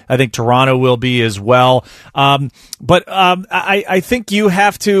deadline. I think Toronto will be as well. But I think you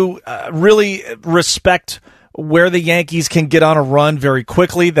have to really respect where the Yankees can get on a run very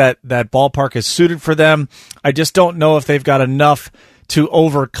quickly. That ballpark is suited for them. I just don't know if they've got enough to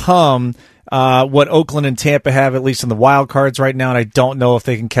overcome what Oakland and Tampa have, at least in the wild cards right now, and I don't know if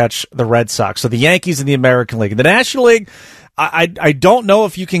they can catch the Red Sox. So the Yankees in the American League. In the National League, I don't know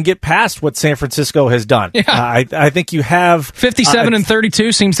if you can get past what San Francisco has done. Yeah. I think you have 57 and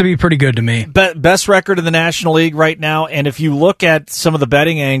 32 seems to be pretty good to me. Best record in the National League right now, and if you look at some of the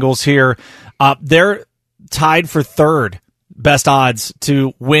betting angles here, they're tied for third best odds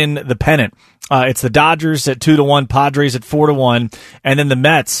to win the pennant. It's the Dodgers at 2-1, Padres at 4-1, and then the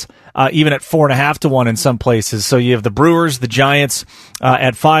Mets even at 4.5-1 in some places. So you have the Brewers, the Giants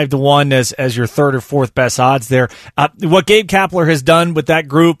at 5-1 as your third or fourth best odds there. What Gabe Kapler has done with that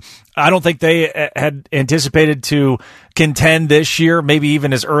group, I don't think they had anticipated to contend this year, maybe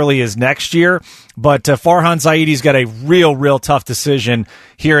even as early as next year. But Farhan Zaidi's got a real tough decision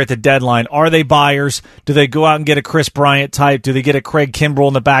here at the deadline. Are they buyers? Do they go out and get a Chris Bryant type? Do they get a Craig Kimbrell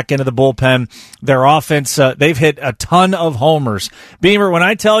in the back end of the bullpen? Their offense, they've hit a ton of homers. Beamer, when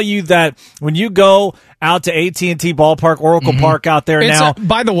I tell you that when you go out to AT&T Ballpark, Oracle Park out there now.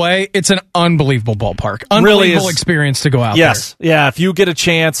 By the way, it's an unbelievable ballpark. Unbelievable experience to go out there. Yes. Yeah, if you get a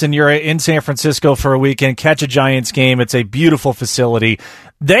chance and you're in San Francisco for a weekend, catch a Giants game. It's a beautiful facility.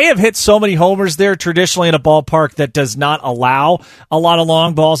 They have hit so many homers there traditionally in a ballpark that does not allow a lot of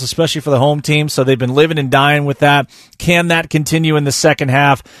long balls, especially for the home team. So they've been living and dying with that. Can that continue in the second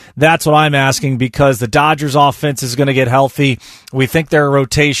half? That's what I'm asking, because the Dodgers offense is going to get healthy. We think their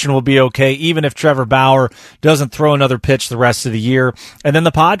rotation will be okay, even if Trevor Bauer doesn't throw another pitch the rest of the year. And then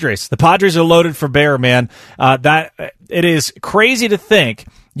the Padres. The Padres are loaded for bear, man. It is crazy to think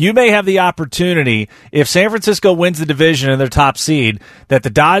you may have the opportunity, if San Francisco wins the division and their top seed, that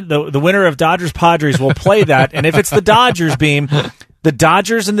the winner of Dodgers-Padres will play that. And if it's the Dodgers, Beam, the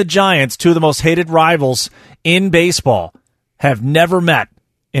Dodgers and the Giants, two of the most hated rivals in baseball, have never met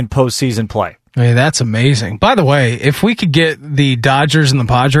in postseason play. Hey, that's amazing. By the way, if we could get the Dodgers and the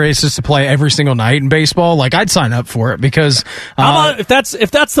Padres just to play every single night in baseball, like I'd sign up for it because how about if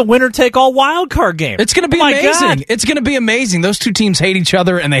that's the winner take all wild card game? It's going to be amazing. God. It's going to be amazing. Those two teams hate each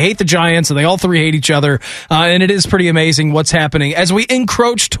other and they hate the Giants and they all three hate each other. And it is pretty amazing what's happening as we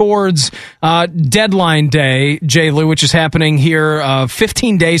encroach towards deadline day, J. Lou, which is happening here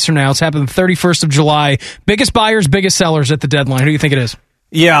 15 days from now. It's happening the 31st of July. Biggest buyers, biggest sellers at the deadline. Who do you think it is?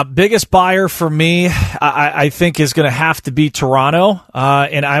 Yeah, biggest buyer for me, I think is going to have to be Toronto,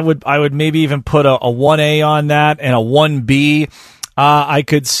 and I would maybe even put a 1A on that and a 1B. I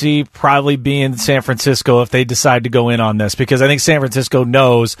could see probably being San Francisco if they decide to go in on this, because I think San Francisco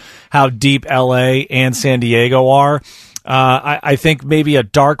knows how deep LA and San Diego are. I think maybe a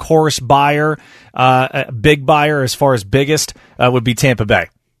dark horse buyer, a big buyer as far as biggest, would be Tampa Bay.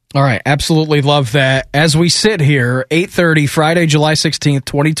 All right, absolutely love that. As we sit here, 8:30, Friday, July 16th,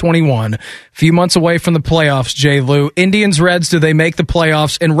 2021, a few months away from the playoffs, J. Lou. Indians, Reds, do they make the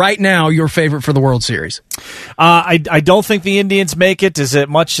playoffs? And right now, your favorite for the World Series? I don't think the Indians make it, as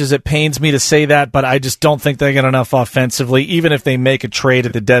much as it pains me to say that, but I just don't think they got enough offensively. Even if they make a trade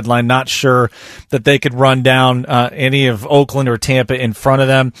at the deadline, not sure that they could run down any of Oakland or Tampa in front of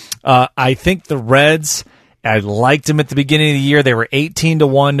them. I think the Reds... I liked them at the beginning of the year. They were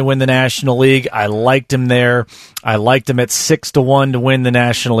 18-1 to win the National League. I liked them there. I liked them at 6-1 to win the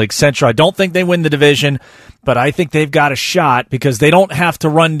National League Central. I don't think they win the division, but I think they've got a shot because they don't have to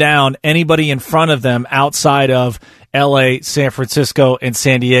run down anybody in front of them outside of LA, San Francisco, and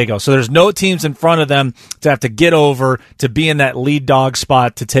San Diego. So there's no teams in front of them to have to get over to be in that lead dog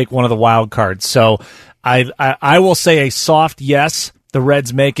spot to take one of the wild cards. So I will say a soft yes. The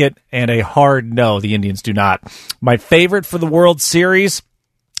Reds make it, and a hard no, the Indians do not. My favorite for the World Series,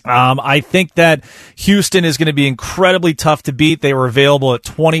 I think that Houston is going to be incredibly tough to beat. They were available at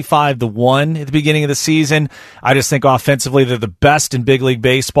 25-1 at the beginning of the season. I just think offensively they're the best in big league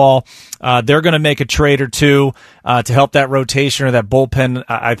baseball. They're going to make a trade or two to help that rotation or that bullpen.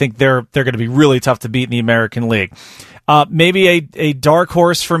 I think they're going to be really tough to beat in the American League. Maybe a dark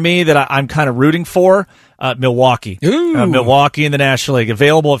horse for me that I'm kind of rooting for. Milwaukee. Milwaukee in the National League.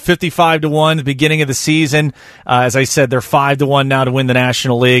 Available at 55-1 at the beginning of the season. As I said, they're 5-1 now to win the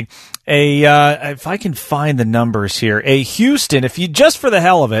National League. If I can find the numbers here, a Houston, if you just for the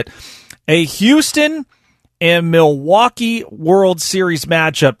hell of it, a Houston and Milwaukee World Series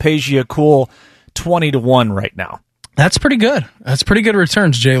matchup pays you a cool 20-1 right now. That's pretty good. That's pretty good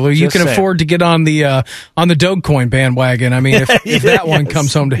returns, J. Lou. You can afford to get on the Dogecoin bandwagon. I mean, if that one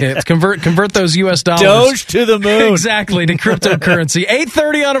comes home to hit, convert those U.S. dollars. Doge to the moon. Exactly, to cryptocurrency.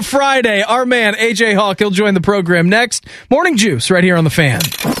 8:30 on a Friday. Our man, AJ Hawk, he'll join the program next. Morning Juice right here on The Fan.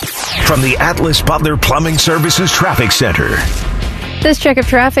 From the Atlas Butler Plumbing Services Traffic Center. This check of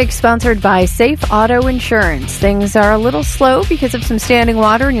traffic sponsored by Safe Auto Insurance. Things are a little slow because of some standing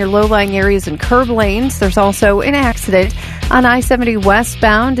water in your low-lying areas and curb lanes. There's also an accident on I-70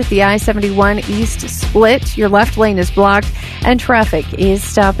 westbound at the I-71 East split. Your left lane is blocked and traffic is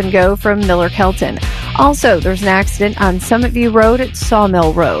stop and go from Miller-Kelton. Also, there's an accident on Summit View Road at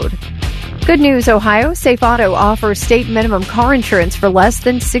Sawmill Road. Good news, Ohio. Safe Auto offers state minimum car insurance for less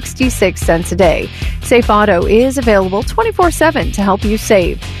than 66 cents a day. Safe Auto is available 24/7 to help you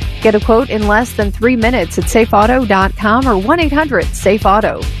save. Get a quote in less than 3 minutes at safeauto.com or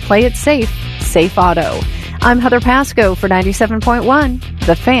 1-800-SAFE-AUTO. Play it safe. Safe Auto. I'm Heather Pasco for 97.1,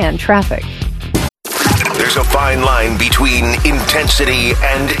 The Fan Traffic. There's a fine line between intensity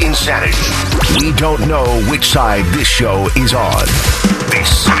and insanity. We don't know which side this show is on.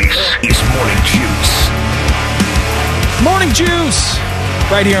 This is Morning Juice. Morning Juice!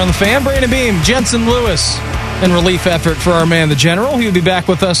 Right here on The Fan. Brandon Beam, Jensen Lewis, and relief effort for our man, the General. He'll be back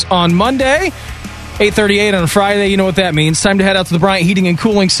with us on Monday. 8:38 on a Friday. You know what that means. Time to head out to the Bryant Heating and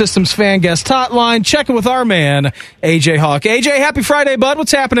Cooling Systems Fan Guest Hotline. Checking with our man, AJ Hawk. AJ, happy Friday, bud.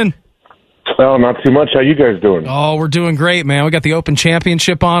 What's happening? Oh, not too much. How you guys doing? Oh, we're doing great, man. We got the Open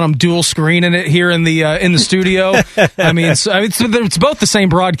Championship on. I'm dual screening it here in the studio. I mean, it's both the same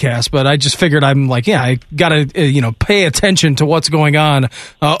broadcast, but I just figured I gotta pay attention to what's going on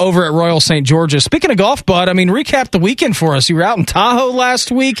over at Royal St. George's. Speaking of golf, bud, I mean, recap the weekend for us. You were out in Tahoe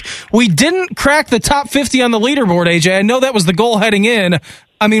last week. We didn't crack the top 50 on the leaderboard, AJ. I know that was the goal heading in.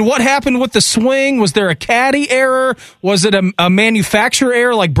 I mean, what happened with the swing? Was there a caddy error? Was it a manufacturer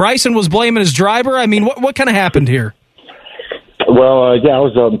error like Bryson was blaming his driver? I mean, what kind of happened here? Well, I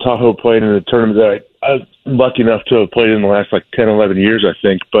was out in Tahoe playing in a tournament that I was lucky enough to have played in the last 10, 11 years, I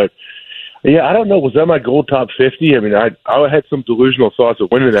think. But, yeah, I don't know. Was that my goal top 50? I mean, I had some delusional thoughts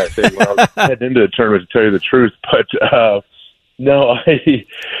of winning that thing when I was heading into the tournament, to tell you the truth. But, No, I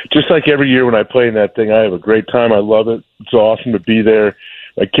just like every year when I play in that thing, I have a great time. I love it. It's awesome to be there.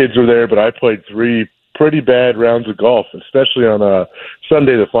 My kids were there, but I played 3 pretty bad rounds of golf, especially on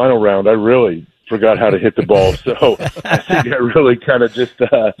Sunday, the final round. I really forgot how to hit the ball. So I think I really kind of just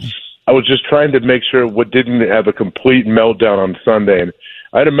I was just trying to make sure what didn't have a complete meltdown on Sunday. And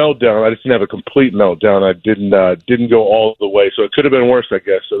I had a meltdown. I just didn't have a complete meltdown. I didn't go all the way, so it could have been worse, I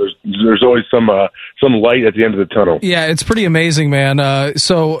guess. So there's always some light at the end of the tunnel. Yeah, it's pretty amazing, man.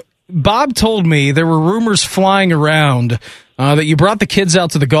 So Bob told me there were rumors flying around that you brought the kids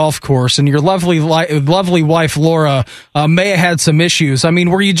out to the golf course, and your lovely wife Laura may have had some issues. I mean,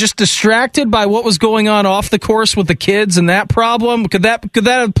 were you just distracted by what was going on off the course with the kids and that problem? Could that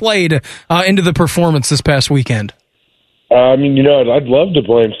have played into the performance this past weekend? I mean, I'd love to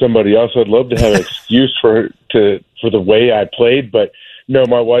blame somebody else. I'd love to have an excuse for the way I played, but no,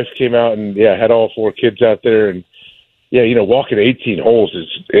 my wife came out and had all 4 kids out there, and walking 18 holes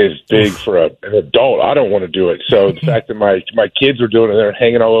is big for an adult. I don't want to do it. So the fact that my kids were doing it, they're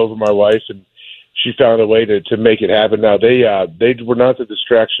hanging all over my wife, and she found a way to make it happen. Now they were not the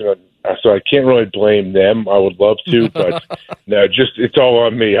distraction, so I can't really blame them. I would love to, but no, it's all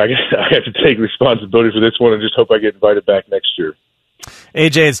on me. I have to take responsibility for this one and just hope I get invited back next year.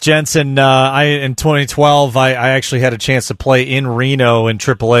 AJ, it's Jensen. In 2012, I actually had a chance to play in Reno in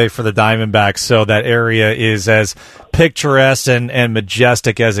AAA for the Diamondbacks, so that area is as picturesque and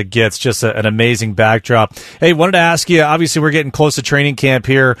majestic as it gets. Just an amazing backdrop. Hey, wanted to ask you, obviously we're getting close to training camp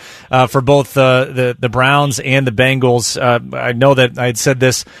here for both the Browns and the Bengals. I know that I had said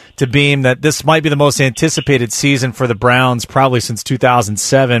this to Beam, that this might be the most anticipated season for the Browns probably since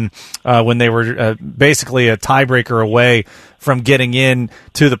 2007 when they were basically a tiebreaker away from getting in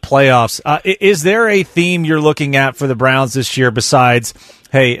to the playoffs. Is there a theme you're looking at for the Browns this year besides,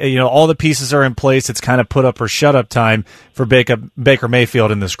 hey, all the pieces are in place, it's kind of put up or shut up time for Baker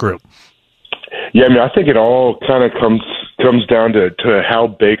Mayfield in this group? Yeah, I mean, I think it all kind of comes down to how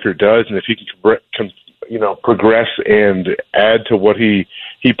Baker does, and if he can progress and add to what he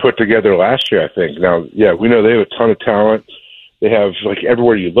put together last year, I think. Now, we know they have a ton of talent. They have, like,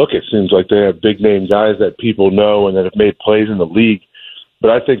 everywhere you look, it seems like they have big-name guys that people know and that have made plays in the league.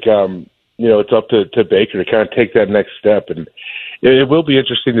 But I think, it's up to Baker to kind of take that next step. And it will be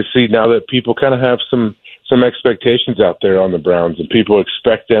interesting to see now that people kind of have some expectations out there on the Browns and people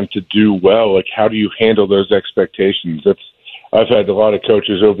expect them to do well. Like, how do you handle those expectations? I've had a lot of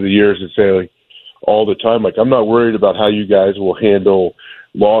coaches over the years that say, like, all the time, like, I'm not worried about how you guys will handle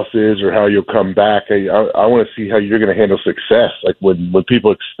losses or how you'll come back. I want to see how you're going to handle success. Like when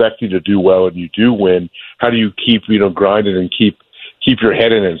people expect you to do well and you do win, how do you keep grinding and keep your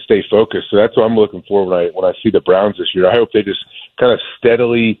head in it and stay focused? So that's what I'm looking for when I see the Browns this year. I hope they just kind of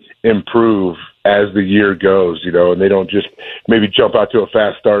steadily improve as the year goes, and they don't just maybe jump out to a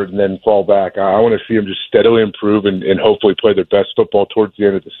fast start and then fall back. I want to see them just steadily improve and hopefully play their best football towards the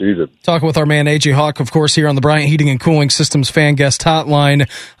end of the season. Talking with our man AJ Hawk, of course, here on the Bryant Heating and Cooling Systems Fan Guest Hotline.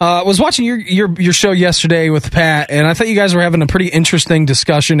 Was watching your show yesterday with Pat, and I thought you guys were having a pretty interesting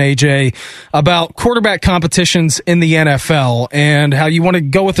discussion, AJ, about quarterback competitions in the NFL and how you want to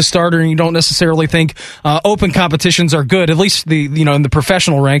go with a starter and you don't necessarily think open competitions are good. At least in the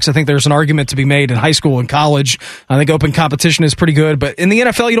professional ranks, I think there's an argument to be made in high school and college. I think open competition is pretty good, but in the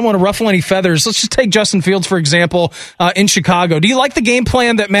NFL, you don't want to ruffle any feathers. Let's just take Justin Fields, for example, in Chicago. Do you like the game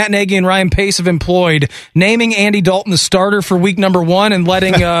plan that Matt Nagy and Ryan Pace have employed, naming Andy Dalton the starter for week number 1 and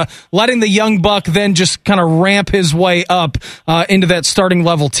letting the young buck then just kind of ramp his way up into that starting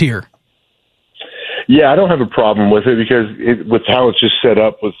level tier? Yeah, I don't have a problem with it because with how it's just set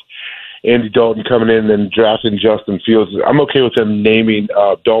up with Andy Dalton coming in and drafting Justin Fields. I'm okay with them naming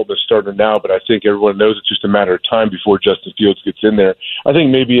Dalton a starter now, but I think everyone knows it's just a matter of time before Justin Fields gets in there. I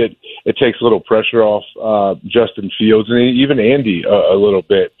think maybe it takes a little pressure off Justin Fields and even Andy a little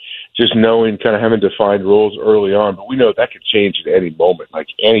bit, just knowing, kind of having defined roles early on. But we know that could change at any moment. Like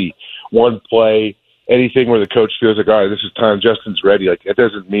any one play, anything where the coach feels like, all right, this is time, Justin's ready. Like it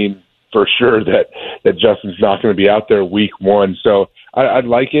doesn't mean for sure that Justin's not going to be out there week 1. So I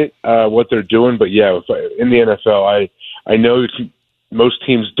like it, what they're doing. But, in the NFL, I know most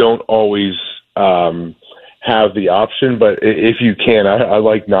teams don't always have the option. But if you can, I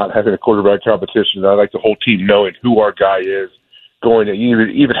like not having a quarterback competition. I like the whole team knowing who our guy is going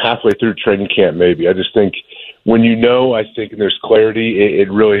even halfway through training camp maybe. I just think when and there's clarity, it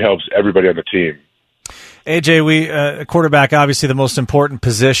really helps everybody on the team. AJ, quarterback, obviously the most important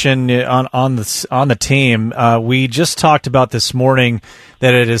position on the team. We just talked about this morning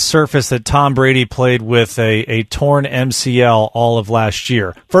that it has surfaced that Tom Brady played with a torn MCL all of last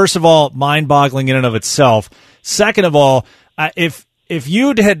year. First of all, mind-boggling in and of itself. Second of all, if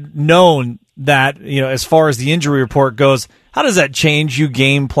you had known that, as far as the injury report goes, how does that change you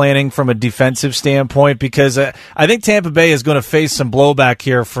game planning from a defensive standpoint? Because I think Tampa Bay is going to face some blowback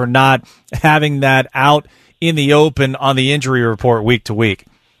here for not having that out in the open on the injury report week to week.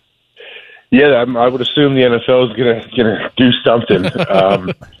 Yeah, I would assume the NFL is gonna do something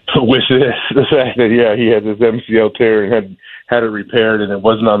with this. The fact that he had this MCL tear and had it repaired, and it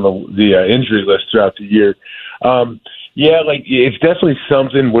wasn't on the injury list throughout the year. It's definitely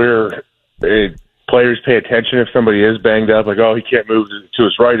something where players pay attention if somebody is banged up, like, oh, he can't move to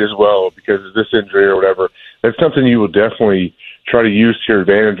his right as well because of this injury or whatever. That's something you will definitely try to use to your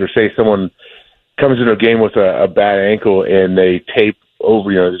advantage. Or say someone comes into a game with a bad ankle and they tape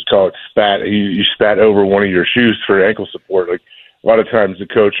over, just call it spat. You spat over one of your shoes for ankle support. Like, a lot of times the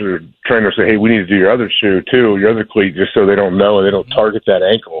coach or trainer say, hey, we need to do your other shoe too, your other cleat, just so they don't know and they don't target that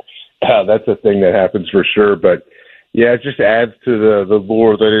ankle. That's a thing that happens for sure. But yeah, it just adds to the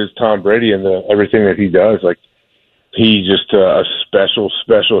lore that is Tom Brady and everything that he does. Like, he's just a special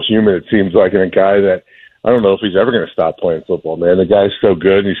human, it seems like, and a guy that I don't know if he's ever going to stop playing football, man. The guy's so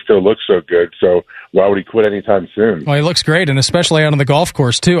good, and he still looks so good, so why would he quit anytime soon? Well, he looks great, and especially out on the golf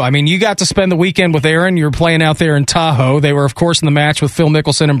course, too. I mean, you got to spend the weekend with Aaron. You were playing out there in Tahoe. They were, of course, in the match with Phil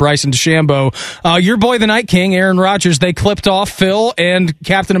Mickelson and Bryson DeChambeau. Your boy, the Night King, Aaron Rodgers, they clipped off Phil and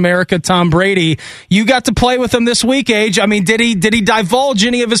Captain America, Tom Brady. You got to play with him this week, Age. I mean, did he divulge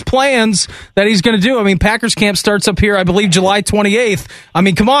any of his plans that he's going to do? I mean, Packers camp starts up here, I believe, July 28th. I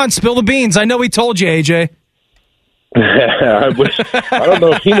mean, come on, spill the beans. I know he told you, AJ. I don't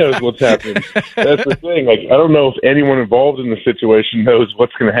know if he knows what's happening. That's the thing. Like, I don't know if anyone involved in the situation knows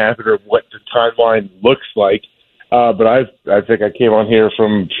what's going to happen or what the timeline looks like. But I think I came on here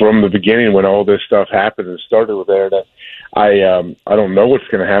from the beginning when all this stuff happened and started with Aaron. I don't know what's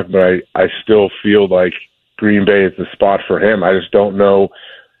going to happen, but I still feel like Green Bay is the spot for him. I just don't know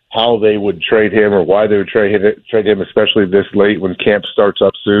how they would trade him or why they would trade him, especially this late when camp starts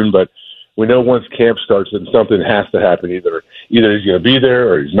up soon. But we know once camp starts, then something has to happen. Either he's going to be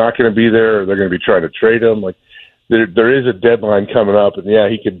there, or he's not going to be there, or they're going to be trying to trade him. Like, there is a deadline coming up, and yeah,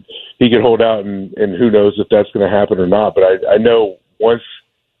 he could hold out, and who knows if that's going to happen or not. But I know once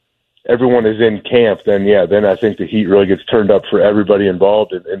everyone is in camp, then I think the heat really gets turned up for everybody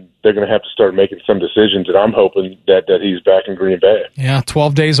involved, and they're going to have to start making some decisions, and I'm hoping that he's back in Green Bay. Yeah,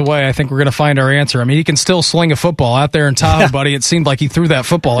 12 days away. I think we're going to find our answer. I mean, he can still sling a football out there in Tahoe, buddy. It seemed like he threw that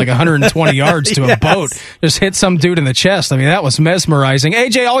football like 120 yards to a boat. Just hit some dude in the chest. I mean, that was mesmerizing.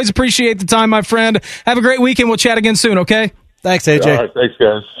 AJ, always appreciate the time, my friend. Have a great weekend. We'll chat again soon, okay? Thanks, AJ. All right, thanks,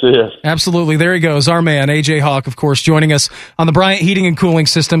 guys. See ya. Absolutely. There he goes. Our man, AJ Hawk, of course, joining us on the Bryant Heating and Cooling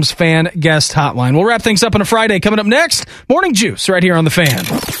Systems Fan Guest Hotline. We'll wrap things up on a Friday. Coming up next, Morning Juice right here on The Fan.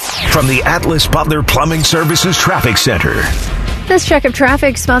 From the Atlas Butler Plumbing Services Traffic Center. This check of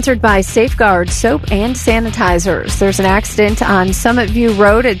traffic sponsored by Safeguard Soap and Sanitizers. There's an accident on Summit View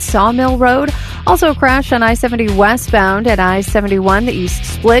Road at Sawmill Road. Also a crash on I-70 westbound at I-71, the east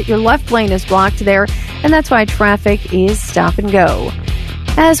split. Your left lane is blocked there, and that's why traffic is stop and go.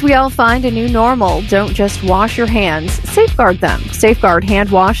 As we all find a new normal, don't just wash your hands, safeguard them. Safeguard hand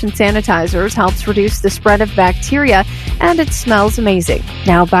wash and sanitizers helps reduce the spread of bacteria, and it smells amazing.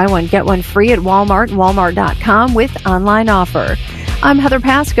 Now buy one, get one free at Walmart and Walmart.com with online offer. I'm Heather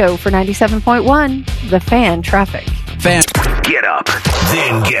Pasco for 97.1, The Fan Traffic. Fan. Get up,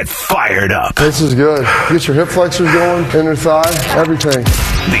 then get fired up. This is good. Get your hip flexors going, inner thigh, everything.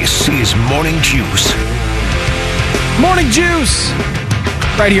 This is Morning Juice. Morning Juice!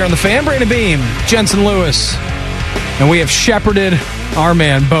 Right here on The Fan, Brandon Beam, Jensen Lewis. And we have shepherded our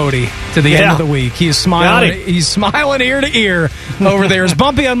man, Bodie, to the end of the week. He is smiling. He's smiling ear to ear over there. It's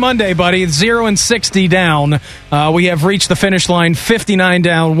bumpy on Monday, buddy. It's 0-60 down. We have reached the finish line, 59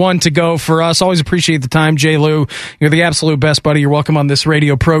 down, 1 to go for us. Always appreciate the time, J. Lou. You're the absolute best, buddy. You're welcome on this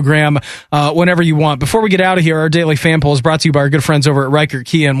radio program whenever you want. Before we get out of here, our daily fan poll is brought to you by our good friends over at Reichert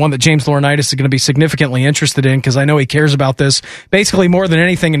Kia, and one that James Laurinaitis is going to be significantly interested in because I know he cares about this basically more than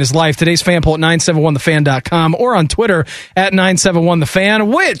anything in his life. Today's fan poll at 971thefan.com or on Twitter at 971 the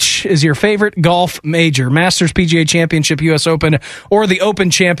Fan. Which is your favorite golf major? Masters, PGA Championship, U.S. Open, or the Open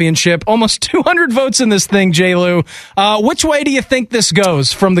Championship? Almost 200 votes in this thing, J-Lou. Which way do you think this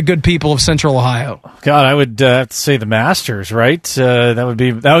goes from the good people of Central Ohio? God, I would have to say the Masters, right? That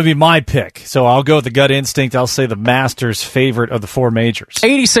would be my pick. So I'll go with the gut instinct. I'll say the Masters favorite of the four majors.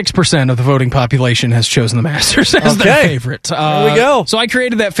 86% of the voting population has chosen the Masters as their favorite. There we go. So I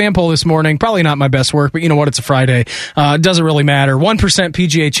created that fan poll this morning. Probably not my best work, but you know what? It's a Friday. It doesn't really matter. 1%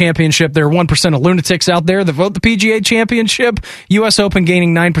 PGA Championship. There are 1% of lunatics out there that vote the PGA Championship. U.S. Open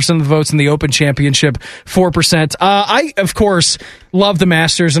gaining 9% of the votes in the Open Championship, 4%. I, of course, love the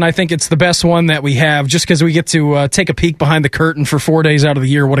Masters, and I think it's the best one that we have just because we get to take a peek behind the curtain for 4 days out of the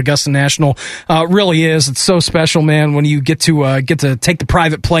year, what Augusta National really is. It's so special, man, when you get to take the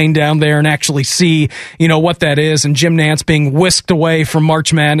private plane down there and actually see, what that is. And Jim Nantz being whisked away from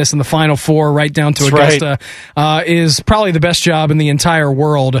March Madness in the Final Four right down to Augusta is probably the best job in the entire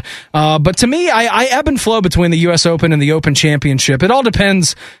world. But to me, I ebb and flow between the U.S. Open and the Open Championship. It all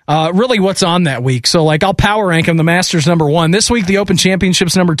depends really what's on that week. So, I'll power rank them. The Masters number 1. This week, the Open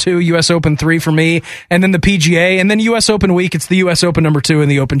Championship's number 2, U.S. Open 3 for me, and then the PGA. And then U.S. Open week, it's the U.S. Open number 2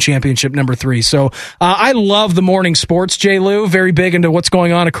 and the Open Championship number 3. So I love the morning sports, J-Lou. Very big into what's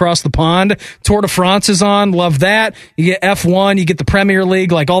going on across the pond. Tour de France is on. Love that. You get F1, you get the Premier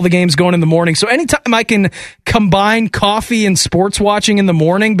League, all the games going in the morning. So anytime I can combine coffee and sports watching in the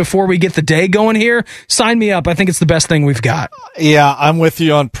morning before we get the day going here, sign me up. I think it's the best thing we've got. Yeah, I'm with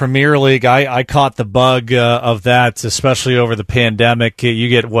you on Premier League. I caught the bug of that, especially over the pandemic. You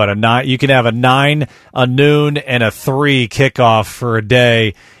get a 9? You can have a 9, a noon, and a 3 kickoff for a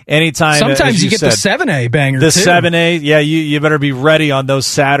day. Anytime. Sometimes you get the 7A banger, the too. 7A, yeah, you better be ready on those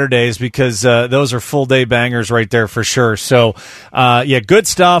Saturdays because those are full day bangers right there for sure. So, good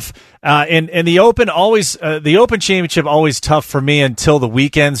stuff. And the Open the Open Championship always tough for me until the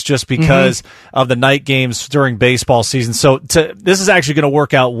weekends just because of the night games during baseball season. So this is actually going to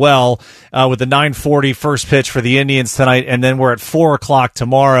work out well with the 9:40 first pitch for the Indians tonight, and then we're at 4:00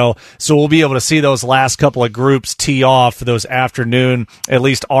 tomorrow. So we'll be able to see those last couple of groups tee off those afternoon, at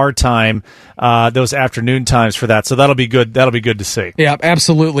least our time, those afternoon times for that. So that'll be good. That'll be good to see. Yeah,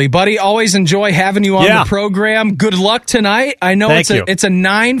 absolutely, buddy. Always enjoy having you on the program. Good luck tonight. I know it's a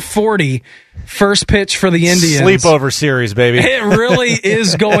 9:40 first pitch for the Indians. Sleepover series, baby. It really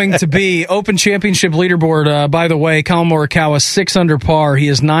is going to be. Open Championship leaderboard, by the way, Colin Morikawa, 6 under par. He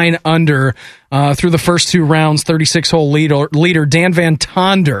is 9 under through the first 2 rounds, 36-hole leader. Dan Van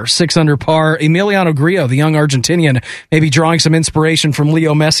Tonder, 6 under par. Emiliano Grillo, the young Argentinian, maybe drawing some inspiration from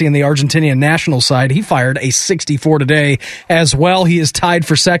Leo Messi and the Argentinian national side. He fired a 64 today as well. He is tied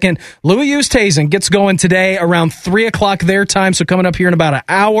for second. Louis Oosthuizen gets going today around 3 o'clock their time, so coming up here in about an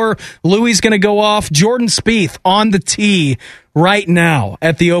hour. Louis going to go off. Jordan Spieth on the tee right now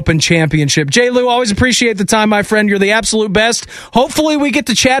at the Open Championship. J-Lou, always appreciate the time, my friend. You're the absolute best. Hopefully we get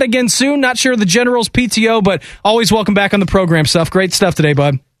to chat again soon. Not sure of the General's PTO, but always welcome back on the program. Great stuff today,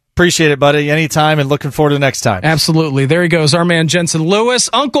 bud. Appreciate it, buddy. Anytime, and looking forward to the next time. Absolutely. There he goes, our man Jensen Lewis.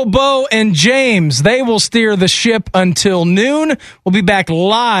 Uncle Bo and James, they will steer the ship until noon. We'll be back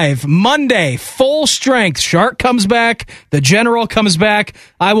live Monday, full strength. Shark comes back. The General comes back.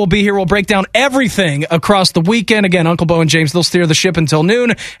 I will be here. We'll break down everything across the weekend. Again, Uncle Bo and James, they'll steer the ship until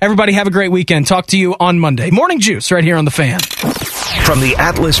noon. Everybody have a great weekend. Talk to you on Monday. Morning Juice right here on The Fan. From the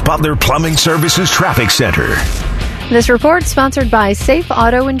Atlas Butler Plumbing Services Traffic Center. This report sponsored by Safe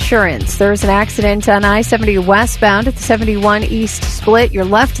Auto Insurance. There's an accident on I-70 westbound at the 71 East split. Your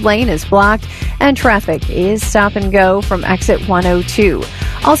left lane is blocked and traffic is stop and go from exit 102.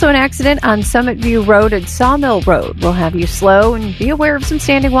 Also an accident on Summit View Road and Sawmill Road. We'll have you slow and be aware of some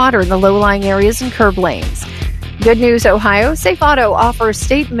standing water in the low-lying areas and curb lanes. Good news, Ohio. Safe Auto offers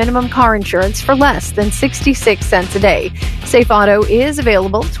state minimum car insurance for less than 66 cents a day. Safe Auto is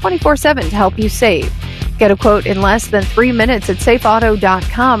available 24/7 to help you save. Get a quote in less than 3 minutes at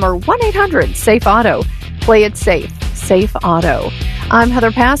safeauto.com or 1-800-SAFE-AUTO. Play it safe. Safe Auto. I'm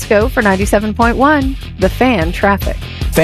Heather Pasco for 97.1, The Fan Traffic.